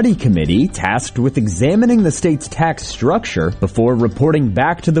study committee tasked with examining the state's tax structure before reporting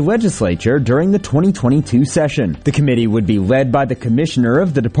back to the legislature during the 2022 session. The committee would be led by the Commissioner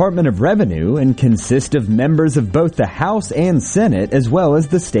of the Department of Revenue and consist of members of both the House and Senate, as well as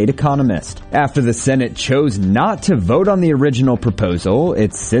the state economist. After the Senate chose not to vote on the original proposal,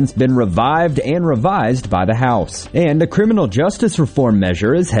 it's since been revived and revised by the House. And a criminal justice reform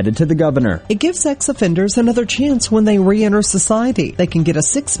measure is headed to the governor. It gives sex offenders another chance when they re-enter society. They can get a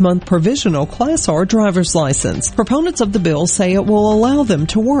 6-month provisional Class R driver's license. Proponents of the bill say it will allow them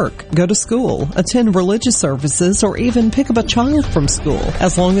to work, go to school, attend religious services, or even pick up a child from school,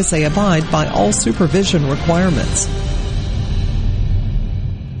 as long as they abide by all supervision requirements.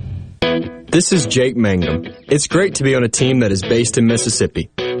 This is Jake Mangum. It's great to be on a team that is based in Mississippi.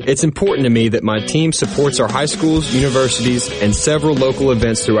 It's important to me that my team supports our high schools, universities, and several local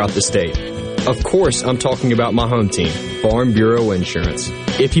events throughout the state. Of course, I'm talking about my home team, Farm Bureau Insurance.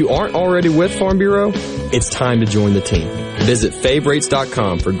 If you aren't already with Farm Bureau, it's time to join the team. Visit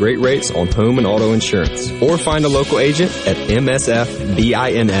favrates.com for great rates on home and auto insurance, or find a local agent at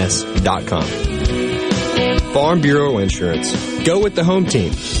msfbins.com. Farm Bureau Insurance. Go with the home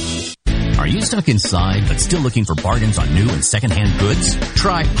team. Are you stuck inside but still looking for bargains on new and secondhand goods?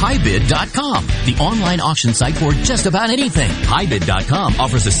 Try HighBid.com, the online auction site for just about anything. HighBid.com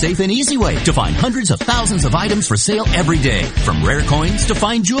offers a safe and easy way to find hundreds of thousands of items for sale every day. From rare coins to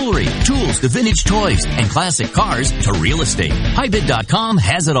fine jewelry, tools to vintage toys, and classic cars to real estate. HighBid.com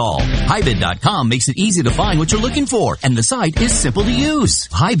has it all. HighBid.com makes it easy to find what you're looking for, and the site is simple to use.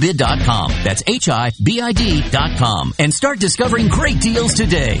 HighBid.com. That's HiBid.com. And start discovering great deals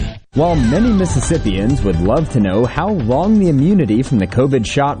today. While many Mississippians would love to know how long the immunity from the COVID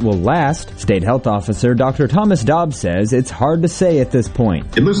shot will last, State Health Officer Dr. Thomas Dobbs says it's hard to say at this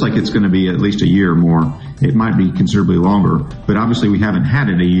point. It looks like it's going to be at least a year or more. It might be considerably longer, but obviously we haven't had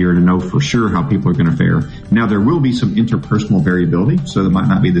it a year to know for sure how people are going to fare. Now, there will be some interpersonal variability, so it might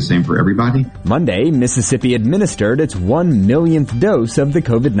not be the same for everybody. Monday, Mississippi administered its 1 millionth dose of the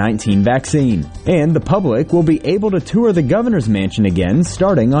COVID-19 vaccine, and the public will be able to tour the governor's mansion again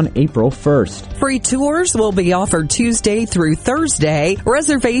starting on April 1st. Free tours will be offered Tuesday through Thursday.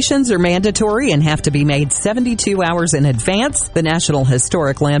 Reservations are mandatory and have to be made 72 hours in advance. The National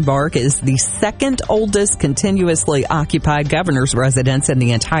Historic Landmark is the second oldest continuously occupied governor's residence in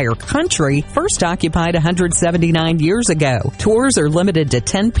the entire country, first occupied 179 years ago. Tours are limited to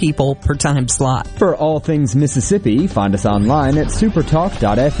 10 people per time slot. For all things Mississippi, find us online at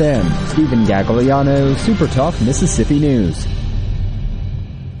supertalk.fm. Stephen Gagliano, Supertalk Mississippi News.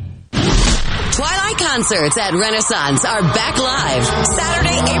 Twilight Concerts at Renaissance are back live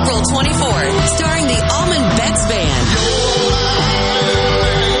Saturday, April 24th, starring the Allman Betts Band.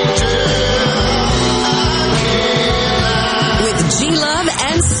 With G-Love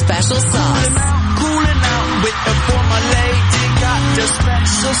and Special Sauce.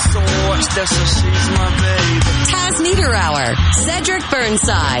 Taz Niederauer, Cedric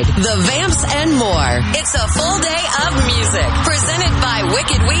Burnside, The Vamps, and more. It's a full day of music presented by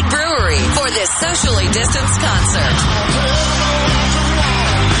Wicked Wheat Brewery for this socially distanced concert.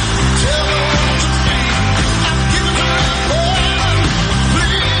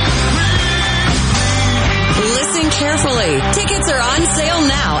 Listen carefully. Tickets are on sale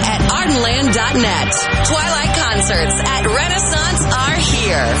now at ardenland.net. Twilight Concerts at Renaissance are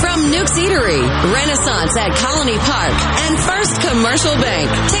here. From Nuke's Eatery, Renaissance at Colony Park, and First Commercial Bank.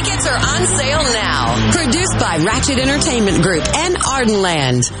 Tickets are on sale now. Produced by Ratchet Entertainment Group and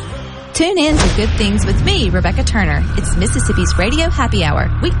Ardenland. Tune in to Good Things with me, Rebecca Turner. It's Mississippi's Radio Happy Hour,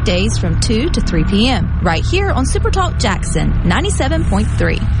 weekdays from 2 to 3 p.m. right here on Supertalk Jackson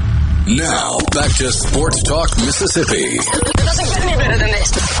 97.3. Now, back to Sports Talk Mississippi. Doesn't get any better than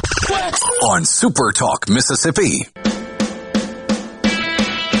this. On Super Talk Mississippi.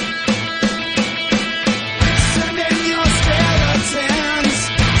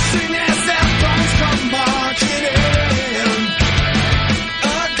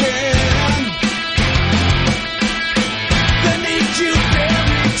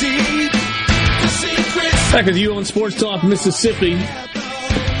 Back with you on Sports Talk Mississippi.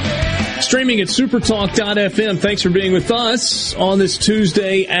 Streaming at supertalk.fm. Thanks for being with us on this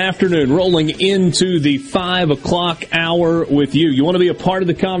Tuesday afternoon, rolling into the 5 o'clock hour with you. You want to be a part of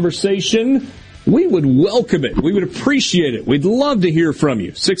the conversation? We would welcome it. We would appreciate it. We'd love to hear from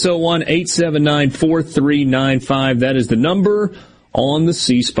you. 601-879-4395. That is the number on the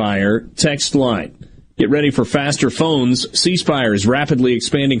C Spire text line. Get ready for faster phones. C Spire is rapidly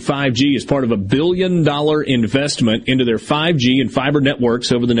expanding 5G as part of $1 billion investment into their 5G and fiber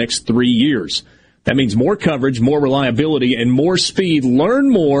networks over the next 3 years. That means more coverage, more reliability, and more speed. Learn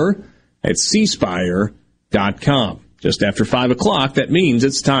more at cspire.com. Just after 5 o'clock, that means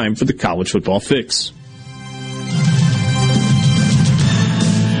it's time for the College Football Fix.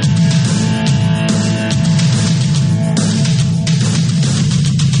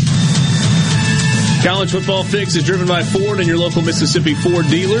 College Football Fix is driven by Ford and your local Mississippi Ford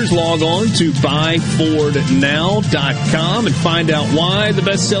dealers. Log on to buyfordnow.com and find out why the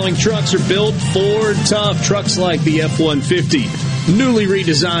best-selling trucks are built Ford tough. Trucks like the F-150, newly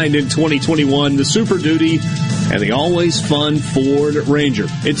redesigned in 2021, the Super Duty, and the always fun Ford Ranger.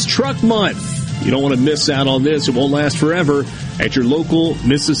 It's Truck Month. You don't want to miss out on this. It won't last forever at your local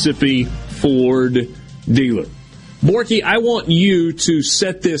Mississippi Ford dealer. Borky, I want you to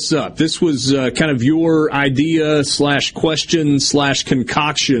set this up. This was kind of your idea / question /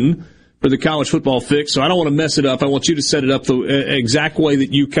 concoction for the College Football Fix, so I don't want to mess it up. I want you to set it up the exact way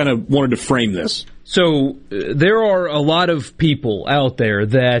that you kind of wanted to frame this. So there are a lot of people out there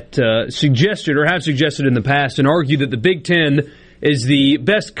that suggested or have suggested in the past and argue that the Big Ten is the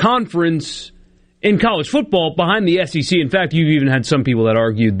best conference in college football behind the SEC. In fact, you've even had some people that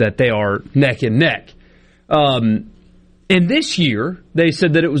argued that they are neck and neck. And this year, they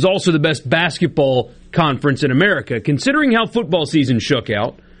said that it was also the best basketball conference in America, considering how football season shook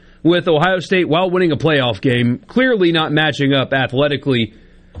out, with Ohio State, while winning a playoff game, clearly not matching up athletically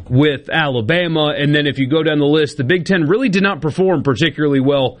with Alabama. And then if you go down the list, the Big Ten really did not perform particularly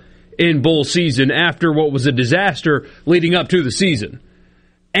well in bowl season after what was a disaster leading up to the season.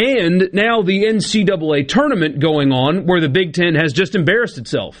 And now the NCAA tournament going on, where the Big Ten has just embarrassed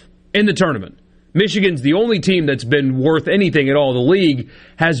itself in the tournament. Michigan's the only team that's been worth anything at all. The league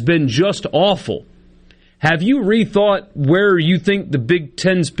has been just awful. Have you rethought where you think the Big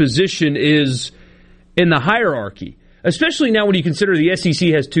Ten's position is in the hierarchy? Especially now when you consider the SEC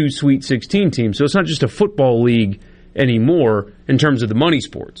has 2 Sweet 16 teams, so it's not just a football league anymore in terms of the money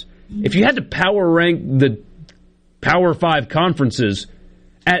sports. If you had to power rank the Power 5 conferences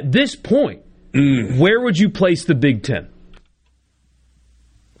at this point, where would you place the Big Ten?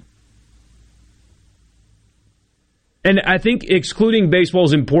 And I think excluding baseball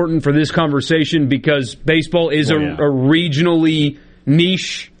is important for this conversation because baseball is a regionally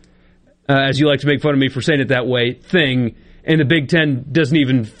niche, as you like to make fun of me for saying it that way, thing, and the Big Ten doesn't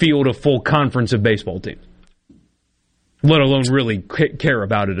even field a full conference of baseball teams, let alone really care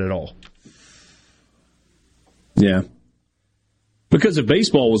about it at all. Yeah. Because if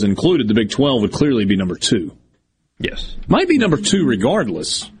baseball was included, the Big 12 would clearly be number 2. Yes. Might be number 2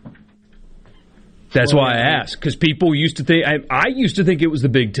 regardless. That's why I asked, because people used to think, I used to think it was the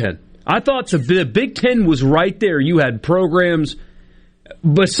Big Ten. I thought the Big Ten was right there. You had programs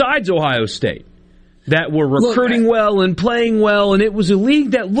besides Ohio State that were recruiting well and playing well, and it was a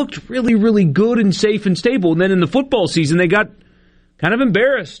league that looked really, really good and safe and stable. And then in the football season, they got kind of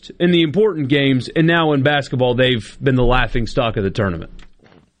embarrassed in the important games, and now in basketball, they've been the laughingstock of the tournament.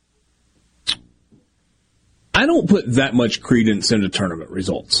 I don't put that much credence into tournament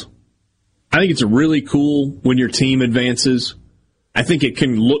results. I think it's really cool when your team advances. I think it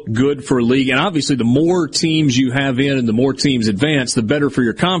can look good for a league. And obviously, the more teams you have in and the more teams advance, the better for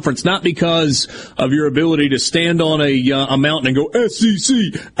your conference, not because of your ability to stand on a mountain and go,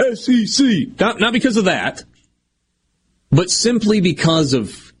 SEC, SEC. Not because of that, but simply because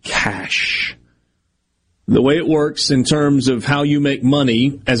of cash. The way it works in terms of how you make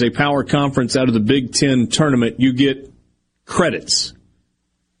money as a power conference out of the Big Ten tournament, you get credits.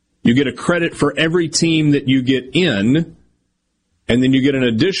 You get a credit for every team that you get in, and then you get an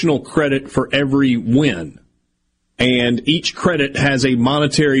additional credit for every win. And each credit has a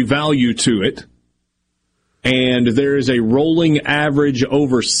monetary value to it. And there is a rolling average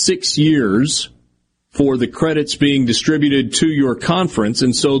over 6 years for the credits being distributed to your conference.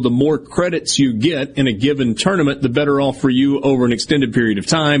 And so the more credits you get in a given tournament, the better off for you over an extended period of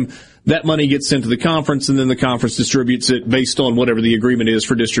time. That money gets sent to the conference, and then the conference distributes it based on whatever the agreement is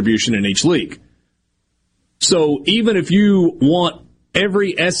for distribution in each league. So even if you want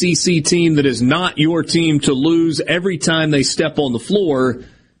every SEC team that is not your team to lose every time they step on the floor,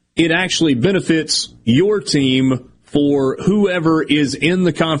 it actually benefits your team for whoever is in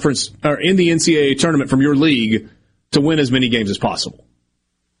the conference or in the NCAA tournament from your league to win as many games as possible.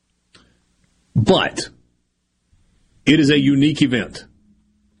 But it is a unique event.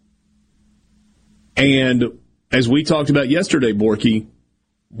 And as we talked about yesterday, Borky,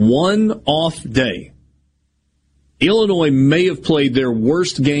 one off day, Illinois may have played their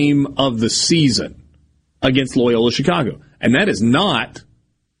worst game of the season against Loyola Chicago. And that is not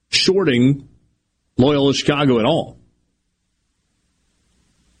shorting Loyola Chicago at all.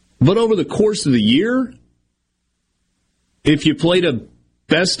 But over the course of the year, if you played a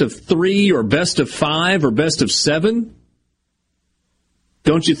best of 3 or best of 5 or best of 7,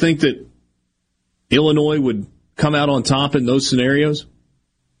 don't you think that Illinois would come out on top in those scenarios?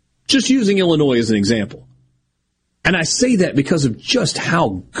 Just using Illinois as an example. And I say that because of just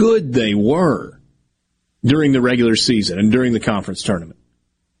how good they were during the regular season and during the conference tournament.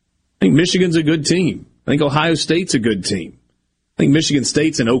 I think Michigan's a good team. I think Ohio State's a good team. I think Michigan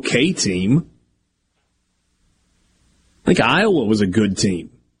State's an okay team. I think Iowa was a good team.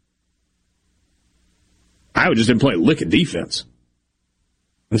 Iowa just didn't play a lick of defense.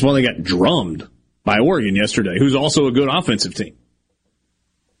 That's why they got drummed by Oregon yesterday, who's also a good offensive team.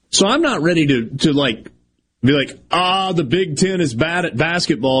 So I'm not ready to be like, the Big Ten is bad at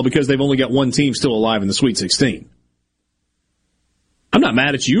basketball because they've only got one team still alive in the Sweet 16. I'm not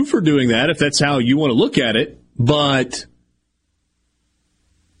mad at you for doing that if that's how you want to look at it, but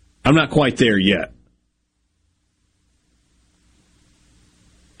I'm not quite there yet.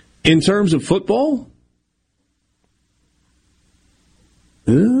 In terms of football,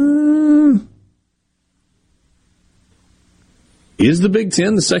 is the Big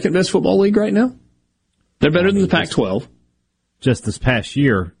Ten the second best football league right now? They're better than the Pac-12. just this past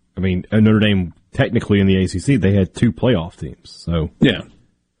year, I mean, Notre Dame technically in the ACC, they had 2 playoff teams. So yeah.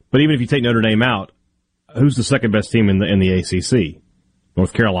 But even if you take Notre Dame out, who's the second best team in the ACC?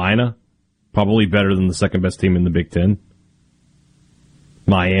 North Carolina, probably better than the second best team in the Big Ten.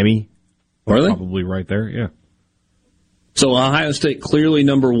 Miami, are they? Probably right there, yeah. So Ohio State clearly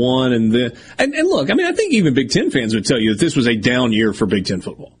number one, and look, I mean, I think even Big Ten fans would tell you that this was a down year for Big Ten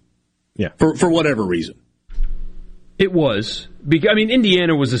football. Yeah, for whatever reason. It was. I mean,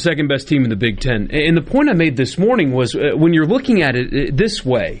 Indiana was the second best team in the Big Ten. And the point I made this morning was when you're looking at it this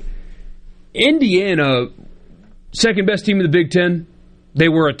way, Indiana, second best team in the Big Ten, they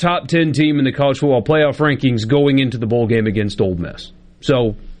were a top 10 team in the college football playoff rankings going into the bowl game against Ole Miss.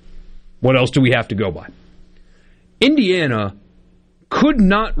 So what else do we have to go by? Indiana could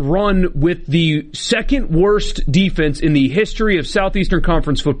not run with the second worst defense in the history of Southeastern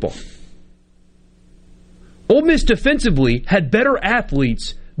Conference football. Ole Miss defensively had better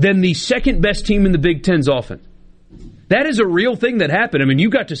athletes than the second best team in the Big Ten's offense. That is a real thing that happened. I mean, you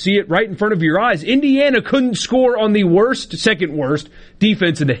got to see it right in front of your eyes. Indiana couldn't score on the second worst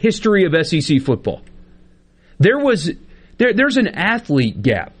defense in the history of SEC football. There's an athlete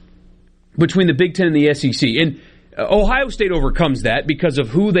gap between the Big Ten and the SEC. And Ohio State overcomes that because of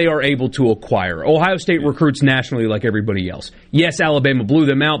who they are able to acquire. Ohio State recruits nationally like everybody else. Yes, Alabama blew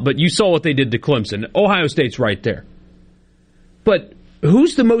them out, but you saw what they did to Clemson. Ohio State's right there. But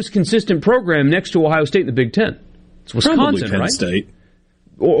who's the most consistent program next to Ohio State in the Big Ten? It's Wisconsin, probably Penn right? State.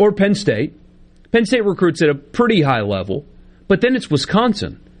 Or Penn State. Penn State recruits at a pretty high level, but then it's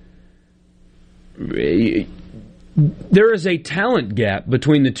Wisconsin. There is a talent gap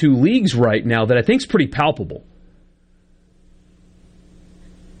between the two leagues right now that I think is pretty palpable.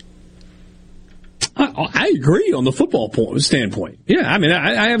 I agree on the football standpoint. Yeah, I mean,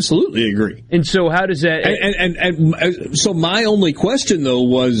 I absolutely agree. And so how does that... And so my only question, though,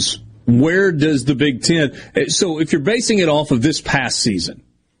 was where does the Big Ten... So if you're basing it off of this past season,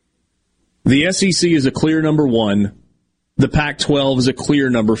 the SEC is a clear number 1, the Pac-12 is a clear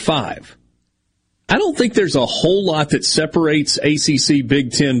number 5. I don't think there's a whole lot that separates ACC,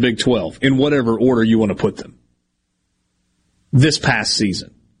 Big Ten, Big 12, in whatever order you want to put them, this past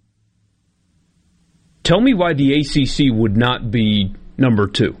season. Tell me why the ACC would not be number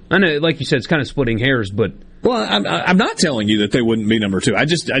 2. I know, like you said, it's kind of splitting hairs, but... Well, I'm not telling you that they wouldn't be number 2. I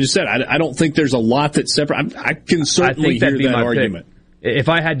just said I don't think there's a lot that separates. I can certainly hear that argument. Pick. If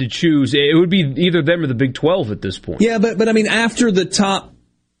I had to choose, it would be either them or the Big 12 at this point. Yeah, but I mean, after the top,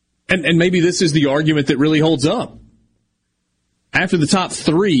 and maybe this is the argument that really holds up. After the top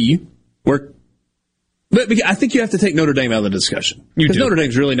 3, but I think you have to take Notre Dame out of the discussion. Because Notre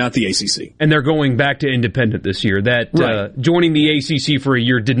Dame's really not the ACC. And they're going back to independent this year. That joining the ACC for a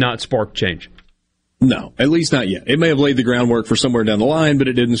year did not spark change. No, at least not yet. It may have laid the groundwork for somewhere down the line, but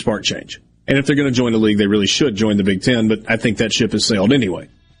it didn't spark change. And if they're going to join the league, they really should join the Big Ten, but I think that ship has sailed anyway.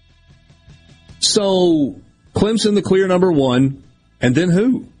 So, Clemson the clear number 1, and then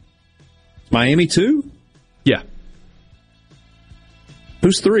who? Miami 2? Yeah.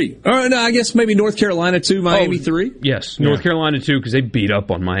 Who's 3? Or no, I guess maybe North Carolina 2, Miami 3? Yes, North Carolina 2 because they beat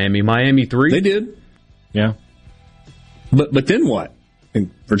up on Miami. Miami 3? They did. Yeah. But then what? In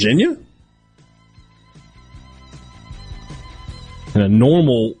Virginia? In a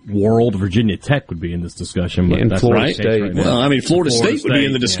normal world, Virginia Tech would be in this discussion, but that's Florida State. Right well, I mean, Florida State would be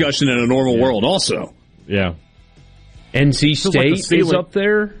in the discussion in a normal world also. Yeah. NC State is up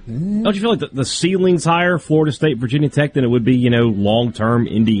there. Don't you feel like the ceiling's higher, Florida State, Virginia Tech, than it would be, long-term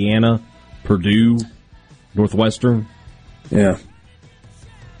Indiana, Purdue, Northwestern? Yeah.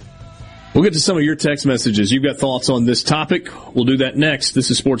 We'll get to some of your text messages. You've got thoughts on this topic. We'll do that next.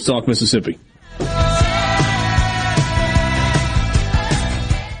 This is Sports Talk Mississippi.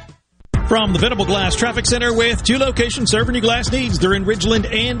 From the Venable Glass Traffic Center with 2 locations serving your glass needs. They're in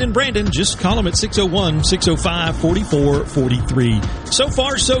Ridgeland and in Brandon. Just call them at 601-605-4443. So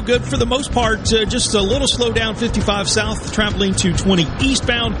far, so good for the most part. Just a little slow down 55 south, traveling to 20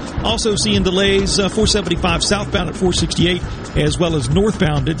 eastbound. Also seeing delays 475 southbound at 468, as well as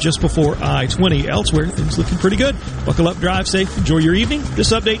northbound at just before I-20. Elsewhere, things looking pretty good. Buckle up, drive safe, enjoy your evening.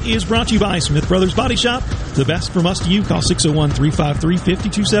 This update is brought to you by Smith Brothers Body Shop. The best from us to you. Call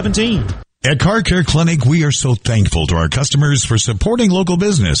 601-353-5217. At Car Care Clinic, we are so thankful to our customers for supporting local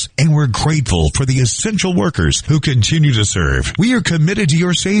business, and we're grateful for the essential workers who continue to serve. We are committed to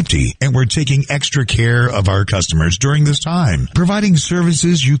your safety, and we're taking extra care of our customers during this time, providing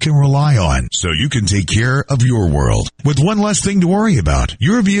services you can rely on so you can take care of your world. With one less thing to worry about,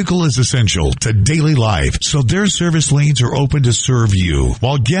 your vehicle is essential to daily life, so their service lanes are open to serve you,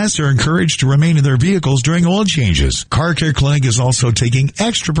 while guests are encouraged to remain in their vehicles during oil changes. Car Care Clinic is also taking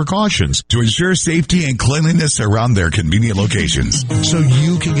extra precautions to ensure safety and cleanliness around their convenient locations, so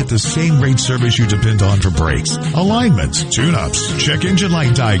you can get the same great service you depend on for brakes, alignments, tune-ups, check engine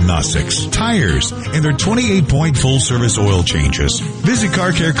light diagnostics, tires, and their 28-point full-service oil changes. Visit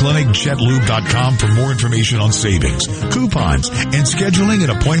CarCareClinicJetLube.com for more information on savings, coupons, and scheduling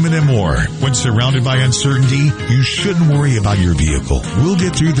an appointment and more. When surrounded by uncertainty, you shouldn't worry about your vehicle. We'll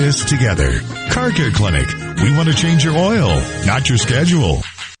get through this together. Car Care Clinic. We want to change your oil, not your schedule.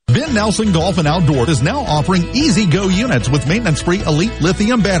 Ben Nelson Golf and Outdoor is now offering easy-go units with maintenance-free elite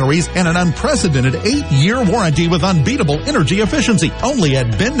lithium batteries and an unprecedented 8-year warranty with unbeatable energy efficiency. Only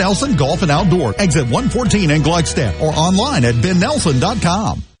at Ben Nelson Golf and Outdoor, exit 114 in Gluckstadt, or online at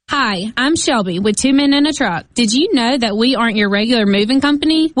bennelson.com. Hi, I'm Shelby with 2 Men in a Truck. Did you know that we aren't your regular moving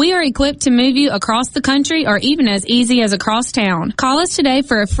company? We are equipped to move you across the country or even as easy as across town. Call us today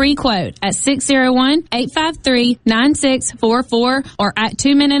for a free quote at 601-853-9644 or at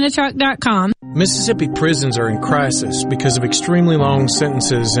 2meninatruck.com. Mississippi prisons are in crisis because of extremely long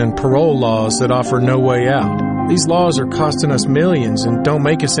sentences and parole laws that offer no way out. These laws are costing us millions and don't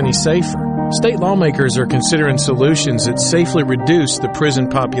make us any safer. State lawmakers are considering solutions that safely reduce the prison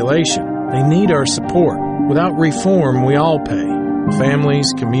population. They need our support. Without reform, we all pay.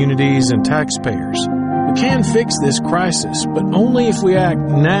 Families, communities, and taxpayers. We can fix this crisis, but only if we act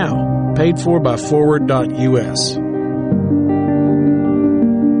now. Paid for by Forward.us.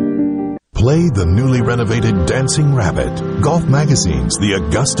 Play the newly renovated Dancing Rabbit. Golf Magazine's The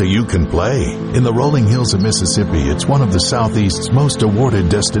Augusta You Can Play. In the rolling hills of Mississippi, it's one of the Southeast's most awarded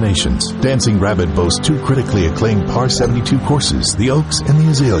destinations. Dancing Rabbit boasts 2 critically acclaimed par 72 courses, the Oaks and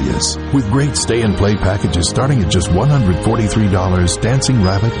the Azaleas. With great stay-and-play packages starting at just $143, Dancing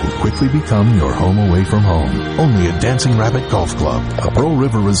Rabbit will quickly become your home away from home. Only at Dancing Rabbit Golf Club, a Pearl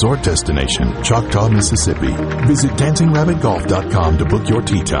River resort destination, Choctaw, Mississippi. Visit DancingRabbitGolf.com to book your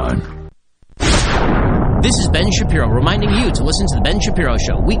tee time. This is Ben Shapiro reminding you to listen to The Ben Shapiro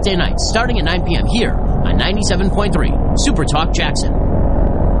Show weekday nights starting at 9 p.m. here on 97.3 Super Talk Jackson.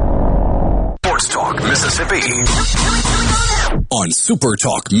 Sports Talk Mississippi on Super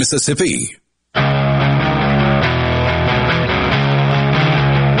Talk Mississippi.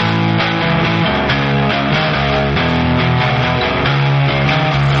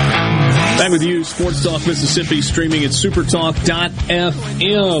 Back with you, Sports Talk Mississippi, streaming at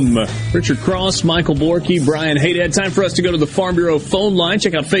supertalk.fm. Richard Cross, Michael Borky, Brian Haydad. Time for us to go to the Farm Bureau phone line.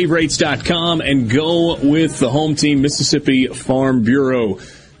 Check out favorites.com and go with the home team, Mississippi Farm Bureau.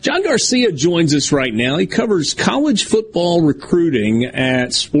 John Garcia joins us right now. He covers college football recruiting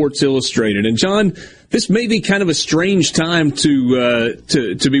at Sports Illustrated. And John, this may be kind of a strange time to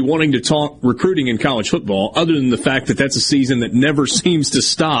be wanting to talk recruiting in college football, other than the fact that that's a season that never seems to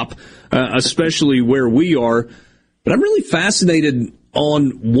stop, especially where we are. But I'm really fascinated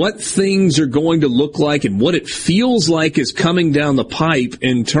on what things are going to look like and what it feels like is coming down the pipe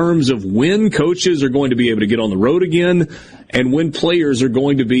in terms of when coaches are going to be able to get on the road again and when players are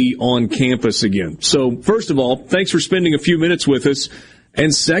going to be on campus again. So, first of all, thanks for spending a few minutes with us.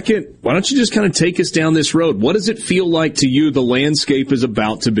 And second, why don't you just kind of take us down this road? What does it feel like to you the landscape is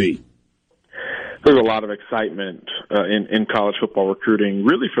about to be? There's a lot of excitement in college football recruiting,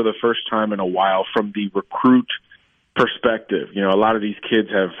 really for the first time in a while from the recruit perspective. You know, a lot of these kids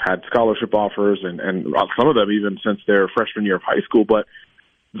have had scholarship offers and some of them even since their freshman year of high school. But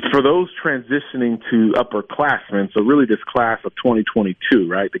for those transitioning to upperclassmen, so really this class of 2022,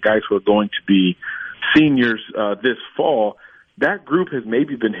 right, the guys who are going to be seniors this fall, that group has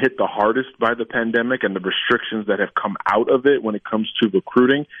maybe been hit the hardest by the pandemic and the restrictions that have come out of it when it comes to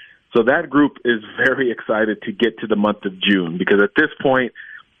recruiting. So that group is very excited to get to the month of June because at this point,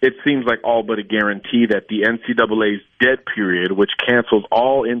 it seems like all but a guarantee that the NCAA's dead period, which cancels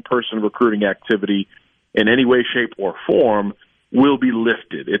all in-person recruiting activity in any way, shape, or form, will be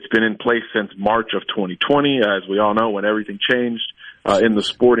lifted. It's been in place since March of 2020, as we all know, when everything changed in the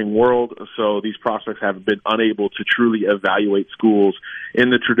sporting world. So these prospects have been unable to truly evaluate schools in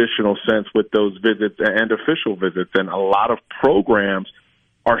the traditional sense with those visits and official visits. And a lot of programs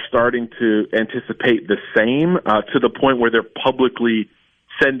are starting to anticipate the same to the point where they're publicly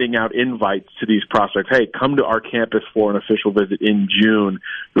sending out invites to these prospects. Hey, come to our campus for an official visit in June.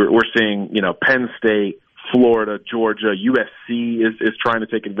 We're seeing, Penn State, Florida, Georgia, USC is trying to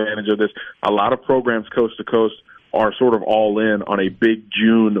take advantage of this. A lot of programs coast to coast are sort of all in on a big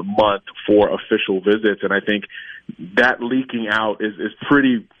June month for official visits, and I think that leaking out is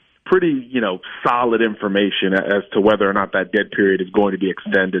pretty solid information as to whether or not that dead period is going to be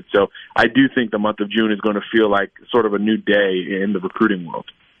extended. So I do think the month of June is going to feel like sort of a new day in the recruiting world.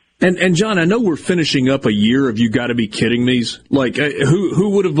 And John, I know we're finishing up a year of You Gotta Be Kidding Me's. Like, who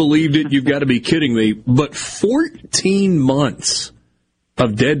would have believed it? You've got to be kidding me. But 14 months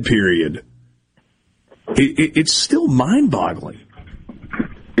of dead period, it's still mind-boggling.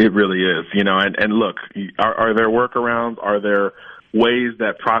 It really is, and look, are there workarounds? Are there ways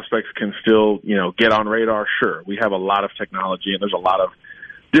that prospects can still, get on radar? Sure. We have a lot of technology, and there's a lot of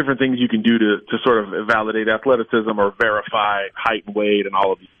different things you can do to sort of validate athleticism or verify height and weight and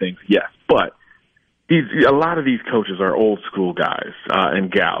all of these things. Yes. But a lot of these coaches are old school guys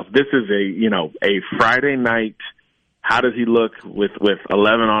and gals. This is a Friday night, how does he look with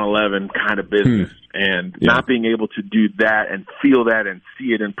 11 on 11 kind of business. And not being able to do that and feel that and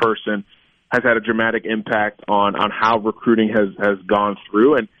see it in person has had a dramatic impact on how recruiting has gone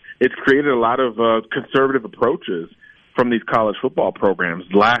through. And it's created a lot of conservative approaches from these college football programs.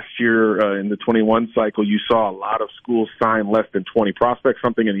 Last year in the 21 cycle, you saw a lot of schools sign less than 20 prospects,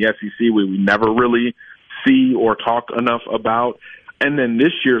 something in the SEC we never really see or talk enough about. And then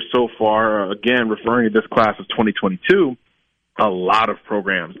this year so far, again, referring to this class of 2022, a lot of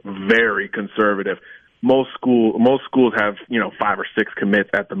programs, very conservative. Most schools have, 5 or 6 commits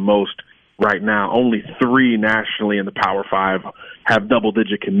at the most right now. Only 3 nationally in the Power 5 have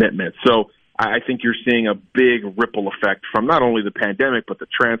double-digit commitments. So I think you're seeing a big ripple effect from not only the pandemic, but the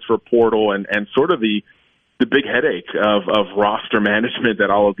transfer portal and sort of the big headache of roster management that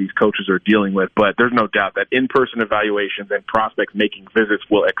all of these coaches are dealing with. But there's no doubt that in-person evaluations and prospects making visits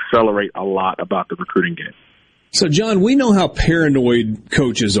will accelerate a lot about the recruiting game. So, John, we know how paranoid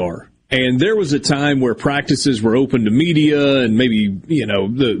coaches are. And there was a time where practices were open to media and maybe,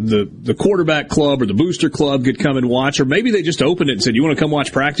 the quarterback club or the booster club could come and watch, or maybe they just opened it and said, you want to come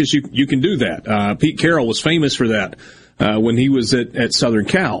watch practice? You can do that. Pete Carroll was famous for that when he was at Southern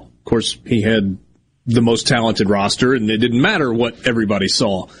Cal. Of course, he had the most talented roster, and it didn't matter what everybody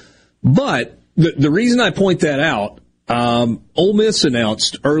saw. But the reason I point that out, Ole Miss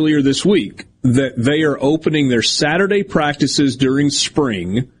announced earlier this week that they are opening their Saturday practices during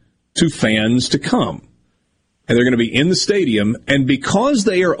spring to fans to come. And they're going to be in the stadium. And because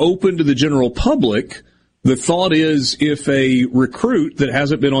they are open to the general public, the thought is if a recruit that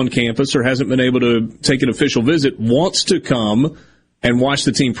hasn't been on campus or hasn't been able to take an official visit wants to come and watch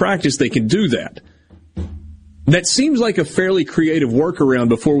the team practice, they can do that. That seems like a fairly creative workaround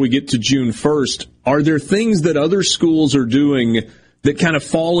before we get to June 1st. Are there things that other schools are doing that kind of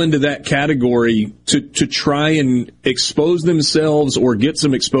fall into that category to try and expose themselves or get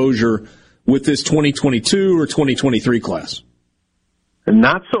some exposure with this 2022 or 2023 class?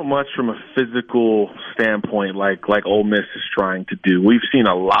 Not so much from a physical standpoint like Ole Miss is trying to do. We've seen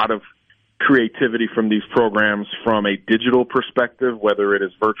a lot of creativity from these programs from a digital perspective, whether it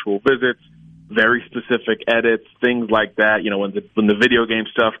is virtual visits, very specific edits, things like that. When the video game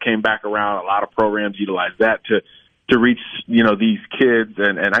stuff came back around, a lot of programs utilized that to reach, these kids.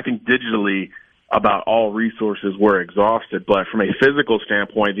 And I think digitally about all resources were exhausted. But from a physical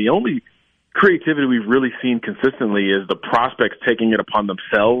standpoint, the only creativity we've really seen consistently is the prospects taking it upon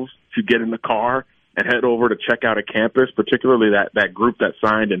themselves to get in the car and head over to check out a campus, particularly that group that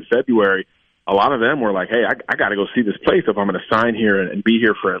signed in February. A lot of them were like, hey, I got to go see this place if I'm going to sign here and be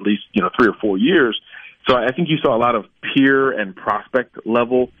here for at least, 3 or 4 years. So I think you saw a lot of peer and prospect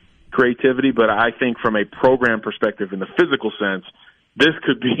level creativity, but I think from a program perspective in the physical sense, this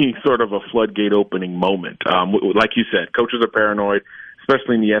could be sort of a floodgate opening moment. Like you said, coaches are paranoid,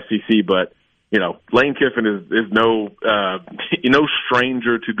 especially in the SEC, but Lane Kiffin is no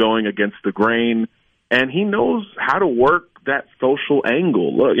stranger to going against the grain, and he knows how to work that social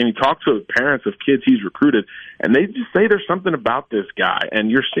angle. Look, and he talks to parents of kids he's recruited, and they just say there's something about this guy,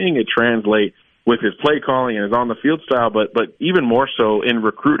 and you're seeing it translate with his play calling and his on-the-field style, but even more so in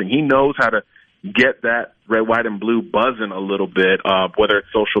recruiting. He knows how to get that red, white, and blue buzzing a little bit, whether it's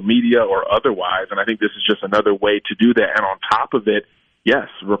social media or otherwise, and I think this is just another way to do that. And on top of it, yes,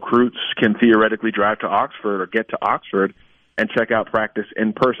 recruits can theoretically drive to Oxford or get to Oxford and check out practice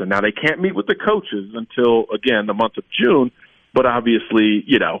in person. Now, they can't meet with the coaches until, again, the month of June, but obviously,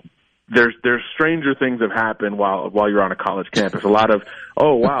 there's stranger things have happened while you're on a college campus. A lot of,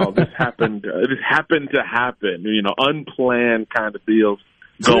 oh, wow, this happened. This happened to happen, unplanned kind of deals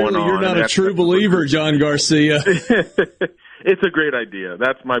going on. You're not a true believer, John Garcia. It's a great idea.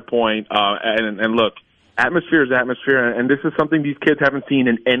 That's my point. And look, atmosphere is atmosphere, and this is something these kids haven't seen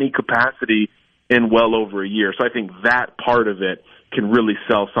in any capacity in well over a year. So I think that part of it can really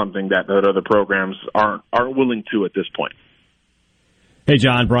sell something that other programs aren't willing to at this point. Hey,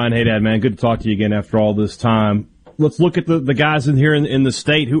 John, Brian Haydad, man, good to talk to you again after all this time. Let's look at the guys in here in the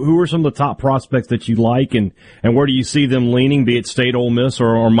state. Who are some of the top prospects that you like, and where do you see them leaning, be it State, Ole Miss,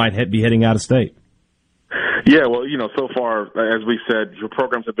 or might be heading out of state? Yeah, well, so far, as we said, your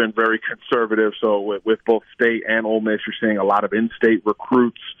programs have been very conservative. So with both State and Ole Miss, you're seeing a lot of in-state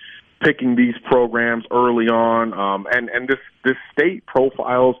recruits picking these programs early on. And this state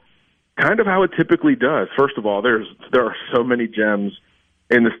profiles kind of how it typically does. First of all, there are so many gems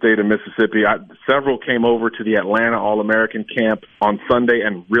in the state of Mississippi. Several came over to the Atlanta All-American camp on Sunday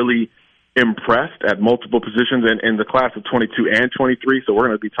and really impressed at multiple positions in the class of 22 and 23. So we're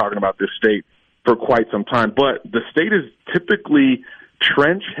going to be talking about this state for quite some time. But the state is typically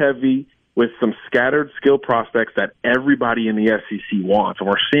trench heavy with some scattered skill prospects that everybody in the SEC wants. And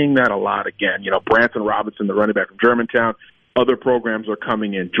we're seeing that a lot again. Branson Robinson, the running back from Germantown, other programs are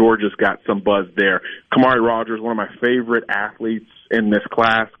coming in. Georgia's got some buzz there. Kamari Rogers, one of my favorite athletes in this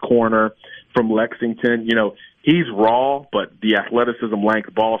class, corner from Lexington. He's raw, but the athleticism,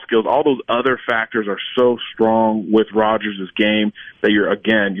 length, ball skills, all those other factors are so strong with Rogers' game that you're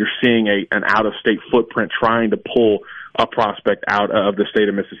seeing an out-of-state footprint trying to pull a prospect out of the state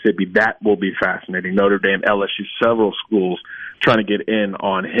of Mississippi. That will be fascinating. Notre Dame, LSU, several schools trying to get in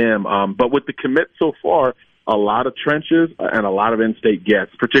on him. But with the commit so far, a lot of trenches and a lot of in-state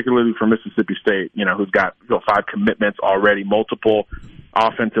gets, particularly for Mississippi State, who's got 5 commitments already, multiple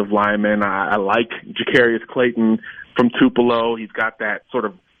offensive linemen. I like Jacarius Clayton from Tupelo. He's got that sort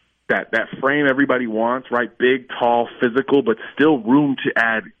of that frame everybody wants, right? Big, tall, physical, but still room to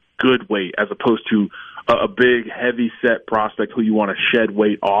add good weight as opposed to a big, heavy-set prospect who you want to shed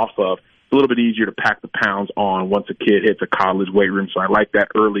weight off of. It's a little bit easier to pack the pounds on once a kid hits a college weight room. So I like that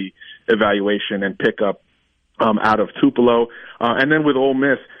early evaluation and pickup out of Tupelo. And then with Ole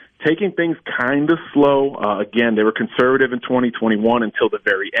Miss, taking things kind of slow. Again, they were conservative in 2021 until the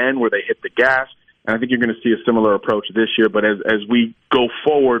very end where they hit the gas. And I think you're going to see a similar approach this year. But as we go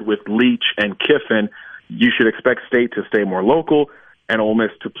forward with Leach and Kiffin, you should expect State to stay more local and Ole Miss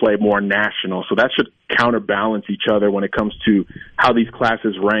to play more national. So that should counterbalance each other when it comes to how these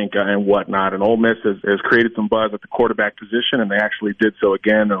classes rank and whatnot. And Ole Miss has created some buzz at the quarterback position, and they actually did so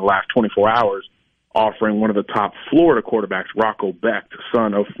again in the last 24 hours, offering one of the top Florida quarterbacks, Rocco Becht,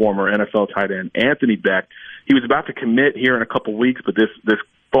 son of former NFL tight end Anthony Becht. He was about to commit here in a couple weeks, but this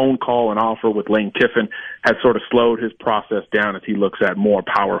phone call and offer with Lane Kiffin has sort of slowed his process down as he looks at more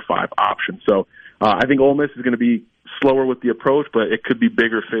Power 5 options. So I think Ole Miss is going to be slower with the approach, but it could be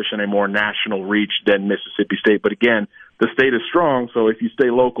bigger fish in a more national reach than Mississippi State. But again, the state is strong, so if you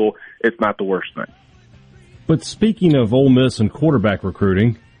stay local, it's not the worst thing. But speaking of Ole Miss and quarterback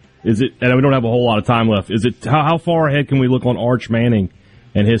recruiting, is it, and we don't have a whole lot of time left, is it how far ahead can we look on Arch Manning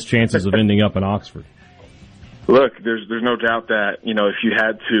and his chances of ending up in Oxford? Look, there's no doubt that, if you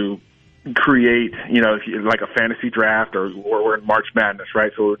had to create, like a fantasy draft or we're in March Madness,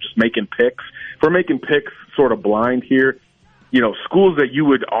 right? So we're just making picks. If we're making picks sort of blind here, schools that you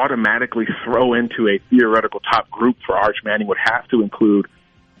would automatically throw into a theoretical top group for Arch Manning would have to include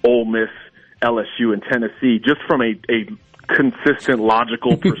Ole Miss, LSU, and Tennessee, just from a consistent,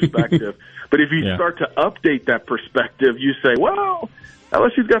 logical perspective. But if you start to update that perspective, you say, well,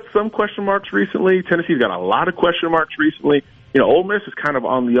 LSU's got some question marks recently. Tennessee's got a lot of question marks recently. Ole Miss is kind of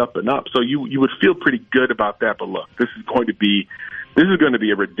on the up and up. So you would feel pretty good about that. But look, this is going to be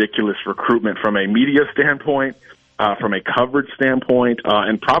a ridiculous recruitment from a media standpoint, from a coverage standpoint,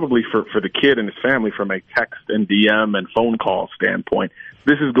 and probably for the kid and his family from a text and DM and phone call standpoint.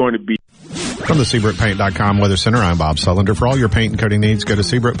 This is going to be. From the SeabrookPaint.com Weather Center, I'm Bob Sullender. For all your paint and coating needs, go to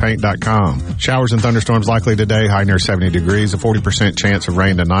SeabrookPaint.com. Showers and thunderstorms likely today, high near 70 degrees, a 40% chance of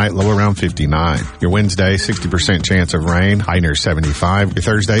rain tonight, low around 59. Your Wednesday, 60% chance of rain, high near 75. Your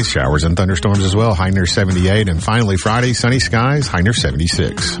Thursday, showers and thunderstorms as well, high near 78. And finally, Friday, sunny skies, high near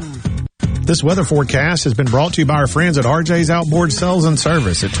 76. This weather forecast has been brought to you by our friends at RJ's Outboard Sales and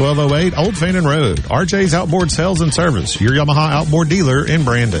Service at 1208 Old Fannin Road. RJ's Outboard Sales and Service, your Yamaha outboard dealer in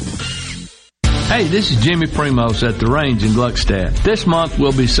Brandon. Hey, this is Jimmy Primos at the Range in Gluckstadt. This month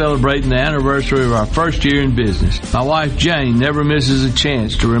we'll be celebrating the anniversary of our first year in business. My wife Jane never misses a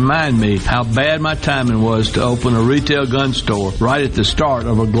chance to remind me how bad my timing was to open a retail gun store right at the start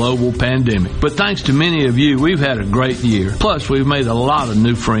of a global pandemic. But thanks to many of you, we've had a great year. Plus, we've made a lot of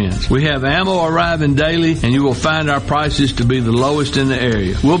new friends. We have ammo arriving daily, and you will find our prices to be the lowest in the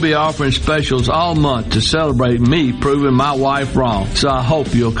area. We'll be offering specials all month to celebrate me proving my wife wrong. So I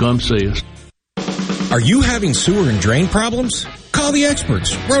hope you'll come see us. Are you having sewer and drain problems? Call the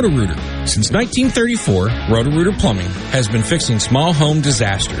experts, Roto-Rooter. Since 1934, Roto-Rooter Plumbing has been fixing small home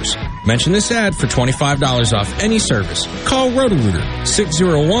disasters. Mention this ad for $25 off any service. Call Roto-Rooter,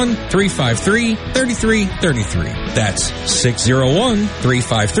 601-353-3333. That's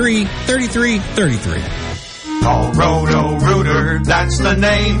 601-353-3333. Call Roto-Rooter, that's the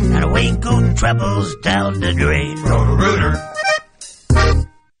name. And away go troubles down the drain. Roto-Rooter.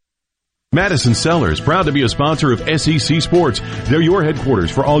 Madison Cellars, proud to be a sponsor of SEC Sports. They're your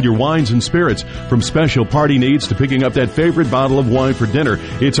headquarters for all your wines and spirits. From special party needs to picking up that favorite bottle of wine for dinner,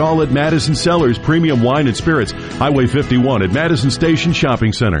 it's all at Madison Cellars Premium Wine and Spirits, Highway 51 at Madison Station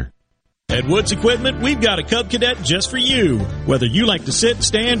Shopping Center. At Woods Equipment, we've got a Cub Cadet just for you. Whether you like to sit,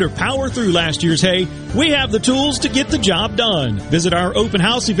 stand, or power through last year's hay, we have the tools to get the job done. Visit our open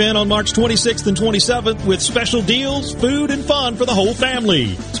house event on March 26th and 27th with special deals, food, and fun for the whole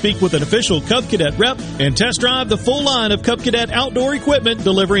family. Speak with an official Cub Cadet rep and test drive the full line of Cub Cadet outdoor equipment,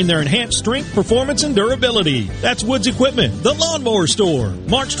 delivering their enhanced strength, performance, and durability. That's Woods Equipment, the lawnmower store.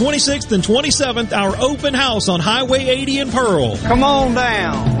 March 26th and 27th, our open house on Highway 80 in Pearl. Come on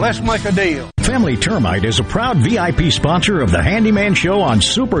down. Let's make a deal. Family Termite is a proud VIP sponsor of the Handyman Show on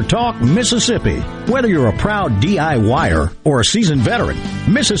Super Talk, Mississippi. Whether you're a proud DIYer or a seasoned veteran,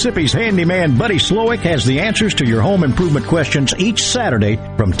 Mississippi's handyman Buddy Slowick has the answers to your home improvement questions each Saturday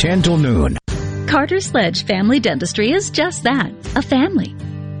from 10 till noon. Carter Sledge Family Dentistry is just that, a family.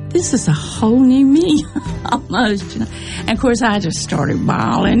 This is a whole new me, almost. And of course, I just started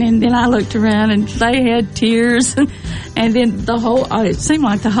bawling, and then I looked around, and they had tears, and then it seemed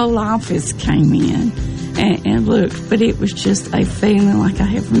like the whole office came in and looked, but it was just a feeling like I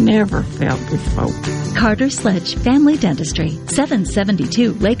have never felt before. Carter Sledge Family Dentistry,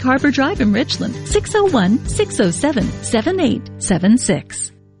 772 Lake Harbor Drive in Richland,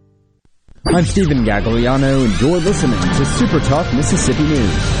 601-607-7876. I'm Stephen Gagliano, and you're listening to Super Talk Mississippi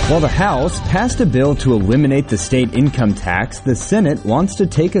News. While the House passed a bill to eliminate the state income tax, the Senate wants to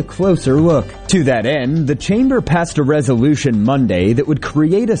take a closer look. To that end, the chamber passed a resolution Monday that would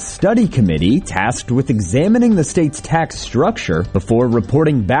create a study committee tasked with examining the state's tax structure before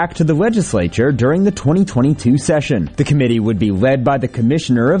reporting back to the legislature during the 2022 session. The committee would be led by the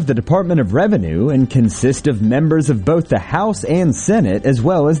Commissioner of the Department of Revenue and consist of members of both the House and Senate, as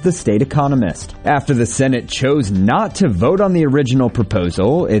well as the state economist. After the Senate chose not to vote on the original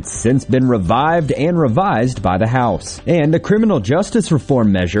proposal, it's since been revived and revised by the House. And a criminal justice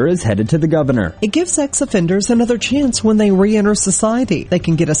reform measure is headed to the governor. It gives sex offenders another chance when they re-enter society. They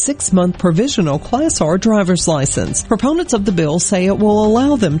can get a 6-month provisional Class R driver's license. Proponents of the bill say it will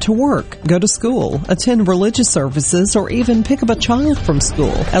allow them to work, go to school, attend religious services, or even pick up a child from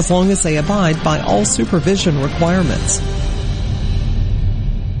school, as long as they abide by all supervision requirements.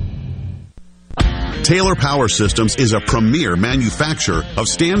 Taylor Power Systems is a premier manufacturer of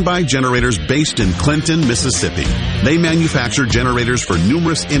standby generators based in Clinton, Mississippi. They manufacture generators for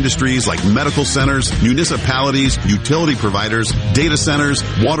numerous industries like medical centers, municipalities, utility providers, data centers,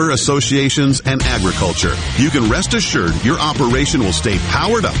 water associations, and agriculture. You can rest assured your operation will stay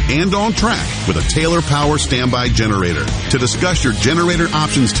powered up and on track with a Taylor Power standby generator. To discuss your generator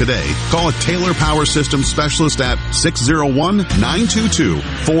options today, call a Taylor Power Systems specialist at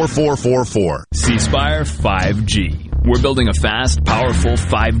 601-922-4444. C-Spire 5G. We're building a fast, powerful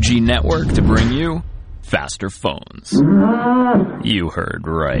 5G network to bring you faster phones. You heard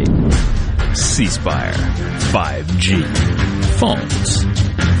right. C-Spire 5G. Phones.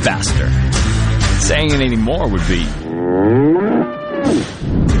 Faster. Saying it anymore would be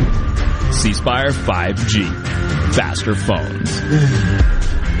C-Spire 5G. Faster phones.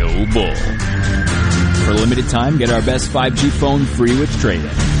 No bull. For a limited time, get our best 5G phone free with trade-in.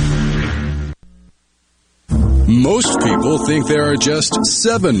 Most people think there are just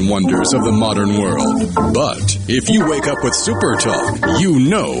 7 wonders of the modern world. But if you wake up with Super Talk, you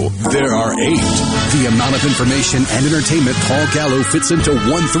know there are 8. The amount of information and entertainment Paul Gallo fits into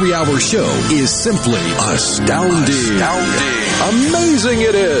one 3-hour show is simply astounding. Amazing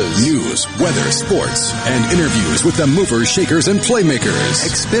it is. News, weather, sports, and interviews with the movers, shakers, and playmakers.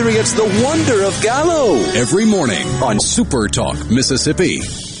 Experience the wonder of Gallo every morning on Super Talk Mississippi.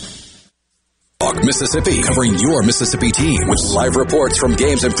 Talk Mississippi, covering your Mississippi team with live reports from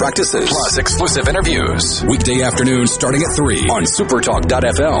games and practices, plus exclusive interviews. Weekday afternoons starting at 3 on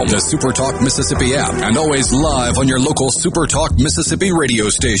supertalk.fm, the Supertalk Mississippi app, and always live on your local Supertalk Mississippi radio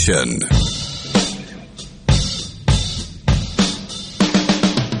station.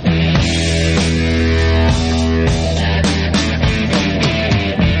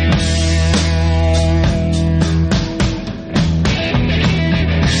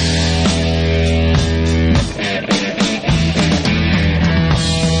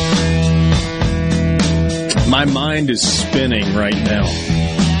 My mind is spinning right now.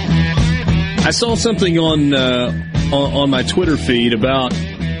 I saw something on my Twitter feed about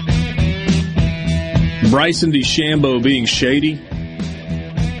Bryson DeChambeau being shady,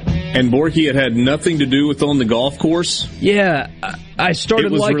 and Borky had nothing to do with on the golf course. Yeah, I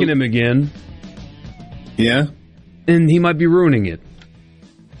started liking him again. Yeah? And he might be ruining it.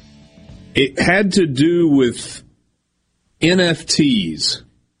 It had to do with NFTs,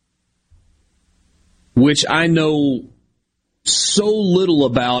 which I know so little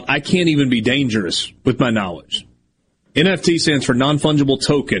about, I can't even be dangerous with my knowledge. NFT stands for non-fungible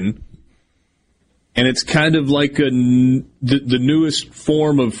token, and it's kind of like the newest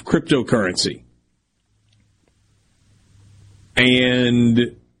form of cryptocurrency.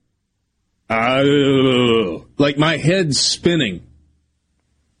 And like my head's spinning.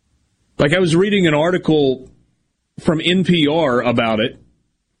 Like I was reading an article from NPR about it,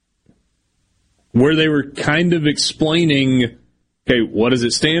 where they were kind of explaining, okay, what does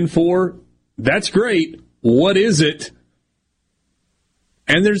it stand for? That's great. What is it?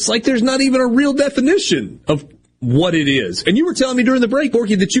 And there's not even a real definition of what it is. And you were telling me during the break,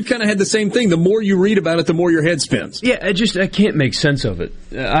 Borky, that you've kind of had the same thing. The more you read about it, the more your head spins. Yeah, I can't make sense of it.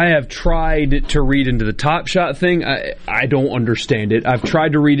 I have tried to read into the Top Shot thing. I don't understand it. I've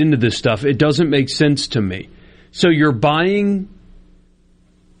tried to read into this stuff. It doesn't make sense to me. So you're buying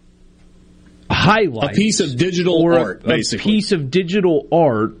highlights, a piece of digital art, basically. A piece of digital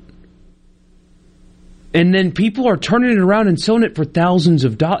art, and then people are turning it around and selling it for thousands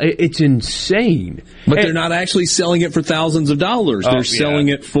of dollars. It's insane. But they're not actually selling it for thousands of dollars. They're selling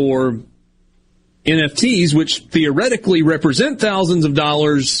it for NFTs, which theoretically represent thousands of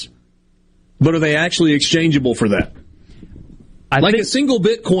dollars, but are they actually exchangeable for that? Like a single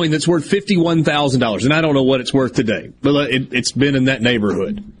Bitcoin that's worth $51,000, and I don't know what it's worth today, but it's been in that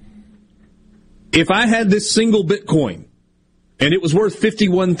neighborhood. If I had this single Bitcoin and it was worth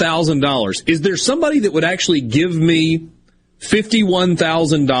 $51,000, is there somebody that would actually give me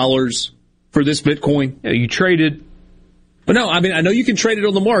 $51,000 for this Bitcoin? Yeah, you trade it. But no, I mean, I know you can trade it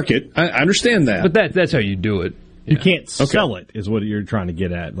on the market. I understand that. But that's how you do it. You can't sell it, is what you're trying to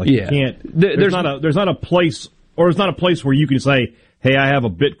get at. Like, yeah. You can't. There's not a place where you can say, hey, I have a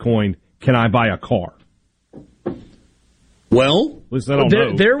Bitcoin. Can I buy a car? Well, at least I don't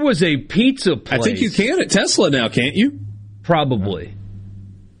know. There was a pizza place. I think you can at Tesla now, can't you? Probably.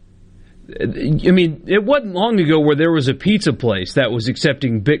 I mean, it wasn't long ago where there was a pizza place that was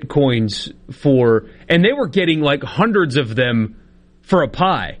accepting Bitcoins and they were getting like hundreds of them for a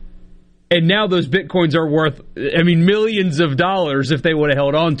pie. And now those Bitcoins are worth, millions of dollars if they would have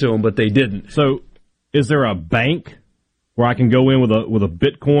held on to them, but they didn't. So, is there a bank where I can go in with a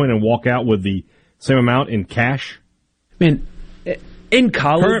Bitcoin and walk out with the same amount in cash? Man, in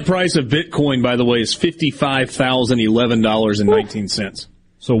college... Current price of Bitcoin, by the way, is $55,011.19.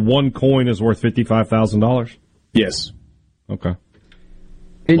 So one coin is worth $55,000? Yes. Okay.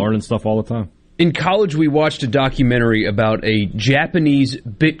 Learning stuff all the time. In college, we watched a documentary about a Japanese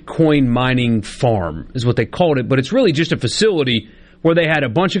Bitcoin mining farm, is what they called it, but it's really just a facility where they had a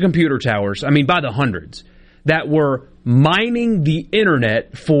bunch of computer towers, by the hundreds, that were mining the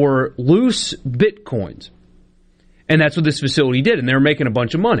internet for loose Bitcoins. And that's what this facility did, and they were making a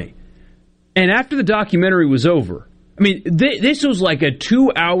bunch of money. And after the documentary was over, this was like a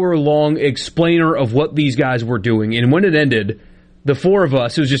 2-hour-long explainer of what these guys were doing. And when it ended, the four of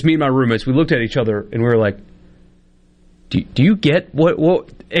us, it was just me and my roommates, we looked at each other, and we were like, do you get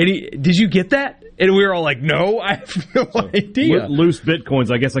did you get that? And we were all like, no, I have no idea. Loose Bitcoins,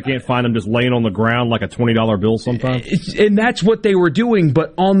 I guess I can't find them just laying on the ground like a $20 bill sometimes. And that's what they were doing,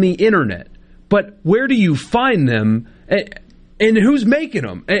 but on the internet. But where do you find them, and who's making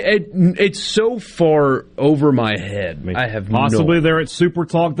them? It's so far over my head. I have possibly they're at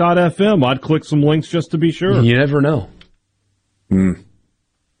supertalk.fm. I'd click some links just to be sure. You never know. In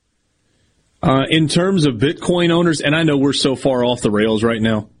terms of Bitcoin owners, and I know we're so far off the rails right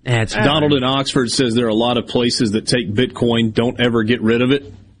now. Donald in Oxford says there are a lot of places that take Bitcoin, don't ever get rid of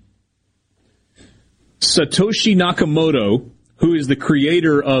it. Satoshi Nakamoto, who is the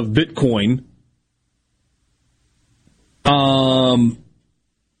creator of Bitcoin,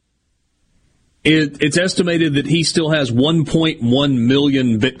 It's estimated that he still has 1.1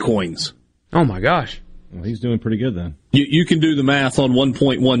 million Bitcoins. Oh, my gosh. Well, he's doing pretty good then. You can do the math on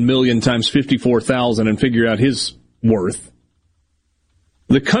 1.1 million times 54,000 and figure out his worth.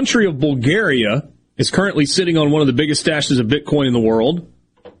 The country of Bulgaria is currently sitting on one of the biggest stashes of Bitcoin in the world.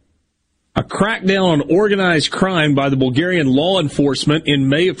 A crackdown on organized crime by the Bulgarian law enforcement in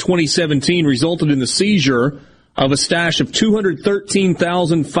May of 2017 resulted in the seizure of a stash of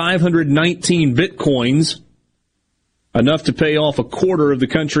 213,519 Bitcoins, enough to pay off a quarter of the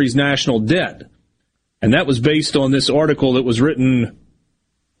country's national debt. And that was based on this article that was written,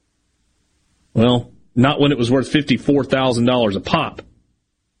 well, not when it was worth $54,000 a pop.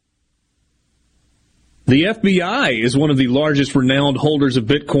 The FBI is one of the largest renowned holders of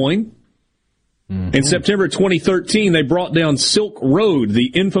Bitcoin. Mm-hmm. In September 2013, they brought down Silk Road, the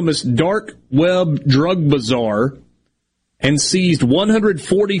infamous dark web drug bazaar, and seized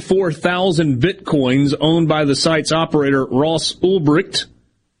 144,000 Bitcoins owned by the site's operator, Ross Ulbricht,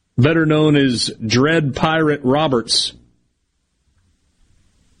 better known as Dread Pirate Roberts.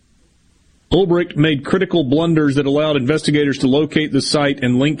 Ulbricht made critical blunders that allowed investigators to locate the site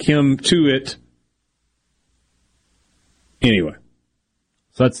and link him to it. Anyway.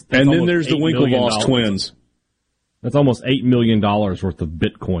 So that's and then there's the Winklevoss twins. That's almost $8 million worth of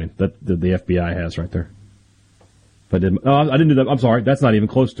Bitcoin that the FBI has right there. I didn't do that. I'm sorry. That's not even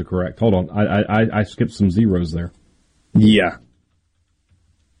close to correct. Hold on. I skipped some zeros there. Yeah.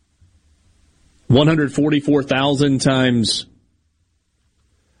 144,000 times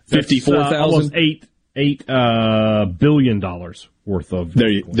 54,000. Almost $8 billion worth of. There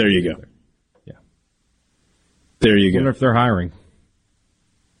you go. Yeah. There you go. I wonder if they're hiring.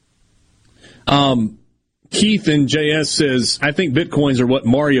 Keith in JS says, I think Bitcoins are what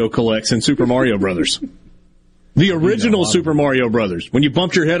Mario collects in Super Mario Brothers. The original Super Mario Brothers. When you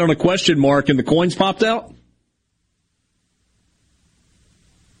bumped your head on a question mark and the coins popped out.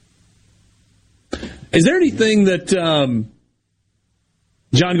 Is there anything that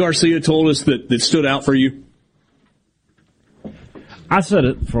John Garcia told us that stood out for you? I said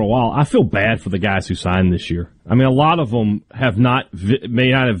it for a while. I feel bad for the guys who signed this year. I mean, a lot of them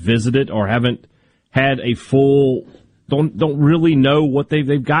may not have visited or haven't had a full, don't really know what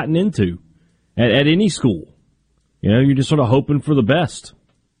they've gotten into at any school. You know, you're just sort of hoping for the best.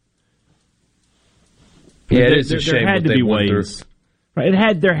 Yeah, it is a shame there had to be ways.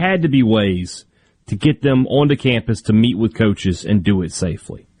 Right? There had to be ways to get them onto campus to meet with coaches and do it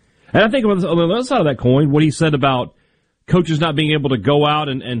safely. And I think on the other side of that coin, what he said about coaches not being able to go out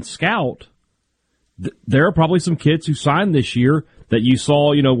and scout, there are probably some kids who signed this year that you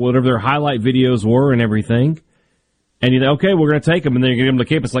saw, you know, whatever their highlight videos were and everything, and you think, okay, we're going to take them, and then you're going to get them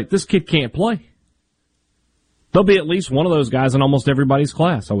to campus like, this kid can't play. There'll be at least one of those guys in almost everybody's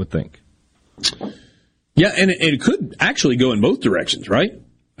class, I would think. Yeah, and it could actually go in both directions, right?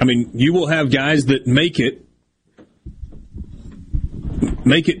 I mean, you will have guys that make it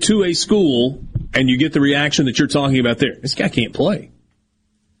to a school, and you get the reaction that you're talking about there. This guy can't play.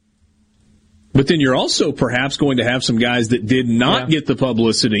 But then you're also perhaps going to have some guys that did not get the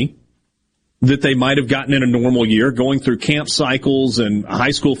publicity that they might have gotten in a normal year, going through camp cycles and a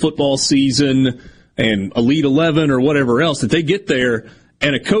high school football season and Elite 11 or whatever else, that they get there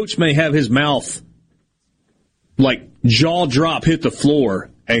and a coach may have his mouth like jaw drop hit the floor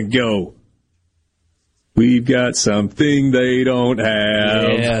and go, we've got something they don't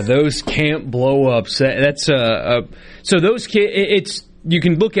have. Yeah, those camp blow-ups. That's so those kids. It's you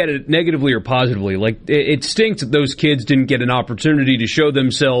can look at it negatively or positively. Like it stinks that those kids didn't get an opportunity to show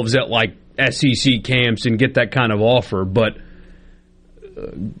themselves at like SEC camps and get that kind of offer. But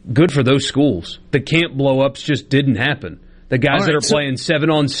good for those schools. The camp blow-ups just didn't happen. The guys that are playing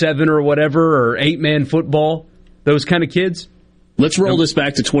 7-on-7 or whatever, or 8-man football, those kind of kids. Let's roll this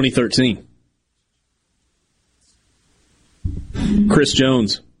back to 2013. Chris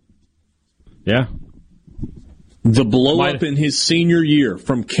Jones. Yeah. The blow-up in his senior year,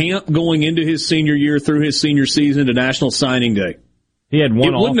 from camp going into his senior year through his senior season to National Signing Day. He had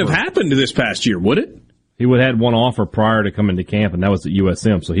one offer. It wouldn't have happened this past year, would it? He would have had one offer prior to coming to camp, and that was at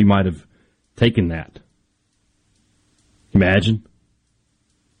USM, so he might have taken that. Imagine.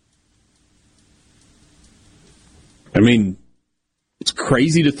 I mean, it's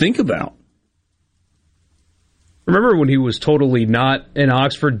crazy to think about. Remember when he was totally not in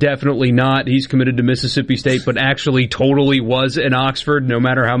Oxford? Definitely not. He's committed to Mississippi State, but actually totally was in Oxford, no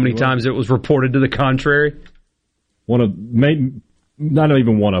matter how many times it was reported to the contrary. Probably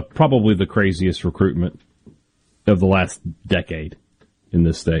the craziest recruitment of the last decade in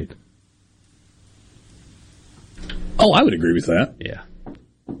this state. Oh, I would agree with that. Yeah.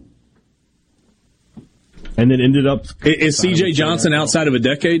 And then ended up... Is C.J. Johnson outside of a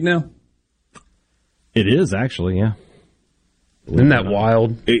decade now? It is, actually, yeah. Isn't that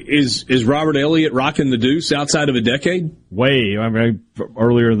wild? Is Robert Elliott rocking the deuce outside of a decade?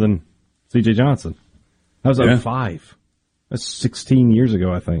 Earlier than C.J. Johnson. That was 05. That's 16 years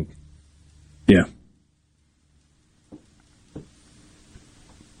ago, I think. Yeah.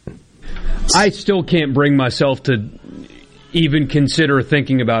 I still can't bring myself to even consider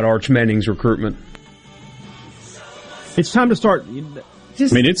thinking about Arch Manning's recruitment. It's time to start.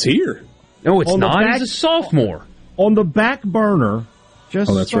 It's here. No, it's not. He's a sophomore. On the back burner,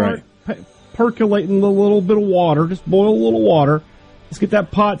 start percolating a little bit of water. Just boil a little water. Let's get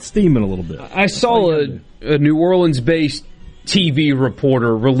that pot steaming a little bit. I saw a New Orleans-based TV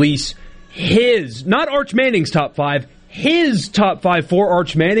reporter release his, not Arch Manning's top 5, his top 5 for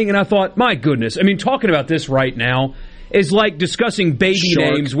Arch Manning, and I thought, my goodness, talking about this right now is like discussing baby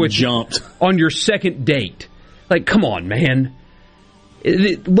names on your second date. Like, come on, man.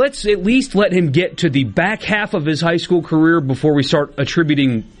 Let's at least let him get to the back half of his high school career before we start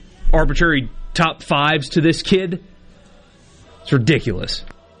attributing arbitrary top 5s to this kid. It's ridiculous.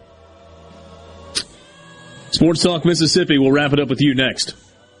 Sports Talk Mississippi. We'll wrap it up with you next.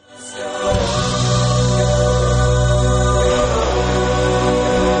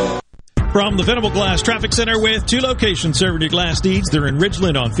 From the Venable Glass Traffic Center with 2 locations serving your glass needs. They're in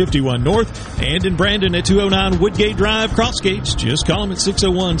Ridgeland on 51 North and in Brandon at 209 Woodgate Drive, Crossgates. Just call them at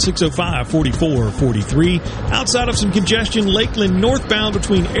 601-605-4443. Outside of some congestion, Lakeland northbound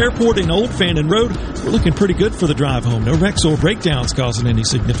between Airport and Old Fannin Road. We're looking pretty good for the drive home. No wrecks or breakdowns causing any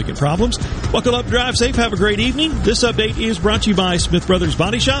significant problems. Buckle up, drive safe, have a great evening. This update is brought to you by Smith Brothers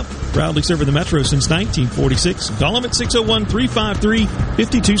Body Shop, proudly serving the Metro since 1946. Call them at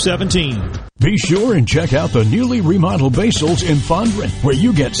 601-353-5217. Be sure and check out the newly remodeled Basil's in Fondren, where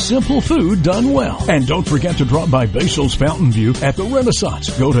you get simple food done well. And don't forget to drop by Basil's Fountain View at the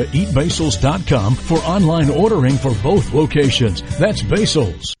Renaissance. Go to eatbasils.com for online ordering for both locations. That's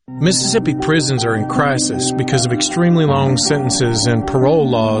Basil's. Mississippi prisons are in crisis because of extremely long sentences and parole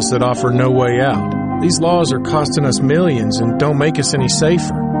laws that offer no way out. These laws are costing us millions and don't make us any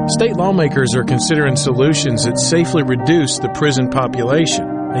safer. State lawmakers are considering solutions that safely reduce the prison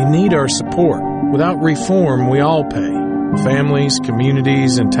population. They need our support. Without reform, we all pay. Families,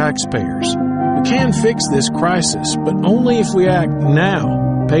 communities, and taxpayers. We can fix this crisis, but only if we act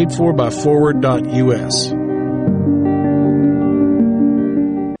now. Paid for by Forward.us.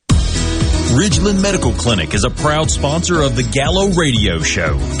 Ridgeland Medical Clinic is a proud sponsor of the Gallo Radio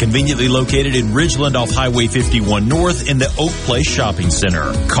Show, conveniently located in Ridgeland off Highway 51 North in the Oak Place Shopping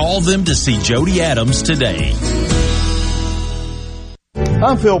Center. Call them to see Jody Adams today.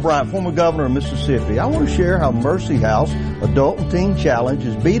 I'm Phil Bryant, former governor of Mississippi. I want to share how Mercy House Adult and Teen Challenge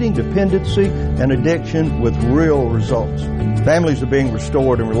is beating dependency and addiction with real results. Families are being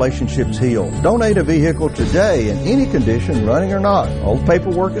restored and relationships healed. Donate a vehicle today in any condition, running or not. All the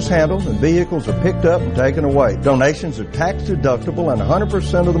paperwork is handled and vehicles are picked up and taken away. Donations are tax deductible and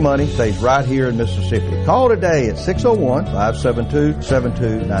 100% of the money stays right here in Mississippi. Call today at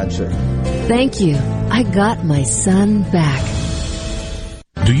 601-572-7296. Thank you. I got my son back.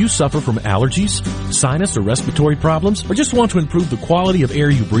 Do you suffer from allergies, sinus, or respiratory problems, or just want to improve the quality of air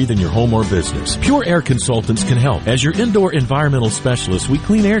you breathe in your home or business? Pure Air Consultants can help. As your indoor environmental specialists, we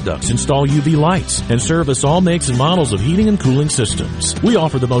clean air ducts, install UV lights, and service all makes and models of heating and cooling systems. We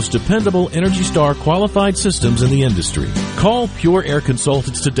offer the most dependable Energy Star qualified systems in the industry. Call Pure Air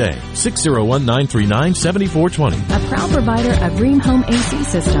Consultants today, 601-939-7420. A proud provider of Rheem Home AC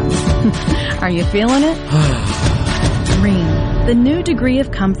systems. Are you feeling it? Rheem. The new degree of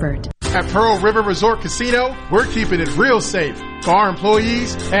comfort. At Pearl River Resort Casino, we're keeping it real safe for our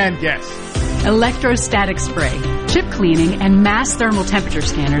employees and guests. Electrostatic spray, chip cleaning, and mass thermal temperature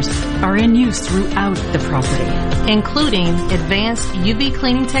scanners are in use throughout the property, including advanced UV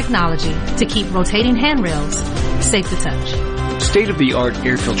cleaning technology to keep rotating handrails safe to touch. State-of-the-art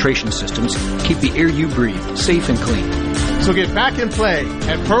air filtration systems keep the air you breathe safe and clean. So get back in play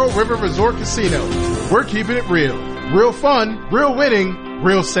at Pearl River Resort Casino. We're keeping it real. Real fun, real winning,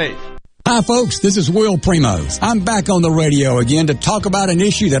 real safe. Hi folks, this is Will Primos. I'm back on the radio again to talk about an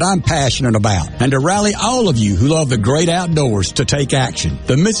issue that I'm passionate about and to rally all of you who love the great outdoors to take action.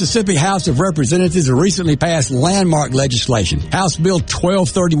 The Mississippi House of Representatives recently passed landmark legislation, House Bill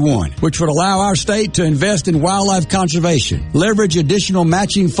 1231, which would allow our state to invest in wildlife conservation, leverage additional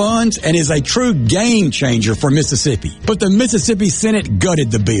matching funds, and is a true game changer for Mississippi. But the Mississippi Senate gutted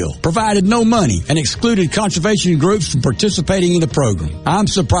the bill, provided no money, and excluded conservation groups from participating in the program. I'm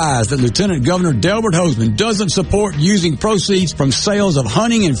surprised that Lieutenant Governor Delbert Hosemann doesn't support using proceeds from sales of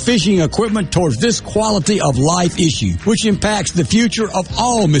hunting and fishing equipment towards this quality of life issue, which impacts the future of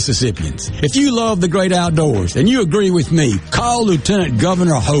all Mississippians. If you love the great outdoors and you agree with me, call Lieutenant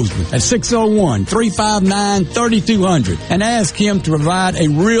Governor Hosemann at 601-359-3200 and ask him to provide a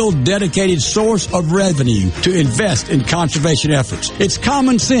real dedicated source of revenue to invest in conservation efforts. It's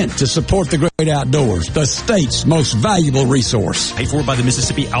common sense to support the great outdoors, the state's most valuable resource. Paid for by the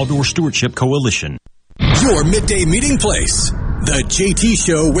Mississippi Outdoor Stewardship Coalition. Your midday meeting place. The JT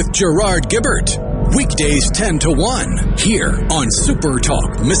Show with Gerard Gibbert. Weekdays 10 to 1 here on Super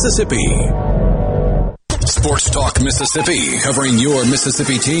Talk Mississippi. Sports Talk Mississippi, covering your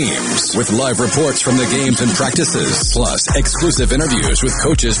Mississippi teams with live reports from the games and practices, plus exclusive interviews with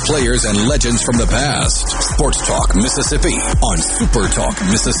coaches, players, and legends from the past. Sports Talk Mississippi on Super Talk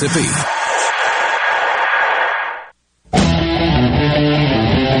Mississippi.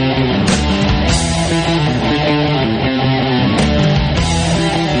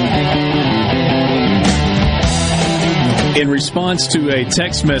 In response to a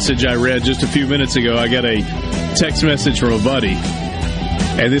text message I read just a few minutes ago, I got a text message from a buddy,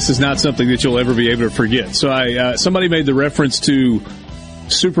 and this is not something that you'll ever be able to forget. So somebody made the reference to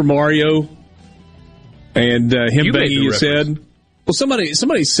Super Mario and him banging his head. Well, somebody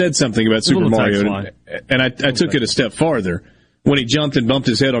said something about Super Mario, and I took it a step farther. When he jumped and bumped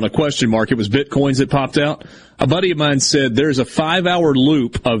his head on a question mark, it was Bitcoins that popped out. A buddy of mine said there's a 5-hour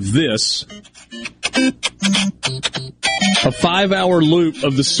loop of this. A 5-hour loop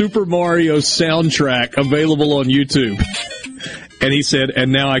of the Super Mario soundtrack available on YouTube. And he said,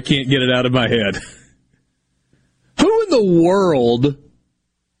 and now I can't get it out of my head. Who in the world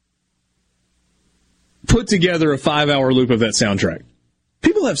put together a 5-hour loop of that soundtrack?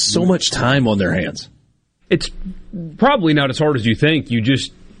 People have so much time on their hands. It's probably not as hard as you think. You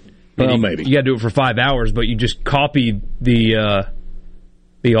just, maybe. You got to do it for 5 hours, but you just copy the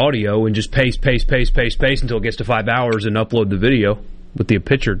audio and just paste until it gets to 5 hours and upload the video with the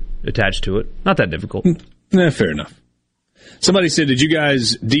picture attached to it. Not that difficult. Fair enough. Somebody said, did you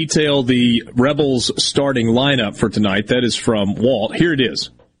guys detail the Rebels starting lineup for tonight? That is from Walt. Here it is.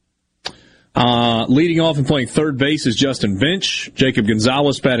 Leading off and playing third base is Justin Bench. Jacob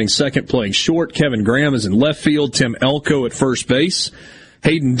Gonzalez batting second, playing short. Kevin Graham is in left field. Tim Elko at first base.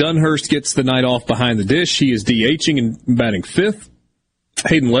 Hayden Dunhurst gets the night off behind the dish. He is DHing and batting fifth.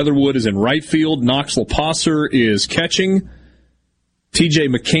 Hayden Leatherwood is in right field. Knox LaPosser is catching.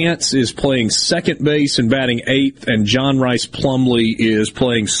 TJ McCants is playing second base and batting eighth. And John Rice Plumlee is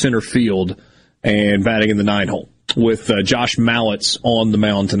playing center field and batting in the 9-hole with Josh Mallitz on the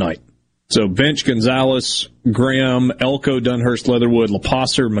mound tonight. So Bench, Gonzalez, Graham, Elko, Dunhurst, Leatherwood,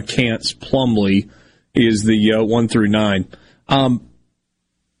 LaPosser, McCants, Plumlee is the 1 through 9.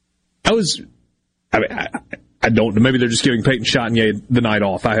 I don't know. Maybe they're just giving Peyton Chatagnier the night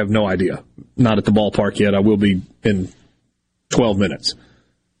off. I have no idea. Not at the ballpark yet. I will be in 12 minutes.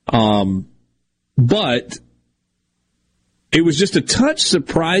 But it was just a touch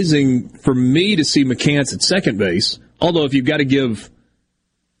surprising for me to see McCants at second base. Although if you've got to give,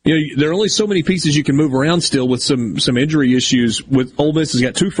 there are only so many pieces you can move around still with some injury issues. With Ole Miss has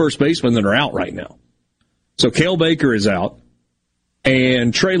got 2 first basemen that are out right now. So Cale Baker is out.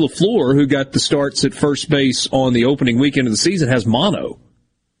 And Trey LaFleur, who got the starts at first base on the opening weekend of the season, has mono.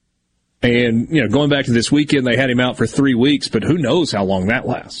 And, going back to this weekend, they had him out for 3 weeks, but who knows how long that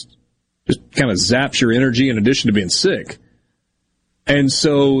lasts. Just kind of zaps your energy in addition to being sick. And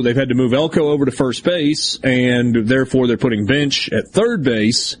so they've had to move Elko over to first base, and therefore they're putting Bench at third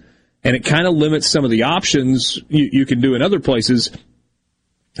base, and it kind of limits some of the options you can do in other places.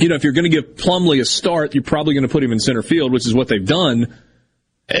 If you're going to give Plumlee a start, you're probably going to put him in center field, which is what they've done.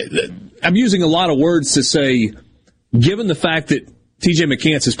 I'm using a lot of words to say, given the fact that TJ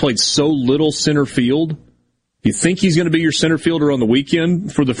McCants has played so little center field, you think he's going to be your center fielder on the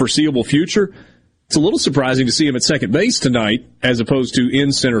weekend for the foreseeable future? It's a little surprising to see him at second base tonight as opposed to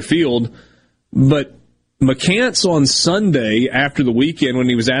in center field. But McCants on Sunday after the weekend, when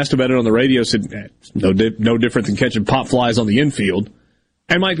he was asked about it on the radio, said, no different than catching pop flies on the infield.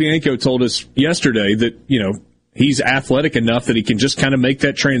 And Mike Bianco told us yesterday that, he's athletic enough that he can just kind of make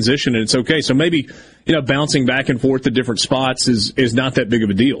that transition and it's okay. So maybe, bouncing back and forth to different spots is not that big of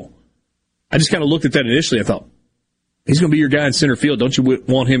a deal. I just kind of looked at that initially. I thought, he's going to be your guy in center field. Don't you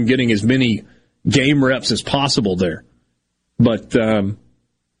want him getting as many game reps as possible there? But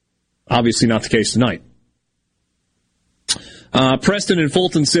obviously not the case tonight. Preston in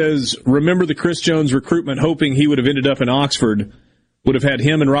Fulton says, remember the Chris Jones recruitment, hoping he would have ended up in Oxford. Would have had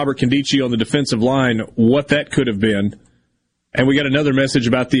him and Robert Condici on the defensive line. What that could have been. And we got another message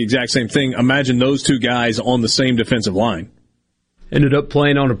about the exact same thing. Imagine those two guys on the same defensive line. Ended up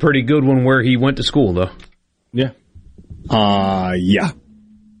playing on a pretty good one where he went to school, though. Yeah. Yeah.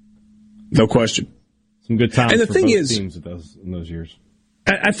 No question. Some good times and the for thing both is, teams in those years.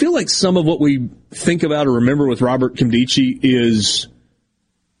 I feel like some of what we think about or remember with Robert Nkemdiche is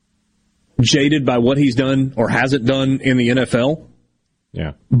jaded by what he's done or hasn't done in the NFL.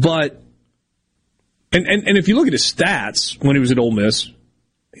 Yeah. But, and if you look at his stats when he was at Ole Miss,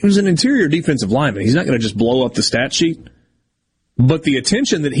 he was an interior defensive lineman. He's not going to just blow up the stat sheet. But the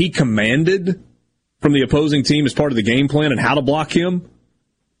attention that he commanded from the opposing team as part of the game plan and how to block him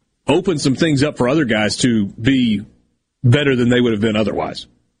opened some things up for other guys to be better than they would have been otherwise.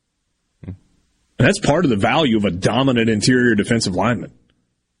 And that's part of the value of a dominant interior defensive lineman.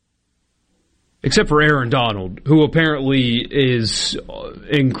 Except for Aaron Donald, who apparently is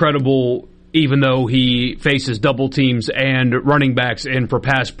incredible even though he faces double teams and running backs in for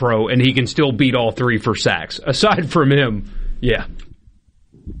pass pro, and he can still beat all three for sacks. Aside from him, yeah.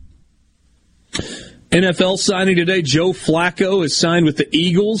 NFL signing today, Joe Flacco is signed with the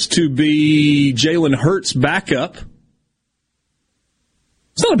Eagles to be Jalen Hurts' backup.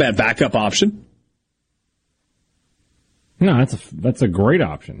 It's not a bad backup option. No, that's a great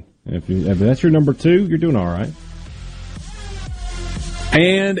option. If that's your number two, you're doing all right.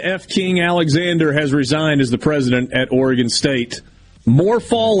 And F. King Alexander has resigned as the president at Oregon State. More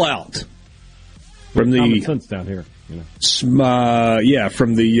fallout from the common sense down here.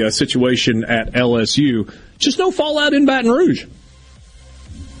 From the situation at LSU. Just no fallout in Baton Rouge.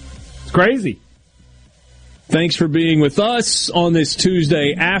 It's crazy. Thanks for being with us on this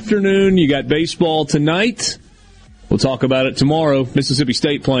Tuesday afternoon. You got baseball tonight. We'll talk about it tomorrow. Mississippi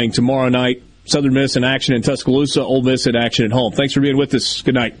State playing tomorrow night. Southern Miss in action in Tuscaloosa. Ole Miss in action at home. Thanks for being with us.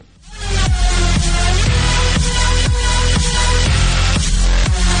 Good night.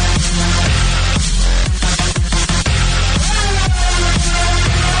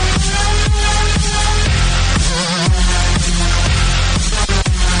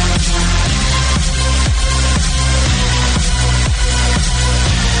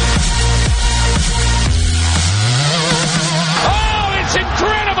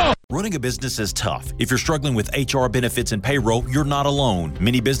 Running a business is tough. If you're struggling with HR, benefits, and payroll, you're not alone.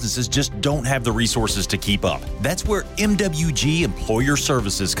 Many businesses just don't have the resources to keep up. That's where MWG Employer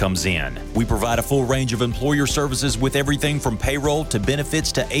Services comes in. We provide a full range of employer services with everything from payroll to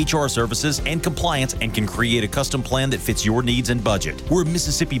benefits to HR services and compliance, and can create a custom plan that fits your needs and budget. We're a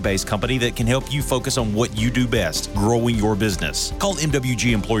Mississippi-based company that can help you focus on what you do best, growing your business. Call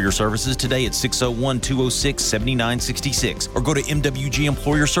MWG Employer Services today at 601-206-7966 or go to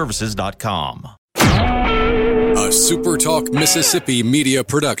MWGEmployerServices.com. A SuperTalk Mississippi media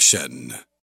production.